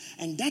days.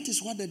 And that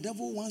is what the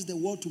devil wants the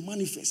world to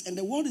manifest. And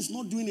the world is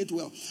not doing it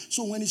well.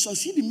 So when he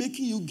succeeds in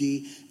making you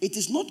gay, it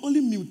is not only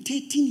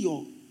mutating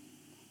your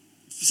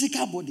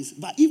physical bodies,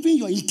 but even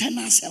your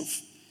internal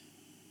self.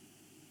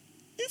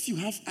 If you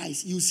have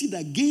eyes, you see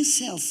that gay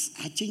cells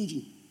are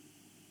changing.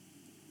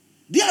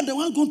 They are the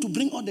ones going to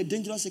bring all the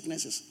dangerous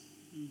sicknesses.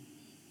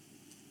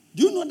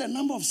 Do you know the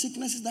number of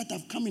sicknesses that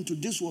have come into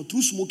this world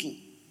through smoking?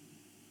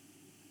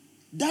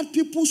 That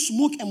people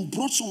smoke and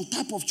brought some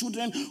type of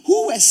children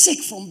who were sick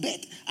from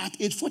birth. At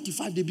age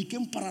 45, they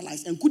became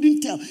paralyzed and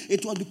couldn't tell.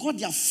 It was because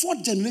their 4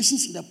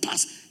 generations in the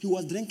past, he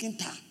was drinking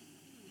tar.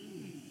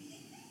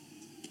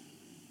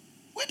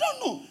 We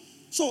don't know.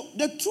 So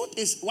the truth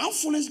is, one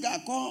foolish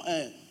guy called,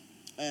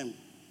 I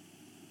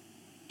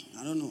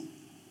don't know,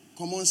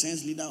 common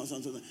sense leader or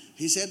something.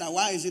 He said that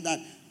why is it that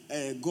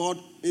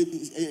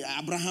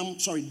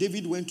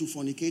David went to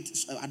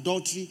fornicate,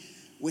 adultery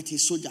with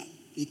his soldier.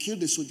 He killed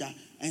the soldier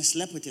and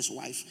slept with his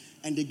wife,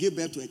 and they gave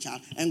birth to a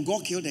child, and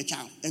God killed the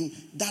child. And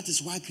that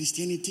is why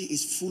Christianity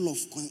is full of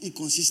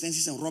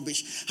inconsistencies and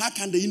rubbish. How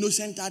can the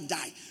innocent child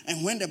die?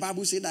 And when the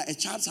Bible says that a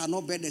child shall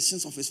not bear the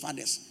sins of his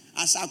fathers,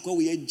 as I call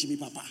we Jimmy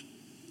Papa.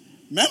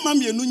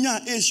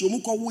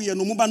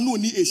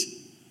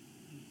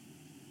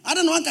 I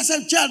don't know, I can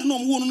say child no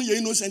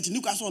innocent.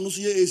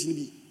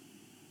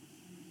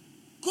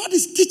 God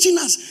is teaching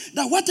us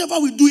that whatever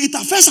we do, it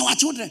affects our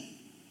children.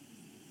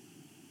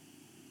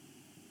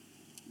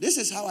 This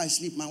is how I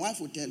sleep. My wife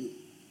will tell you.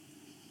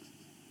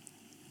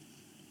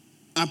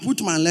 I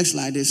put my legs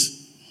like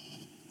this.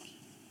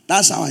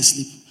 That's how I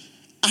sleep.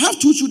 I have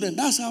 2 children.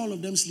 That's how all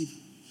of them sleep.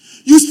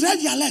 You stretch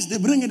your legs, they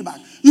bring it back.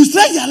 You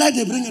stretch your legs,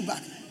 they bring it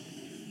back.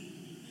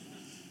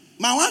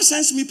 My wife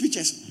sends me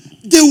pictures.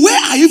 The way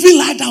I even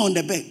lie down on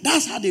the bed,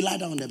 that's how they lie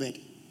down on the bed.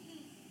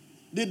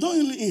 They don't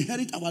only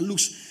inherit our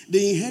looks,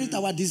 they inherit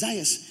our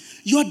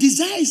desires. Your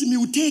desire is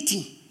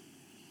mutating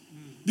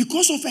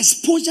because of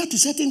exposure to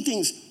certain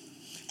things.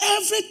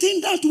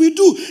 Everything that we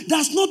do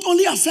does not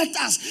only affect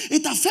us,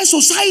 it affects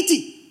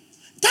society.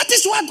 That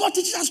is why God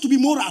teaches us to be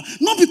moral,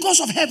 not because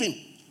of heaven.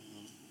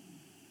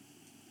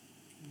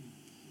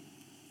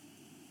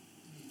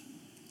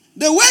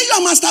 The way you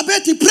are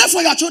masturbating, pray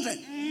for your children.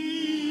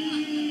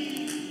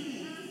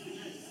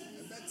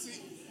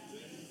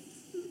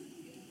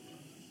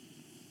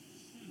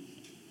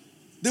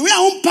 The way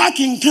I unpack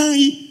in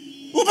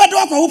Kanye, who better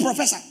work or who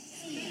professor?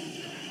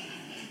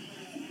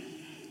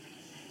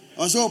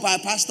 Also, by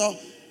pastor,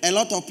 a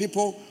lot of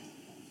people,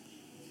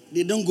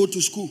 they don't go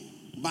to school,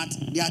 but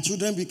their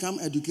children become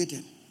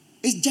educated.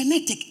 It's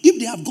genetic. If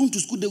they have gone to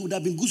school, they would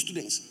have been good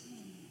students.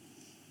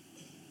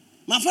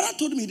 My father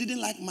told me he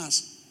didn't like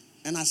maths.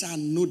 And I said, I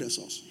know the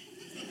source.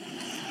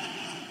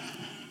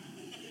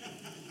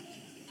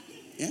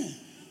 Yeah.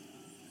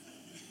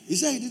 He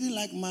said he didn't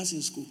like maths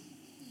in school.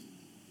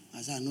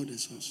 I said, I know the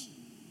source.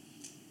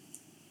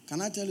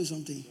 Can I tell you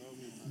something?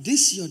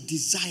 This your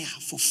desire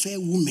for fair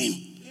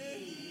women.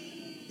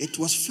 It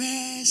was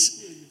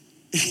first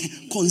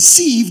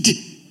conceived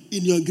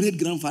in your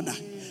great-grandfather.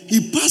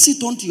 He passed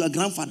it on to your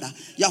grandfather.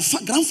 Your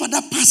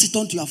grandfather passed it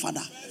on to your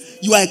father.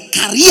 You are a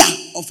carrier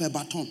of a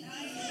baton.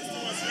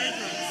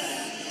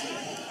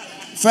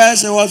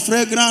 First it was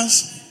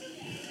fragrance.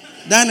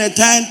 Then it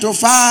turned to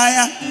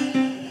fire.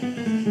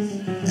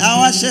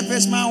 Our shape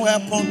is my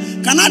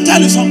weapon. Can I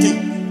tell you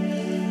something?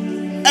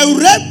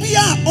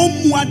 Arabia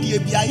omwa de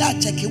bia ya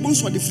check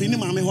once for the free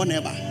mama ho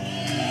neba.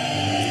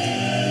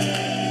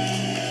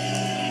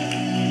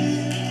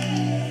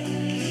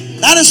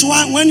 That is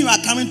why when you are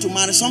coming to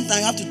marry, sometimes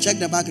you have to check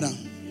the background.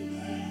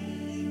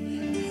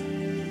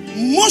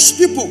 Most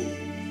people,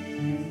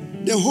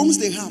 the homes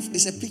they have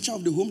is a picture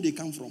of the home they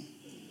come from.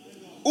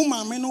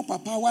 Umame no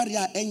papa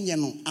waria enye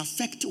no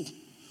affect you.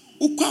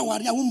 Ukwa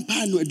waria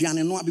umpa no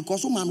aduane no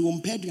because umame wo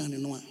mpa aduane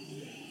no.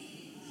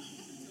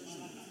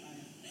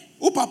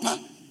 O papa,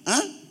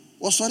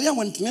 osori a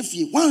wantena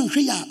fie,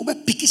 wanhwe ya obe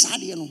piki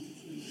saade no.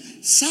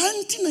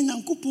 Santi na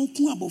Nyankopon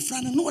ku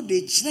abofra no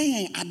de kire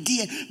yen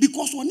ade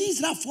because one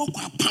Israel for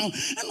kwa pan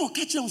and o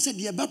ka kire say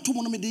de beto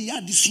mo no me de ya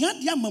de sua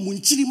de ama mo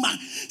nkiri ma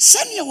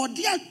sane ye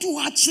wode ato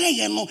a kire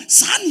yen no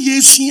san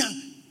ye sua.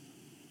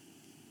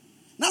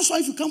 That's why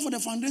if you come for the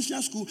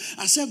foundational school,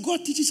 I said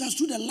God teaches us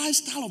through the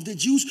lifestyle of the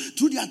Jews,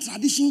 through their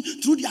tradition,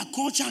 through their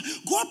culture.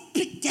 God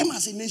picked them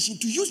as a nation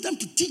to use them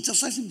to teach the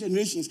successive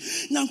generations.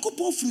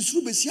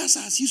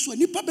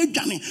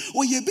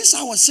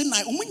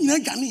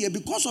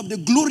 Because of the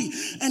glory.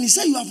 And he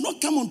said, you have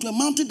not come onto a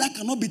mountain that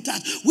cannot be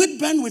touched, with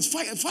burn with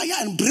fire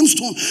and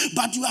brimstone,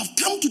 but you have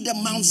come to the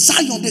Mount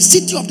Zion, the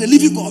city of the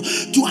living God,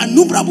 to an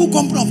innumerable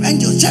company of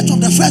angels, church of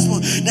the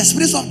firstborn, the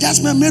spirits of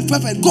just men made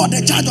perfect, God,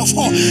 the judge of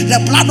all, the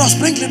blood of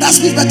spring. That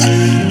speaks better.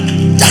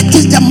 That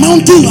is the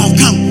mountain you have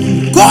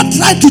come. God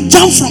tried to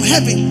jump from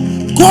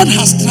heaven. God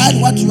has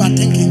tried what you are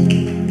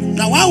thinking.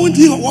 Now, why wouldn't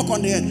he walk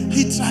on the earth?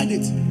 He tried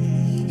it.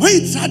 When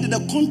he tried it, the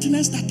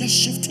continent started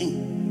shifting.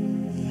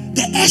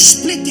 The earth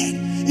splitted.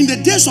 In the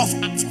days of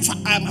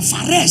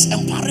Phares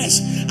and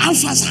Pares,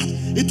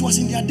 Alphazad, it was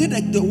in their day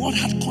that the world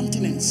had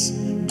continents.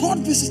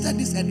 God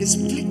visited this and it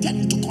split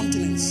into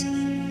continents.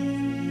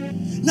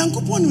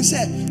 Nankupon will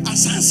say,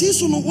 Asasi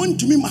so no one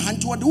to me,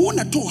 Mahanti, what the one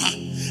that told her.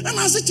 And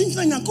as a change,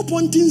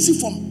 Nankupon tinsi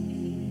form.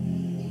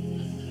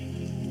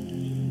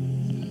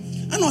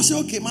 And I say,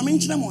 okay, my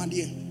mention them one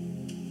day.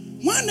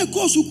 One the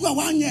course who are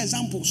 1 year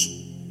examples.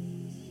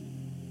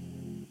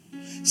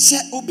 Say,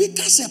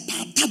 Obika say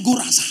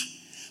Pythagoras.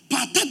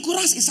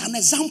 Pythagoras is an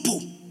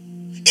example.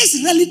 Its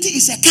reality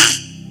is a car.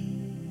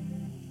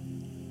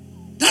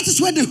 That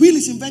is where the wheel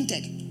is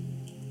invented.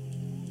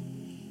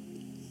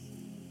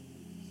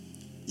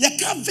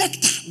 Yeka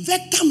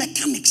vector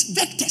mechanics,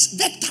 vectors,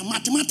 vector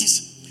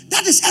mathematics.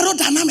 That is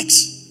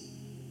aerodynamics.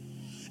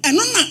 And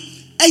on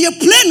a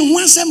plane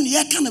 170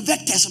 kind of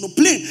vectors on a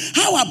plane.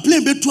 How a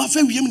plane be to a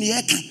fair women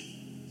yeka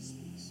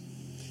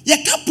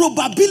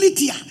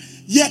probability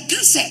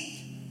yeka say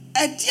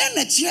a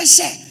dear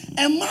say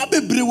a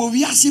mabe brewo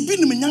we are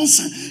sipping me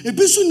yansan, a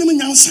bisu nim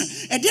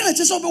yansan, a dear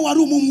chess over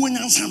warum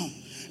yansan.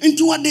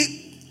 Into what the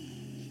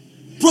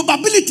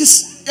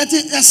probabilities at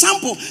a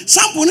sample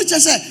which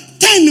say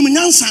 10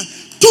 yansan,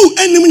 2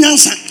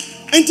 yansan,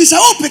 and it is a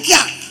open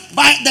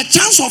by the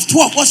chance of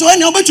 12. Also, when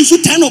you're to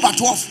shoot 10 over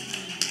 12.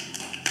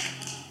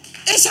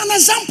 It's an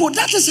example.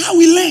 That is how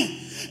we learn.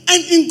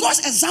 And in God's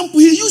example,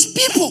 he used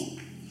people.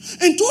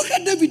 And to hear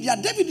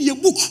David, your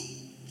book.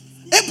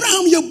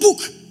 Abraham, your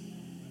book.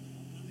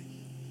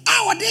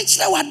 Our day,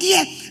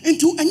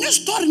 into a new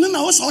story. No,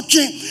 I was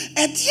okay.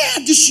 A dear,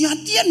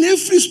 dear,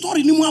 free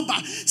story.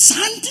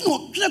 Something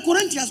or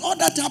Corinthians, all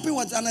that happened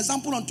was an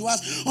example unto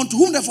us, unto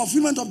whom the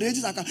fulfillment of the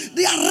ages are come.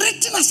 They are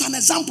written as an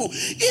example.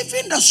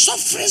 Even the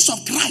sufferings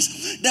of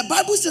Christ, the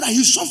Bible said that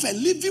he suffered,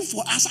 living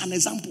for us an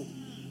example.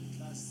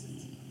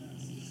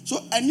 So,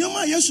 and your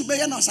man, yes, you be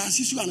an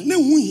assassin, and no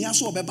one here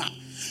so beba.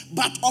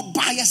 But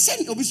Oba ya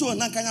send obiso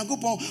nanka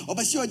Nyankopon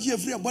obesi ogie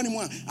free boni mu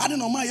a ade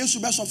no ma Yesu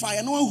be so fa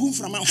ya no hu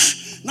from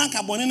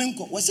nanka boni ne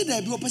nko. We say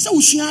da bi opese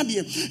usua de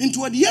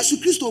into the Yesu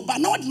Kristo ba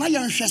na ode na ye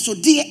nhweso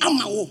de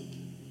ama wo.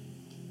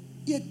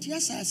 Ye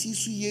tiasa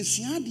asisu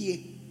Yesu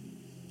de.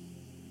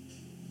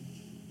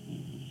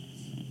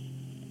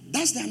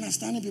 That's the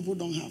understanding people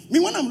don't have. Me,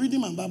 when I'm reading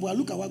my Bible, I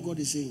look at what God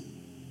is saying.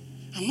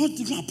 I'm not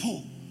looking at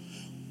Paul.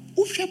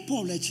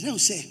 Paul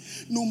say,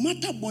 no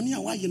matter Bonnie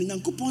or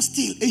Yankupon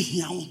still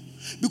a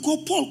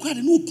because Paul cried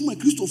no kuma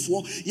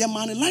Christopher, your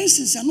man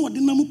license and no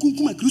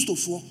dinamukum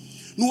Christopher.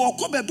 No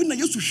Okobe been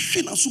used to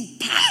shin and some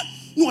pa,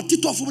 no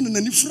Tito for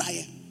any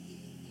fryer.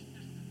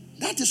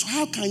 That is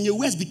how Kanye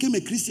West became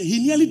a Christian. He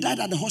nearly died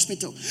at the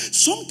hospital.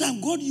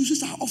 Sometimes God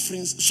uses our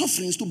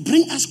sufferings to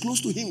bring us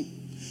close to Him.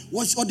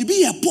 Was or the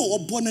be a poor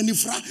or born and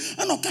ifra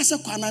and okasa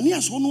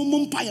kwananias one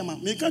mum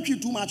payama make you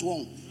too much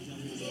wrong.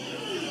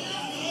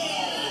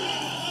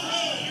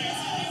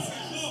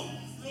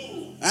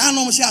 I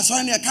know say I saw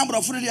a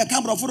camera for a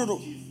camera for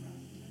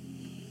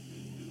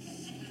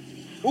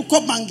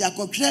Uko banga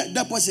cocktail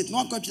deposit,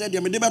 no cocktail, the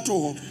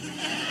Medebato.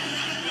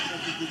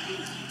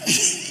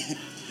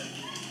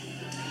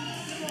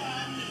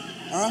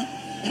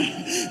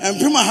 And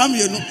Prima Ham,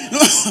 you know,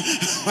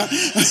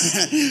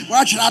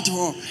 watch that.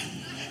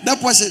 That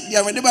was it.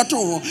 Yeah, we never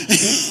told.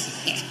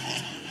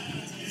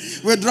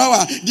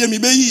 Withdrawer, dear me,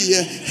 baby.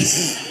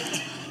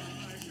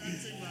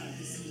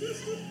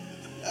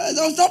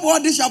 Don't stop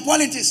all this, your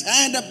politics.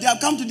 And they have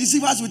come to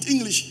deceive us with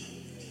English.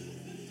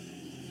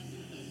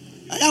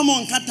 I am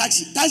on car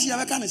taxi. Taxi,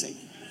 I can't say.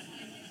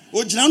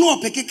 O Jano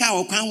Pekeka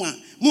or Kanwa.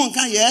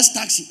 Monka, yes,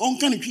 taxi. On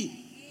can it.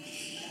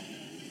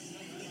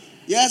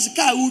 Yes,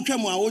 car who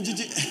came out.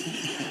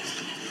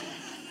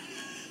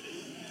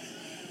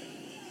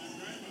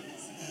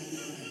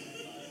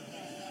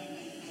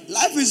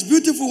 Life is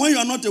beautiful when you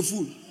are not a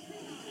fool.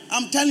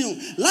 I'm telling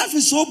you, life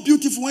is so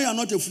beautiful when you are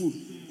not a fool.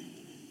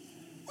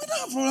 We don't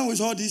have problem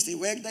with all these things.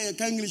 You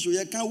can't English,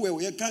 you can't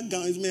wear, you can't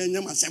go.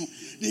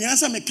 The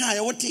answer me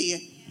can't.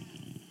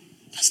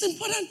 That's the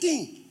important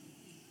thing.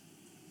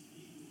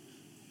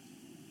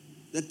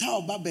 The Tower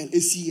of Babel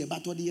is here,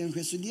 but what the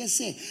English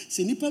say,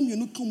 "Say nipa you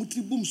no come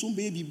with boom some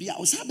baby be." I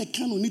was have a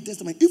canon New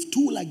Testament. If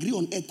two will agree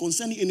on earth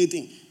concerning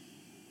anything,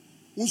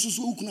 once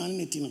you ukuna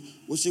anything,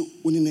 we say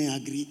we need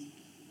agree.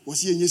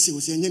 Was he say,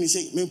 was he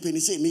say, me penny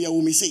say, me ya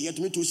me say, yet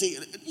me to say,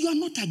 you are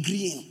not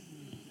agreeing.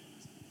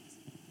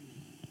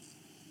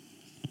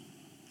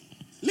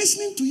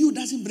 Listening to you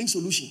doesn't bring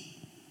solution.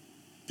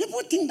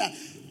 People think that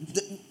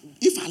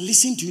if I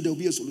listen to you, there will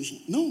be a solution.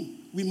 No,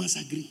 we must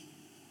agree.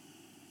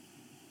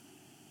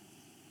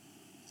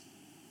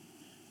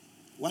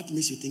 What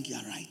makes you think you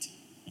are right?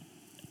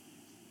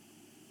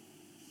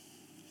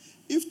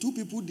 If two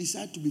people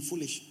decide to be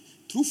foolish,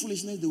 through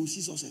foolishness they will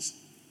see success.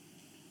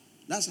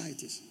 That's how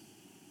it is.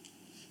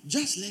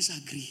 Just let's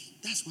agree.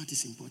 That's what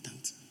is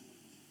important.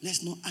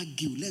 Let's not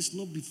argue. Let's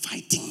not be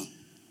fighting.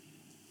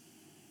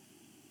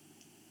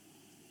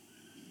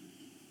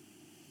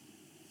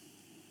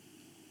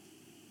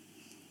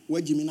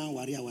 Where Jimmy now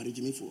worry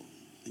Jimmy for?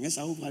 And yes,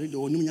 I hope worry the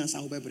only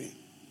nyansa obebre.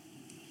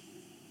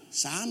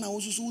 Sana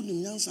also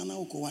nim nyansa na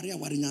ko worry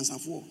nyansa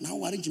for. Now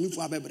worry Jimmy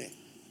for abebre.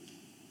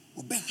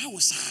 Obe how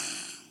sa?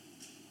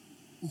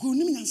 Uko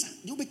nim nyansa.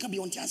 You be ka be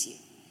on tiase.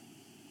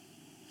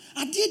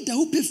 I did the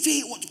hope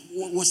pay what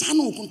was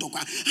Hano Kuntoka.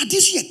 I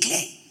did see a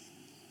clear.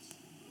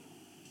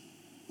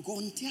 Go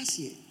on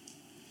Tiasie.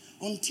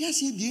 On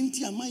Tiasie, the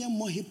Intia Maya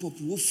more hip hop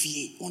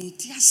woofy. On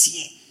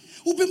Tiasie.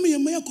 Open me a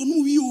Maya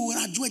Konu, you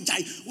are a joy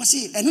jai. Was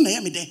it? And then I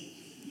am there.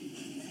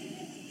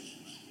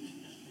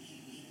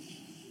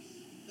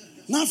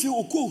 Now, if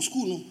you go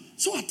school,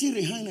 so I tell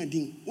Rihanna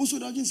ding. Also,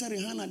 doesn't say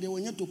Rihanna, they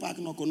were not to park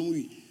no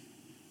Konui.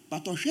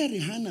 But to share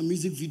Rihanna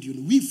music video,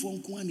 we from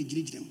Kwani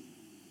judge them.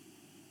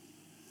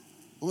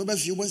 Over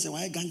few months,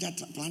 why ganja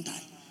planter?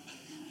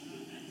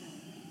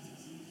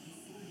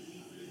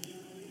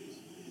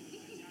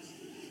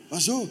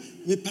 So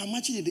we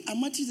pamachi the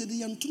amachi the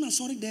young tuna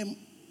sorry them.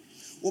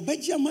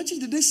 Obeji amachi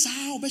the day sa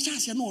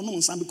obesha no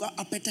some because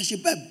apetashi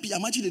be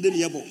amachi the day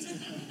yebo.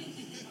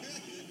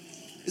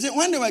 Is it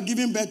when they were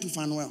giving birth to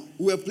Fanuel,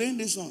 we were playing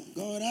this song.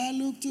 God, I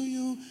look to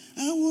you.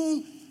 I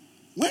want.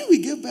 When we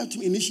gave birth to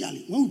him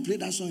initially, when we played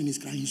that song in his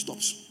cry, he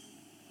stops.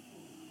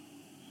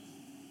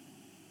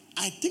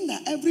 I think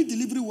that every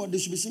delivery word they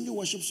should be singing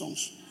worship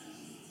songs,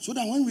 so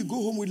that when we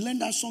go home, we learn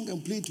that song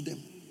and play it to them.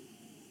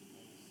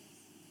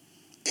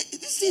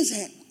 These things,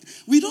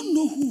 we don't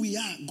know who we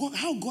are, God,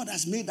 how God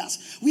has made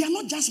us. We are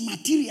not just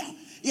material.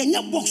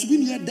 Box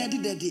being here, daddy.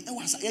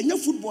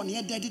 Football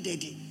here,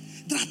 daddy.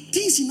 There are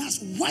things in us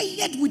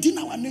wired within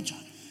our nature,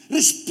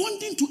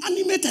 responding to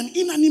animate and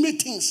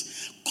inanimate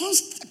things,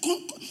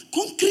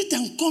 concrete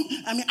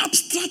and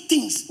abstract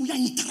things. We are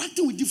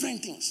interacting with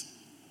different things.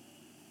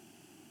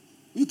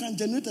 You can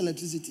generate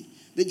electricity.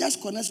 They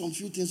just connect some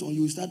few things on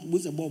you. Start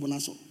with a bulb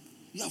and so.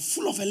 You are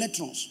full of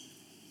electrons.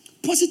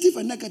 Positive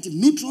and negative.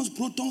 Neutrons,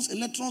 protons,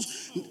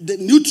 electrons. The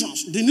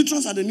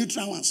neutrons are the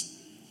neutral ones.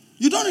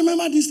 You don't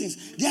remember these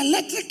things. The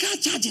electrical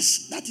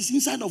charges that is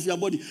inside of your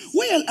body.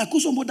 Where I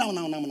could down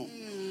now.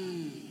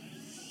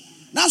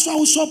 That's why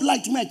we stop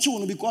light my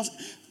children because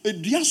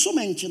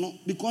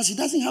because it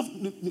doesn't have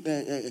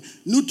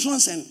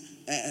neutrons and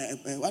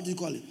what do you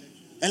call it?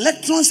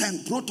 Electrons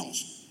and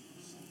protons.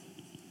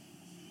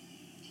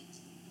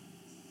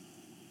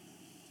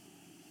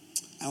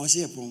 I was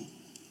here from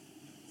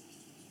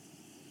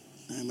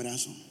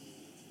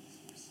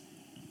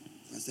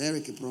Pastor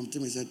Eric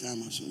prompted me said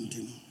time or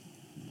something.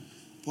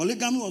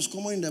 Polygamy was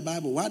common in the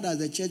Bible. Why does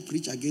the church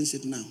preach against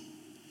it now?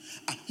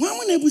 When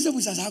we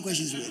ask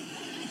questions,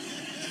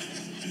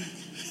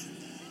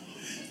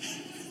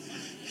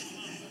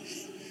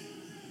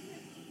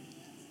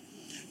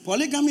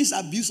 polygamy is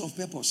abuse of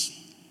purpose.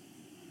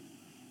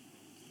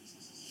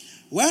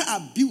 Where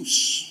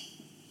abuse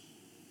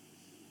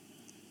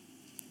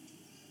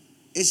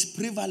is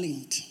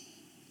prevalent,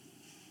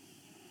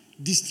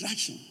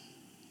 distraction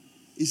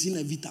is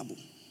inevitable.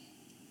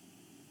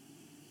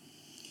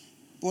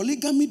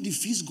 Polygamy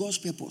defeats God's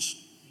purpose.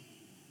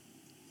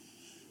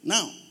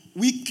 Now,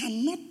 we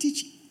cannot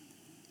teach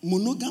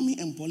monogamy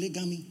and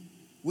polygamy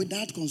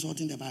without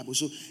consulting the Bible.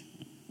 So,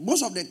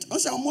 most of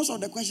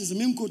the questions,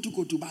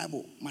 go to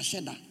Bible,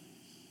 Masheda.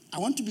 I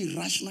want to be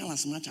rational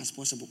as much as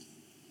possible.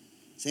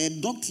 Say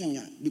doctrine,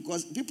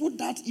 because people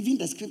doubt even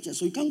the scripture.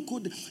 So you can't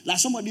quote, like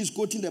somebody is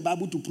quoting the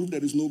Bible to prove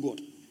there is no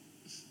God.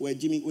 Where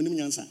Jimmy,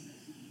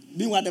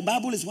 meanwhile, the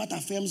Bible is what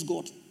affirms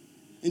God.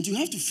 And you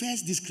have to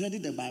first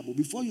discredit the Bible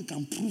before you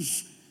can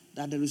prove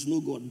that there is no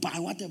God by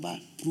whatever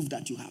proof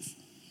that you have.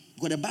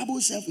 Because the Bible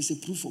itself is a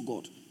proof for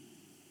God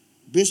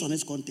based on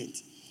its content.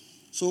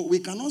 So we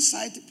cannot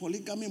cite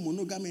polygamy,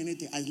 monogamy,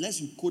 anything unless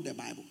you quote the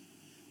Bible.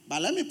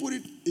 But let me put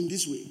it in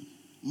this way.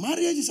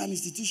 Marriage is an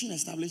institution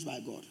established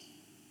by God.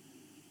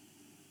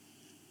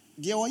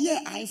 There were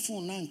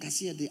iPhone now,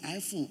 the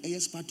iPhone, a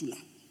spatula.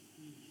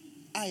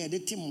 I had a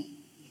tim,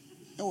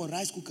 or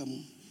rice cooker.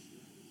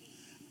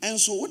 And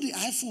so what the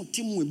iPhone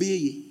team will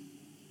be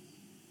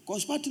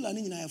because spatula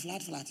in a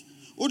flat.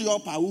 What the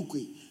upper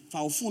ukwe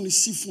for phone is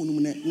seafood,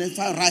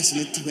 never rice in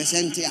it.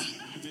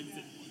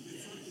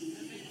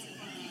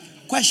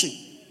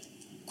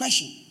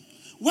 Question.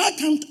 Why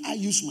can't I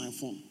use my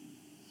phone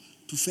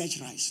to fetch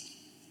rice?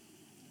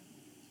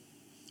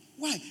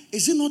 Why?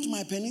 Is it not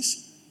my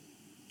penis?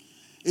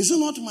 Is it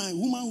not my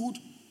womanhood?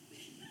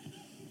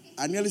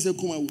 I nearly said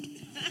kumahood.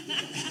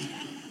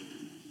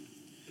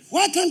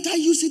 Why can't I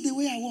use it the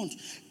way I want?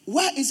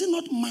 Why is it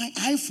not my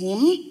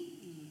iPhone?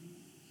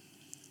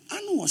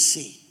 I know what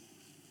say.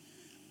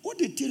 What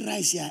did you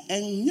rice here?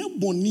 And ya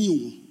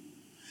boniu.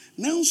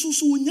 Now so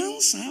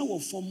nyansa wa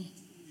form.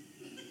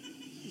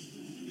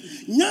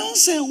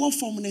 Nyansa wa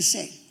form ne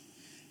say.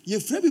 Ye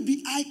frebe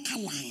be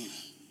alkaline.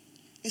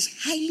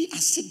 It's highly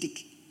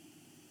acidic.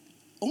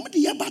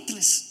 Omedi ya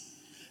batteries.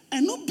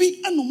 And no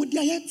be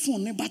anomaly ya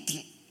phone ne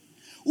battery.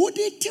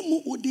 Ode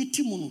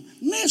timo no.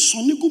 Na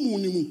soni gumu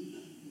nimu.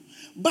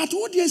 But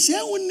what you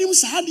say when nim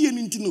sahadi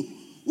entino.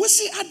 We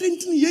see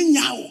adentini ye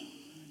nyawo.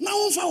 Na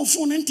wonfa wo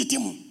phone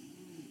entitemo.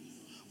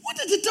 What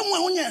did it tell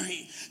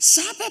me?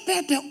 Sabe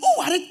pepe o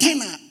ware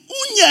tena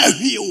unya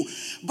hio.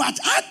 But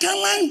I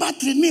can line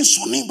battery ne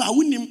soni ba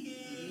winim.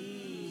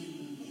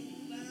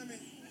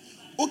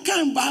 O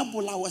kan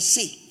Bible I was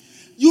say.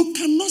 You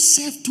cannot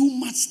serve two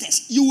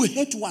masters. You will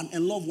hate one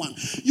and love one.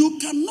 You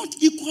cannot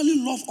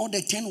equally love all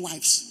the 10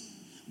 wives.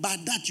 By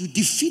that, you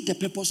defeat the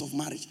purpose of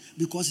marriage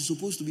because it's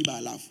supposed to be by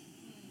love.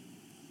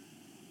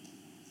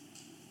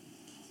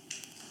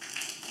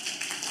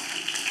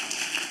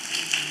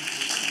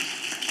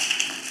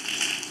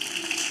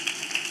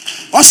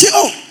 Or say,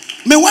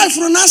 my wife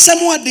run out some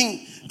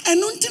wedding.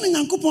 And until in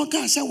Uncle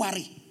Ponka say,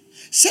 worry.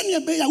 Send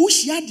your baby, I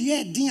wish you had the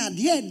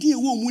idea,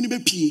 won't be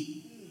pee.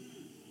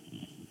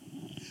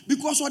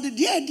 Because what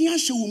the idea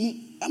show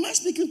me, am I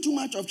speaking too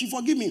much of you?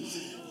 Forgive me.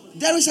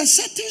 There is a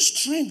certain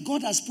strength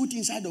God has put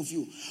inside of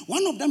you.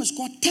 One of them is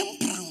called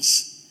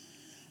temperance.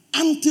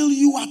 Until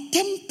you are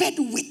tempered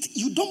with,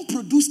 you don't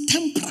produce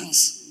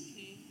temperance.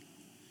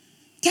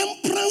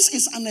 Temperance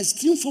is an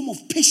extreme form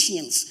of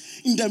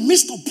patience in the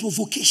midst of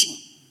provocation.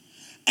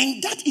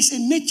 And that is a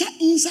nature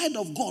inside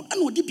of God.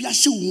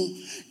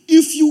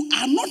 If you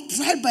are not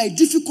tried by a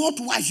difficult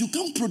wife, you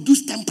can't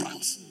produce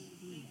temperance.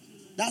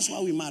 That's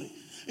why we marry.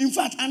 In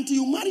fact, until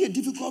you marry a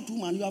difficult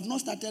woman, you have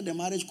not started the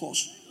marriage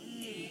course.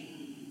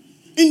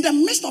 In the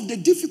midst of the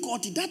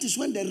difficulty, that is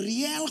when the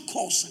real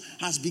course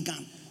has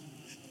begun.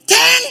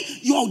 Turn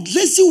your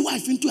lazy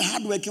wife into a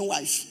hardworking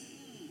wife.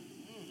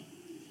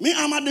 Me,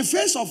 I'm at the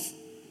face of,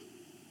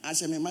 I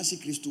say, me mercy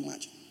Christ too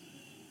much.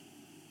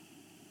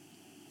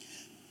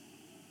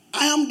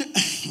 I am the,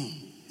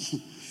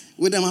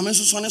 with them, I'm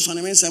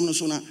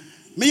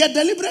may you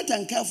deliberate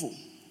and careful.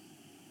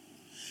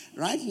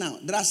 Right now,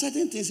 there are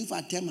certain things if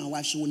I tell my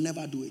wife, she will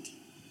never do it.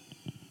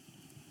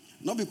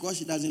 Not because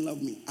she doesn't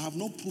love me. I have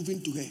not proven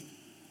to her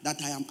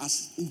that I am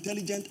as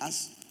intelligent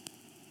as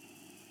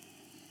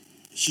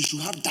she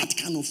should have that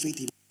kind of faith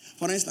in me.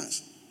 For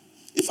instance,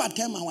 if I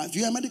tell my wife,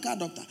 you're a medical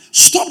doctor,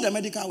 stop the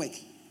medical work.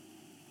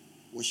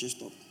 Will she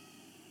stop?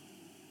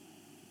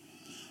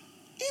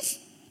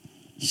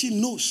 She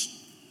knows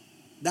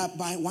that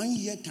by 1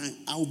 year time,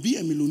 I'll be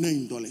a millionaire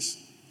in dollars.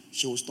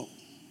 She will stop.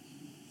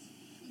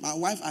 My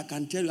wife, I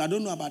can tell you, I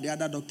don't know about the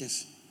other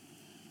doctors,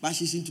 but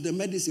she's into the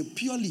medicine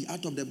purely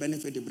out of the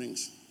benefit it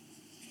brings.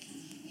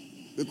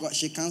 Because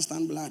she can't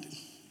stand blood.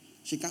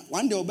 She can't.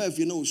 One day, if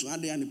you know, so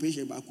one day, and the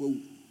patient back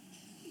home.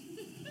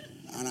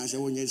 And I said,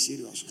 "Oh, you're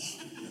serious,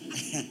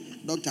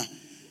 doctor?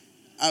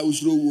 I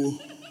was low."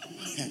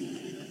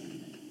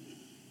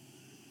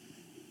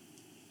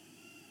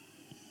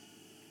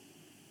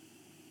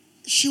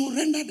 She will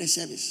render the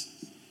service,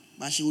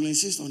 but she will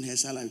insist on her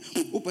salary.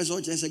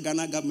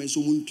 Ghana government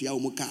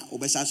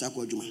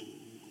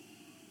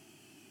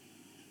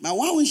but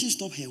why won't she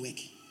stop her work?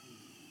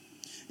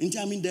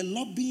 I'm in the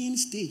lobbying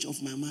stage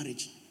of my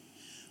marriage.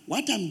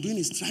 What I'm doing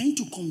is trying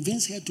to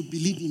convince her to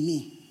believe in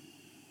me,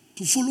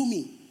 to follow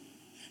me.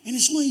 And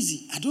it's not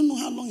easy. I don't know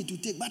how long it will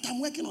take, but I'm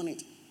working on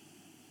it.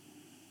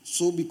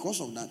 So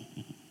because of that,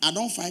 I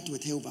don't fight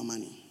with her over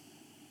money.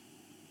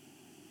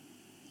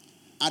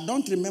 I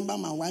don't remember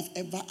my wife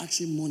ever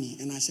asking money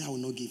and I say I will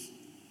not give.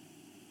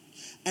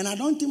 And I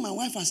don't think my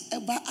wife has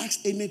ever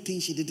asked anything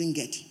she didn't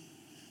get.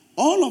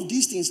 All of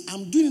these things,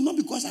 I'm doing it not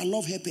because I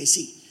love her per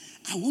se.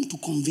 I want to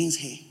convince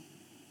her.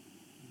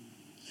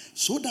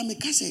 So that me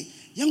can say,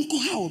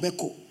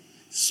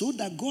 so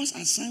that God's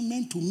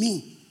assignment to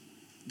me,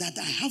 that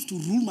I have to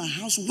rule my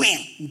house well,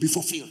 will be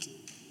fulfilled.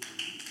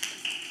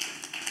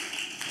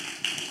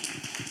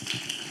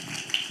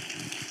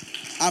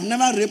 I've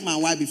never raped my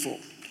wife before.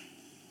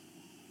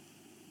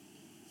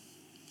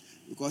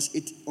 Because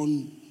it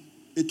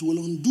will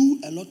undo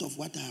a lot of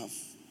what I have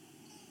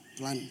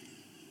planned.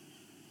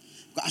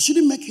 I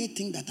shouldn't make her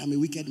think that I'm a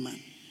wicked man.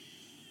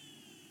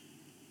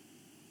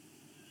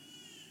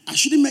 I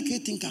shouldn't make her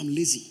think I'm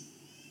lazy.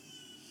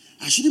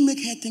 I shouldn't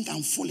make her think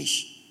I'm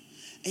foolish.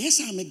 And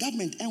yes, I'm a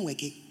government and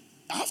working.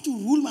 I have to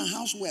rule my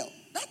house well.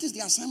 That is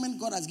the assignment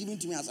God has given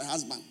to me as a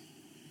husband.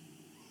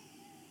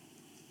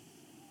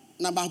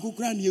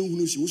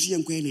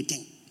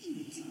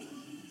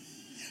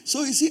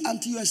 So you see,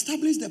 until you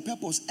establish the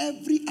purpose,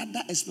 every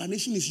other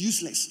explanation is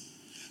useless.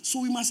 So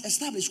we must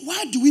establish,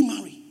 why do we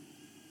marry?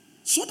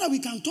 So that we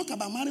can talk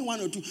about marrying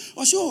one or two.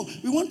 Or so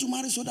we want to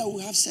marry so that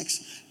we have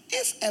sex.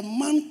 If a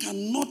man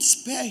cannot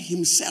spare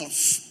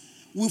himself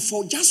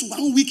for just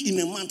 1 week in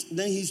a month,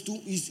 then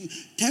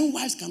 10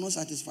 wives cannot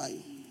satisfy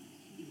you.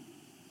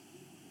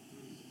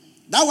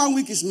 That 1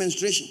 week is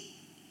menstruation.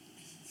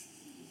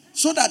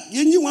 So that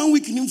you need 1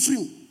 week in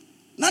free.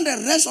 Now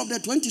the rest of the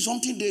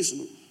 20-something days,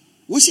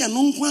 we see a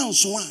non-quan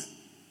so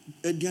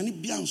a diani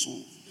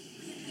bianson.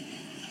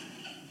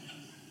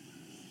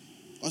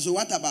 Also,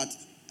 what about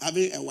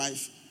having a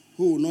wife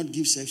who will not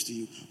give sex to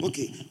you?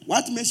 Okay,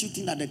 what makes you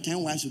think that the 10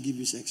 wives will give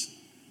you sex?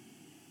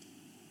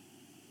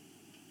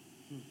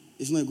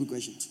 It's not a good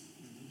question.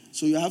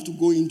 So you have to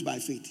go in by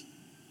faith.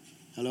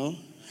 Hello?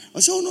 I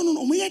say, oh,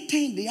 no. We are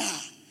 10 they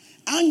are.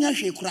 Anya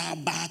she kura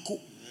bako.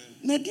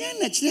 Na dia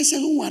na chile se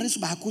who waris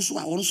bako so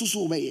a won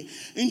so obey.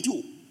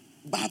 Into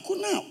bako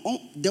now,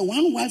 the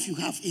one wife you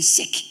have is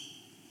sick.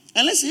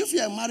 And let's say if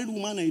you're a married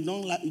woman and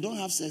you don't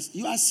have sex,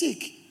 you are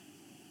sick.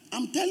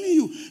 I'm telling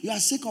you, you are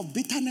sick of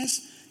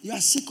bitterness, you are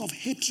sick of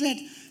hatred,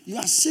 you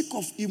are sick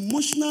of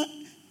emotional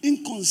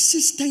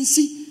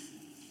inconsistency.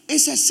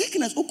 It's a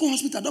sickness. Oko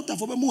hospital doctor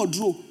for more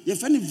draw. You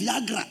find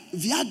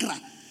Viagra.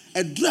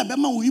 A drug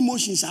bema with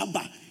emotions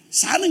aba.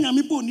 Sana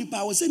nyamipo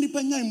nipa we say nipa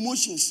nya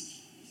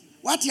emotions.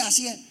 What you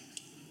say?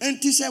 And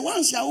he said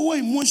once your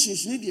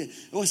emotions need there.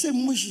 Or say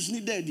emotions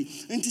need there.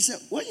 And he said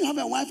when you have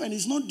a wife and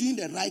he's not doing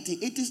the right thing,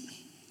 it is.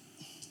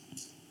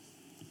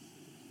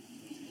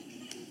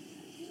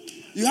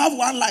 You have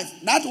one life.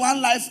 That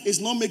one life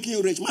is not making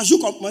you rich. Must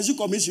you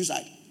commit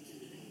suicide?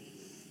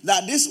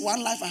 That this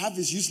one life I have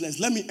is useless.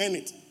 Let me earn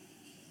it.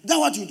 That's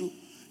what you do.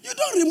 You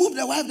don't remove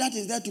the wife that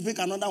is there to pick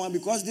another one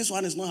because this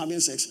one is not having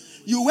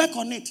sex. You work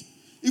on it.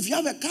 If you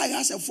have a car, it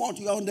has a fault,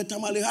 you are on the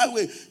Tamale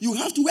Highway, you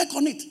have to work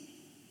on it.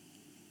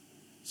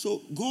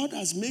 So God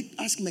has made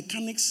us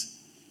mechanics.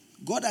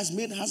 God has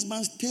made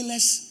husbands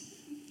tailors.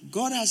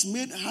 God has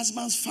made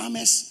husbands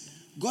farmers.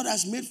 God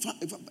has made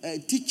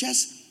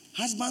teachers.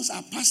 Husbands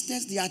are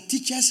pastors, they are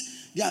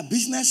teachers, they are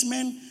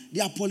businessmen,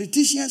 they are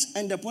politicians,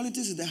 and the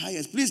politics is the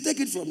highest. Please take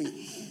it from me.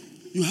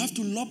 You have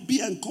to lobby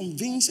and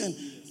convince, and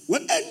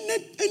when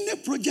any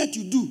project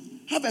you do,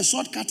 have a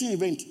short cutting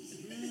event.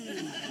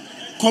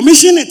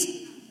 Commission it.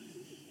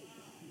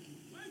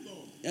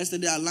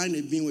 Yesterday I lined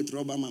a bean with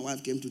Robert. My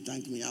wife came to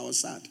thank me. I was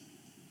sad.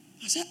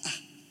 I said,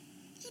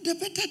 the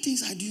better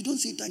things I do, you don't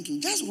say thank you.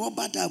 Just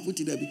Robert, I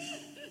put it a bit.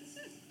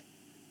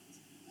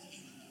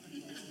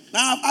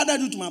 Now I've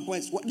added it to my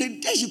points. The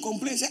day she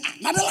complained, say,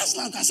 now the last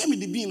time I said me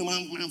the bean,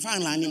 I'm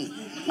fine learning.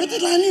 Me the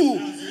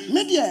learning.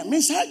 Me there,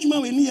 me say you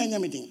man we need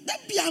anything.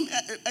 That be a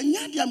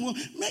nyadi am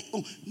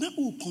na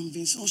o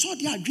convince. So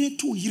they are great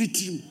to hear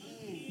it.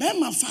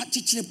 Bema fa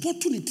chichire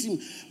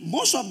opportunity.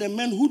 Most of the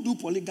men who do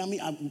polygamy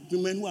are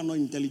women who are not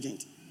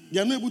intelligent. They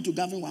are not able to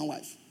govern one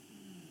wife.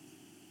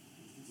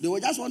 They will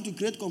just want to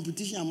create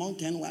competition among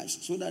 10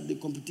 wives so that the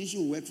competition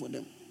will work for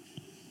them.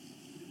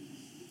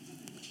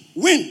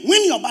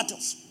 Win your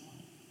battles.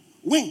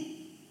 Win.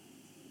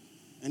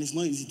 And it's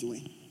not easy to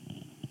win.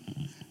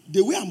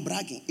 The way I'm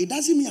bragging, it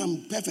doesn't mean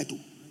I'm perfect.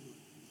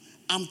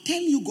 I'm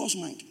telling you God's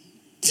mind.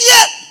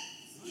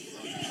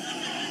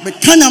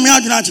 But can you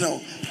imagine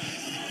natural?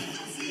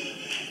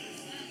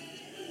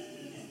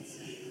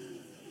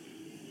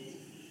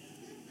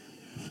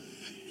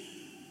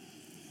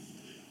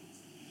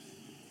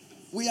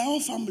 We are all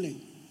family.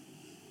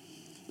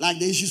 Like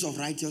the issues of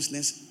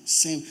righteousness,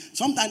 sin.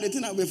 Sometimes they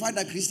think that we fight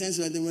that Christians,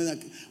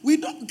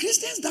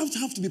 Christians don't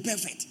have to be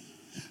perfect.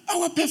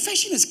 Our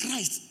perfection is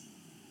Christ.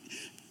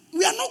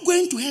 We are not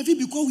going to heaven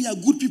because we are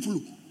good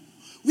people.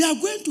 We are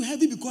going to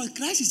heaven because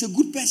Christ is a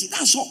good person.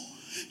 That's all.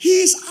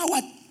 He is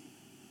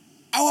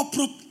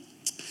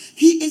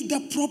He is the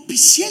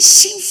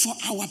propitiation for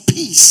our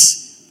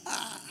peace.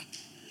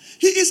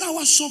 He is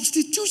our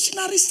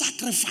substitutionary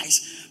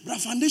sacrifice. But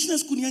foundation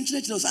is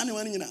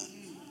anyone.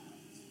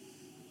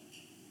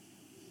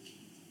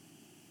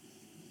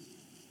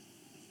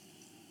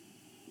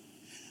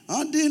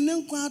 I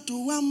didn't quite to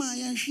Wama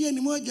and she and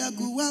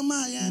Mojagu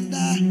Wama and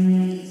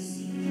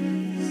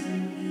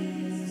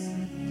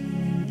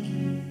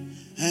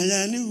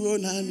I knew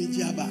Nani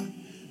Jabba.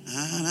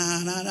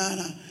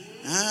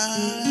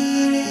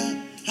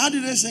 How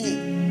did they sing it?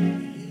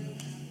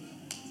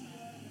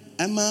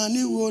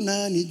 Amani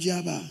Nani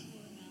Jabba.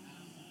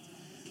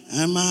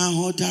 Ama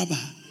Hotaba.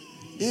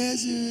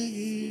 Yes,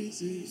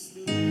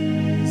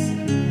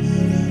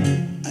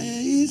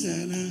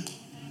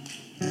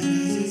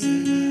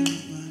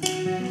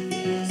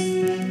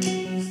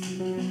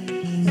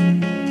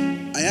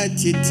 I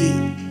titi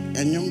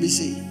and young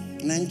BC,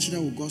 Nanchira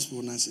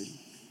gospel Nasi.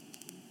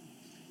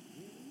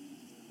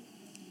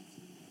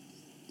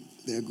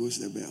 There goes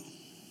the bell.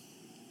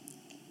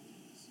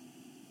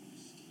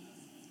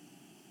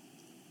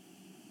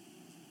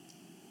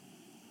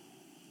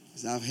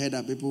 So I've heard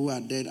that people who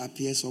are dead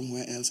appear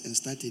somewhere else and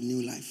start a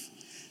new life.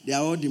 They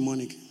are all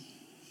demonic.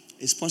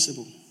 It's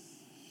possible,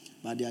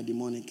 but they are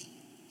demonic.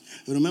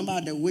 You remember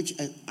the witch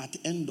at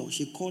Endor,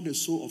 she called the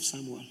soul of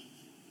Samuel.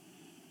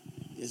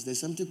 Yes,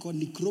 there's something called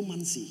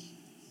necromancy.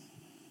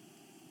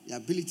 The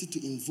ability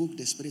to invoke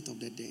the spirit of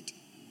the dead.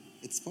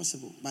 It's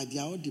possible, but they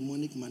are all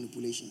demonic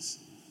manipulations.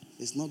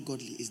 It's not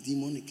godly, it's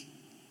demonic.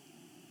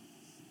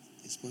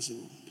 It's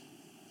possible.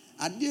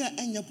 Are there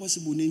any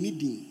possible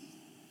needing?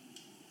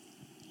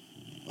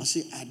 Or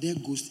say, are there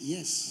ghosts?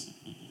 Yes.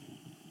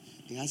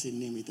 It has a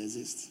name, it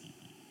exists.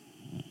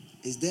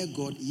 Is there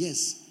God?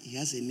 Yes, he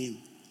has a name,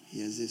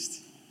 he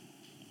exists.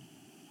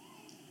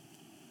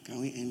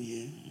 Can we end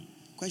here?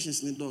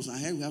 Questions in the doors. I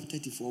heard we have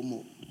 34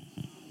 more.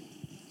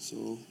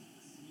 So,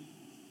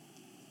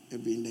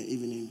 maybe in the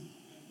evening.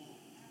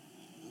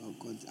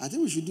 I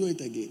think we should do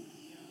it again.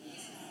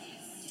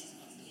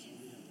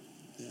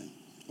 Yeah.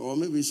 Or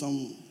maybe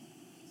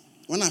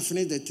when I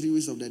finish the 3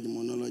 weeks of the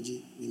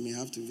demonology, we may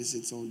have to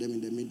visit some of them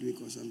in the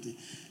midweek or something.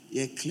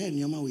 Yeah, clear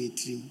Nyama way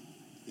trim.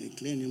 Yeah,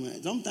 clear Nyama.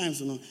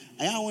 Sometimes,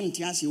 I want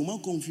to ask you, you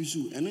confuse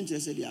you, and then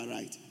just say they are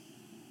right.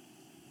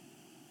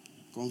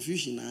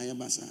 Confusion, I am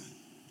basa.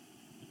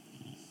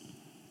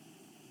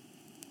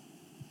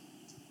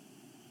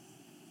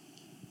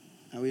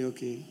 Are we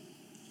okay?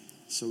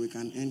 So we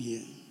can end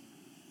here.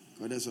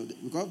 Because of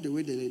the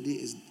way the lady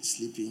is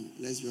sleeping,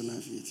 let's be on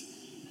our feet.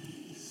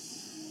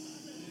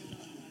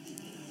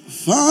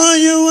 For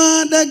you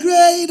are the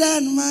great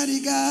and mighty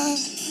God.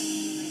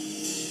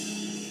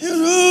 You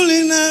rule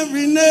in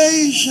every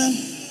nation.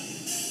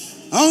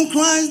 On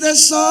Christ the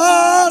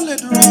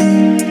solid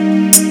rock.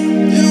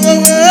 You are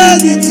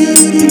worthy to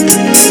be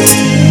praised.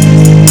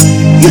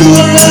 You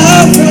are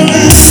Alpha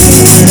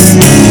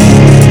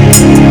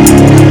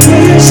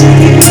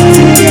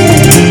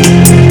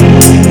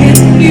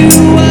and you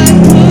I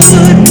put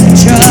my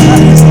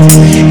trust.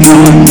 You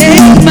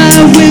make my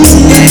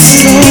wilderness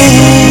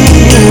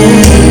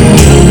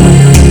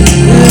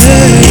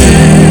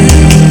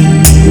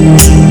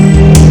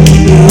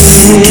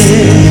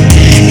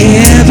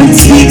Heaven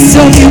speaks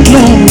of your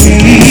glory,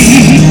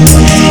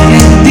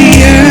 and the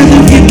earth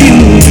of your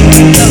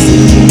beauty.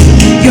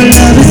 Your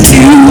love is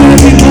new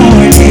every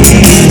morning,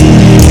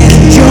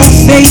 and your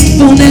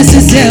faithfulness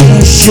is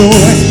ever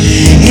sure.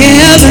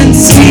 Heaven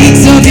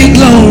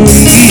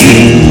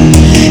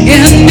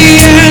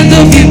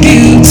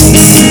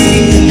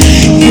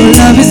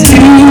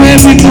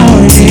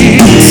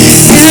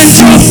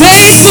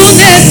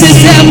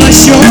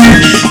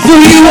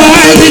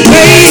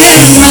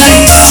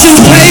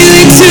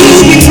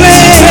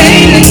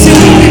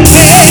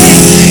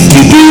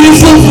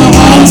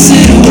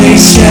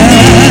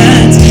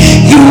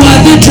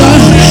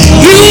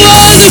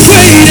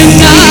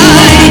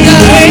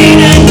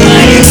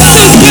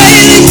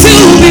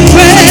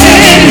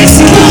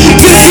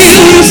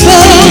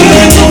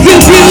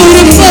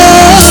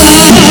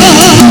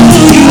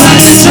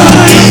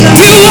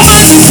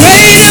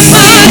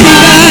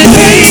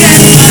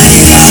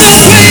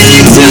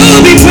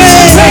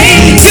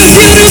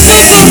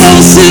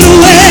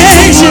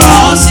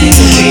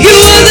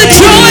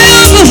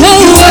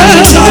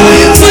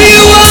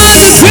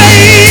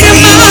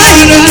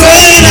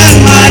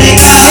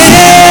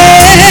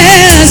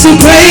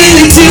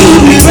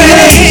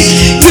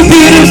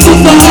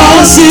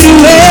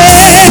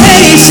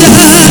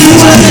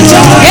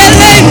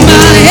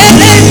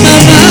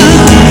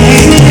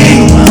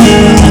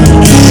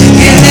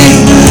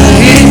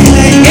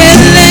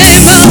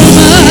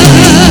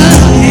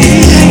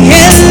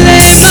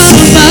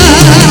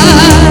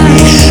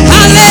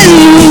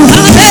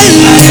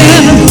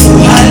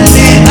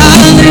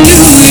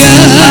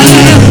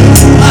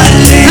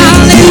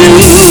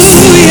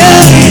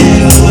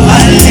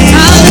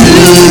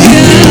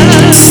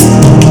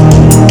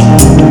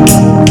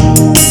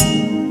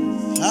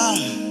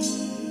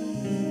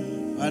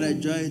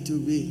it will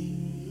be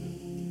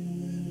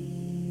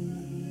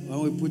when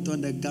we put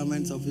on the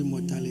garments of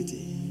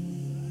immortality,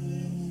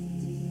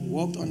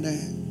 walked on the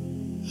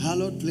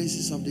hallowed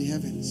places of the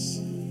heavens,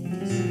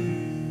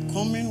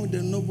 coming with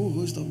the noble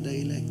host of the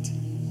elect.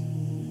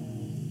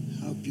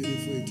 How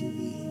beautiful it will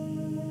be.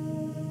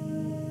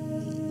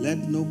 Let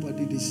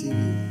nobody deceive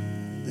you.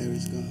 There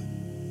is God.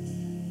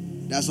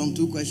 There are some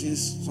 2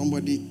 questions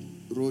somebody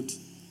wrote.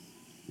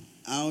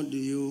 How do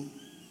you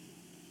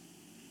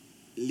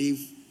live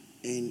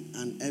in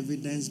an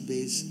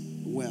evidence-based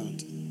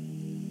world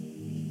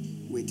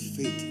with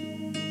faith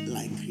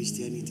like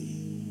Christianity?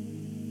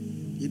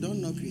 You don't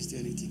know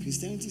Christianity.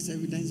 Christianity is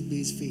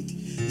evidence-based faith.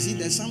 You see,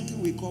 there's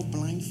something we call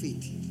blind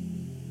faith.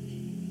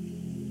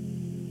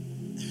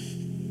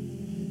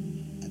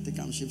 I think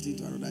I'm shifting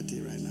to another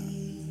thing right now.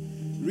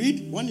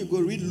 When you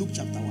go, read Luke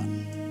chapter 1.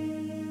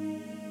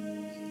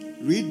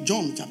 Read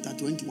John chapter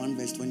 21,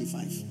 verse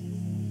 25.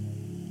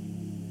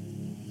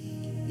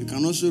 You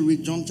can also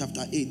read John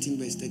chapter 18,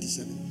 verse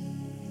 37.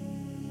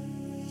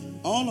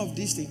 All of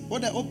these things.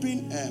 But they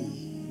open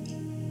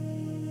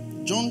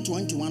John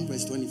 21,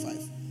 verse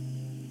 25.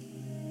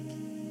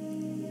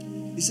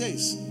 It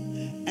says,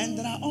 and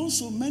there are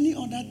also many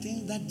other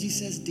things that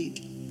Jesus did,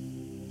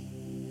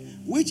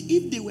 which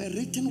if they were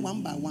written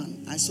one by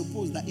one, I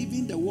suppose that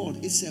even the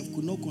world itself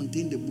could not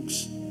contain the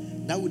books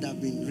that would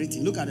have been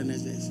written. Look at the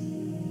next verse.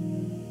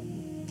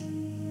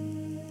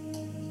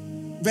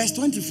 Verse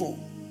 24.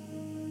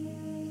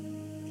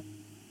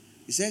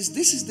 It says,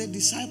 this is the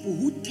disciple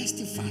who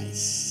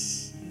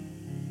testifies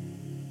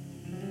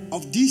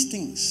of these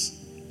things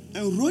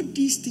and wrote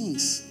these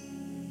things,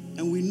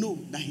 and we know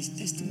that his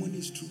testimony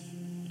is true.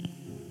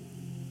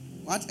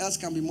 What else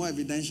can be more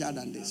evidential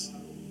than this?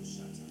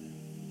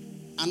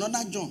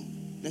 Another John,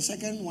 the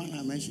second one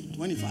I mentioned,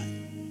 25.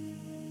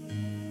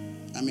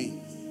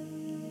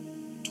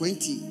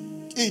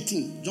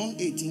 18, John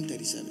 18,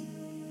 37.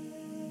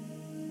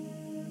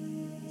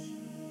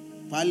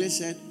 Pilate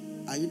said,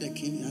 are you the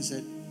king? He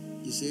said,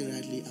 you say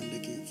rightly, I'm the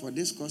king. For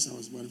this cause I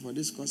was born, for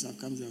this cause I've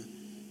come that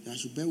I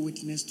should bear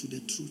witness to the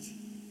truth.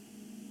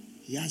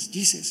 Yes,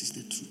 Jesus is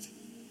the truth.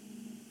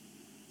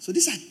 So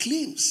these are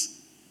claims.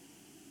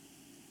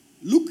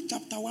 Luke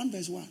chapter 1,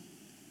 verse 1.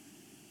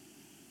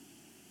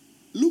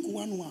 Luke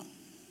 1:1.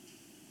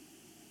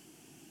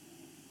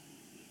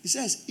 It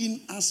says,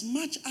 in as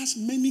much as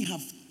many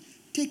have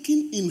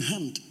taken in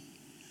hand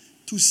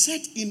to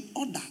set in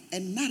order a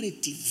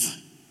narrative.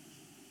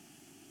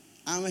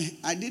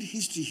 I did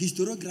history,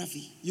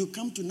 historiography. You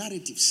come to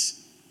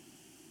narratives.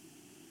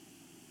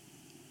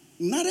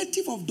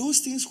 Narrative of those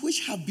things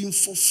which have been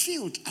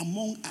fulfilled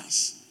among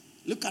us.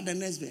 Look at the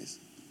next verse.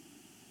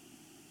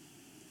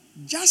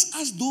 Just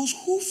as those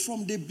who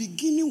from the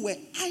beginning were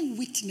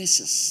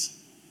eyewitnesses.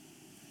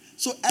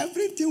 So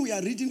everything we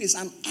are reading is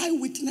an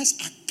eyewitness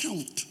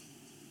account.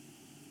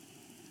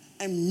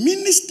 And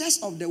ministers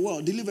of the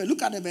world deliver.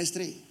 Look at the verse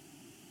 3.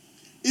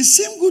 It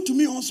seemed good to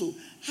me also,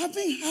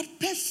 having had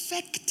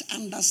perfect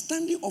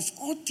understanding of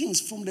all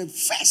things from the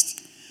first,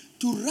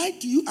 to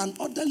write to you an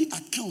orderly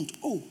account.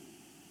 Oh,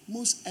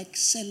 most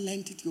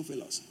excellent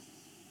Theophilus.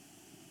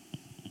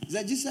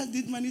 That Jesus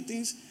did many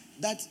things,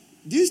 that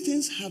these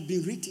things have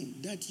been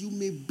written that you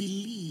may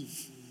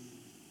believe.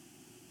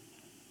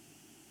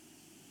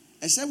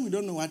 Except we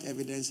don't know what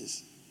evidence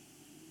is.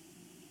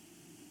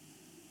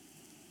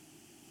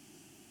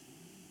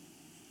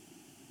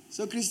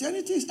 So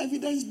Christianity is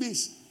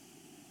evidence-based.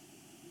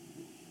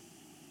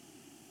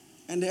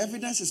 And the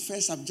evidence is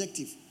first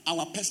subjective.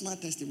 Our personal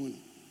testimony.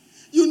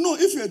 You know,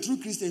 if you're a true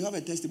Christian, you have a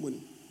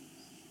testimony.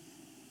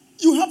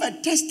 You have a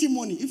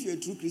testimony if you're a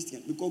true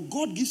Christian. Because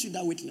God gives you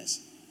that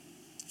witness.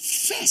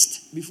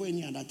 First, before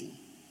any other thing.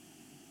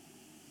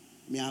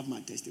 May I have my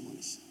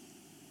testimonies.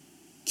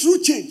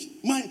 True change.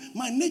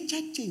 My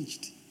nature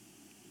changed.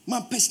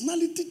 My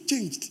personality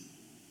changed.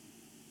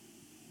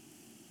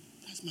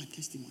 That's my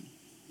testimony.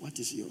 What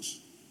is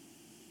yours?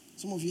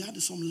 Some of you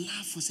had some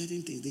love for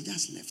certain things. They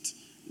just left.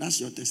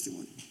 That's your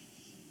testimony.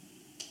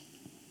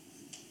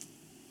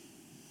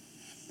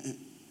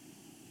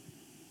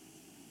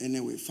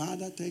 Anyway,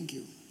 Father, thank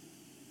you.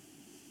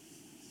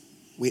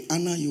 We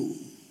honor you.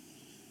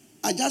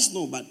 I just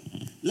know, but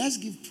let's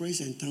give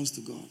praise and thanks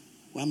to God.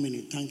 1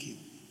 minute. Thank him.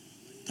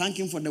 Thank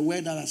him for the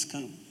word that has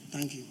come.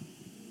 Thank him.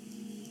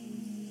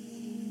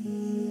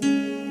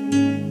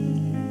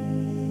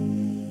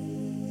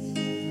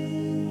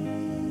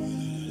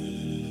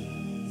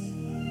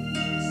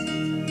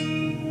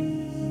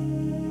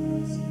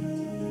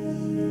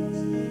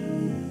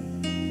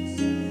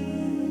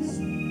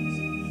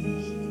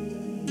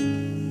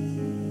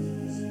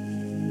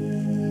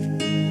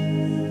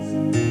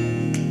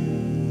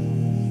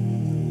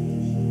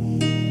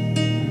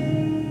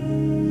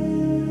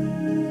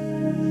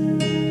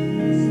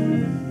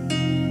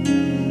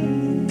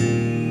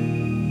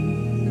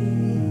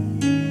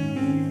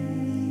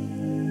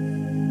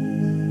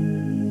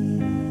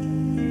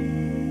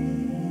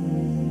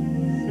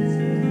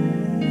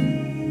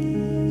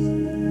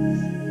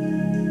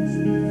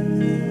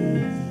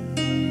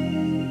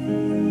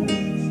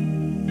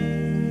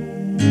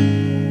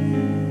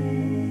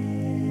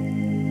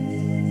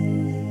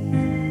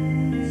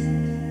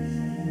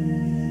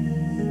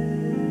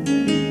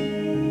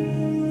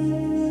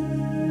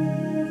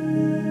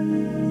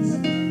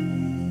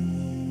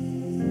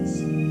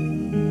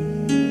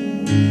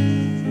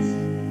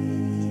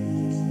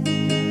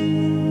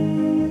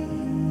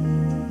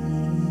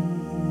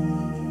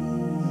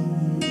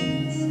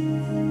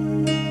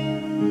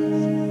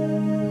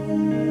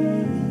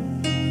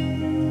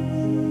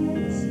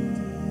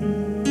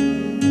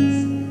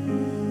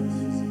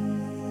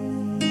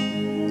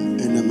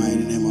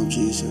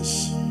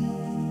 Jesus.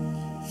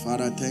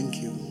 Father,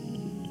 thank you.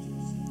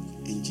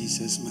 In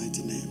Jesus'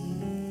 mighty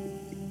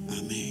name.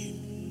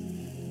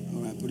 Amen.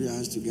 All right, put your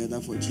hands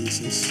together for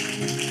Jesus.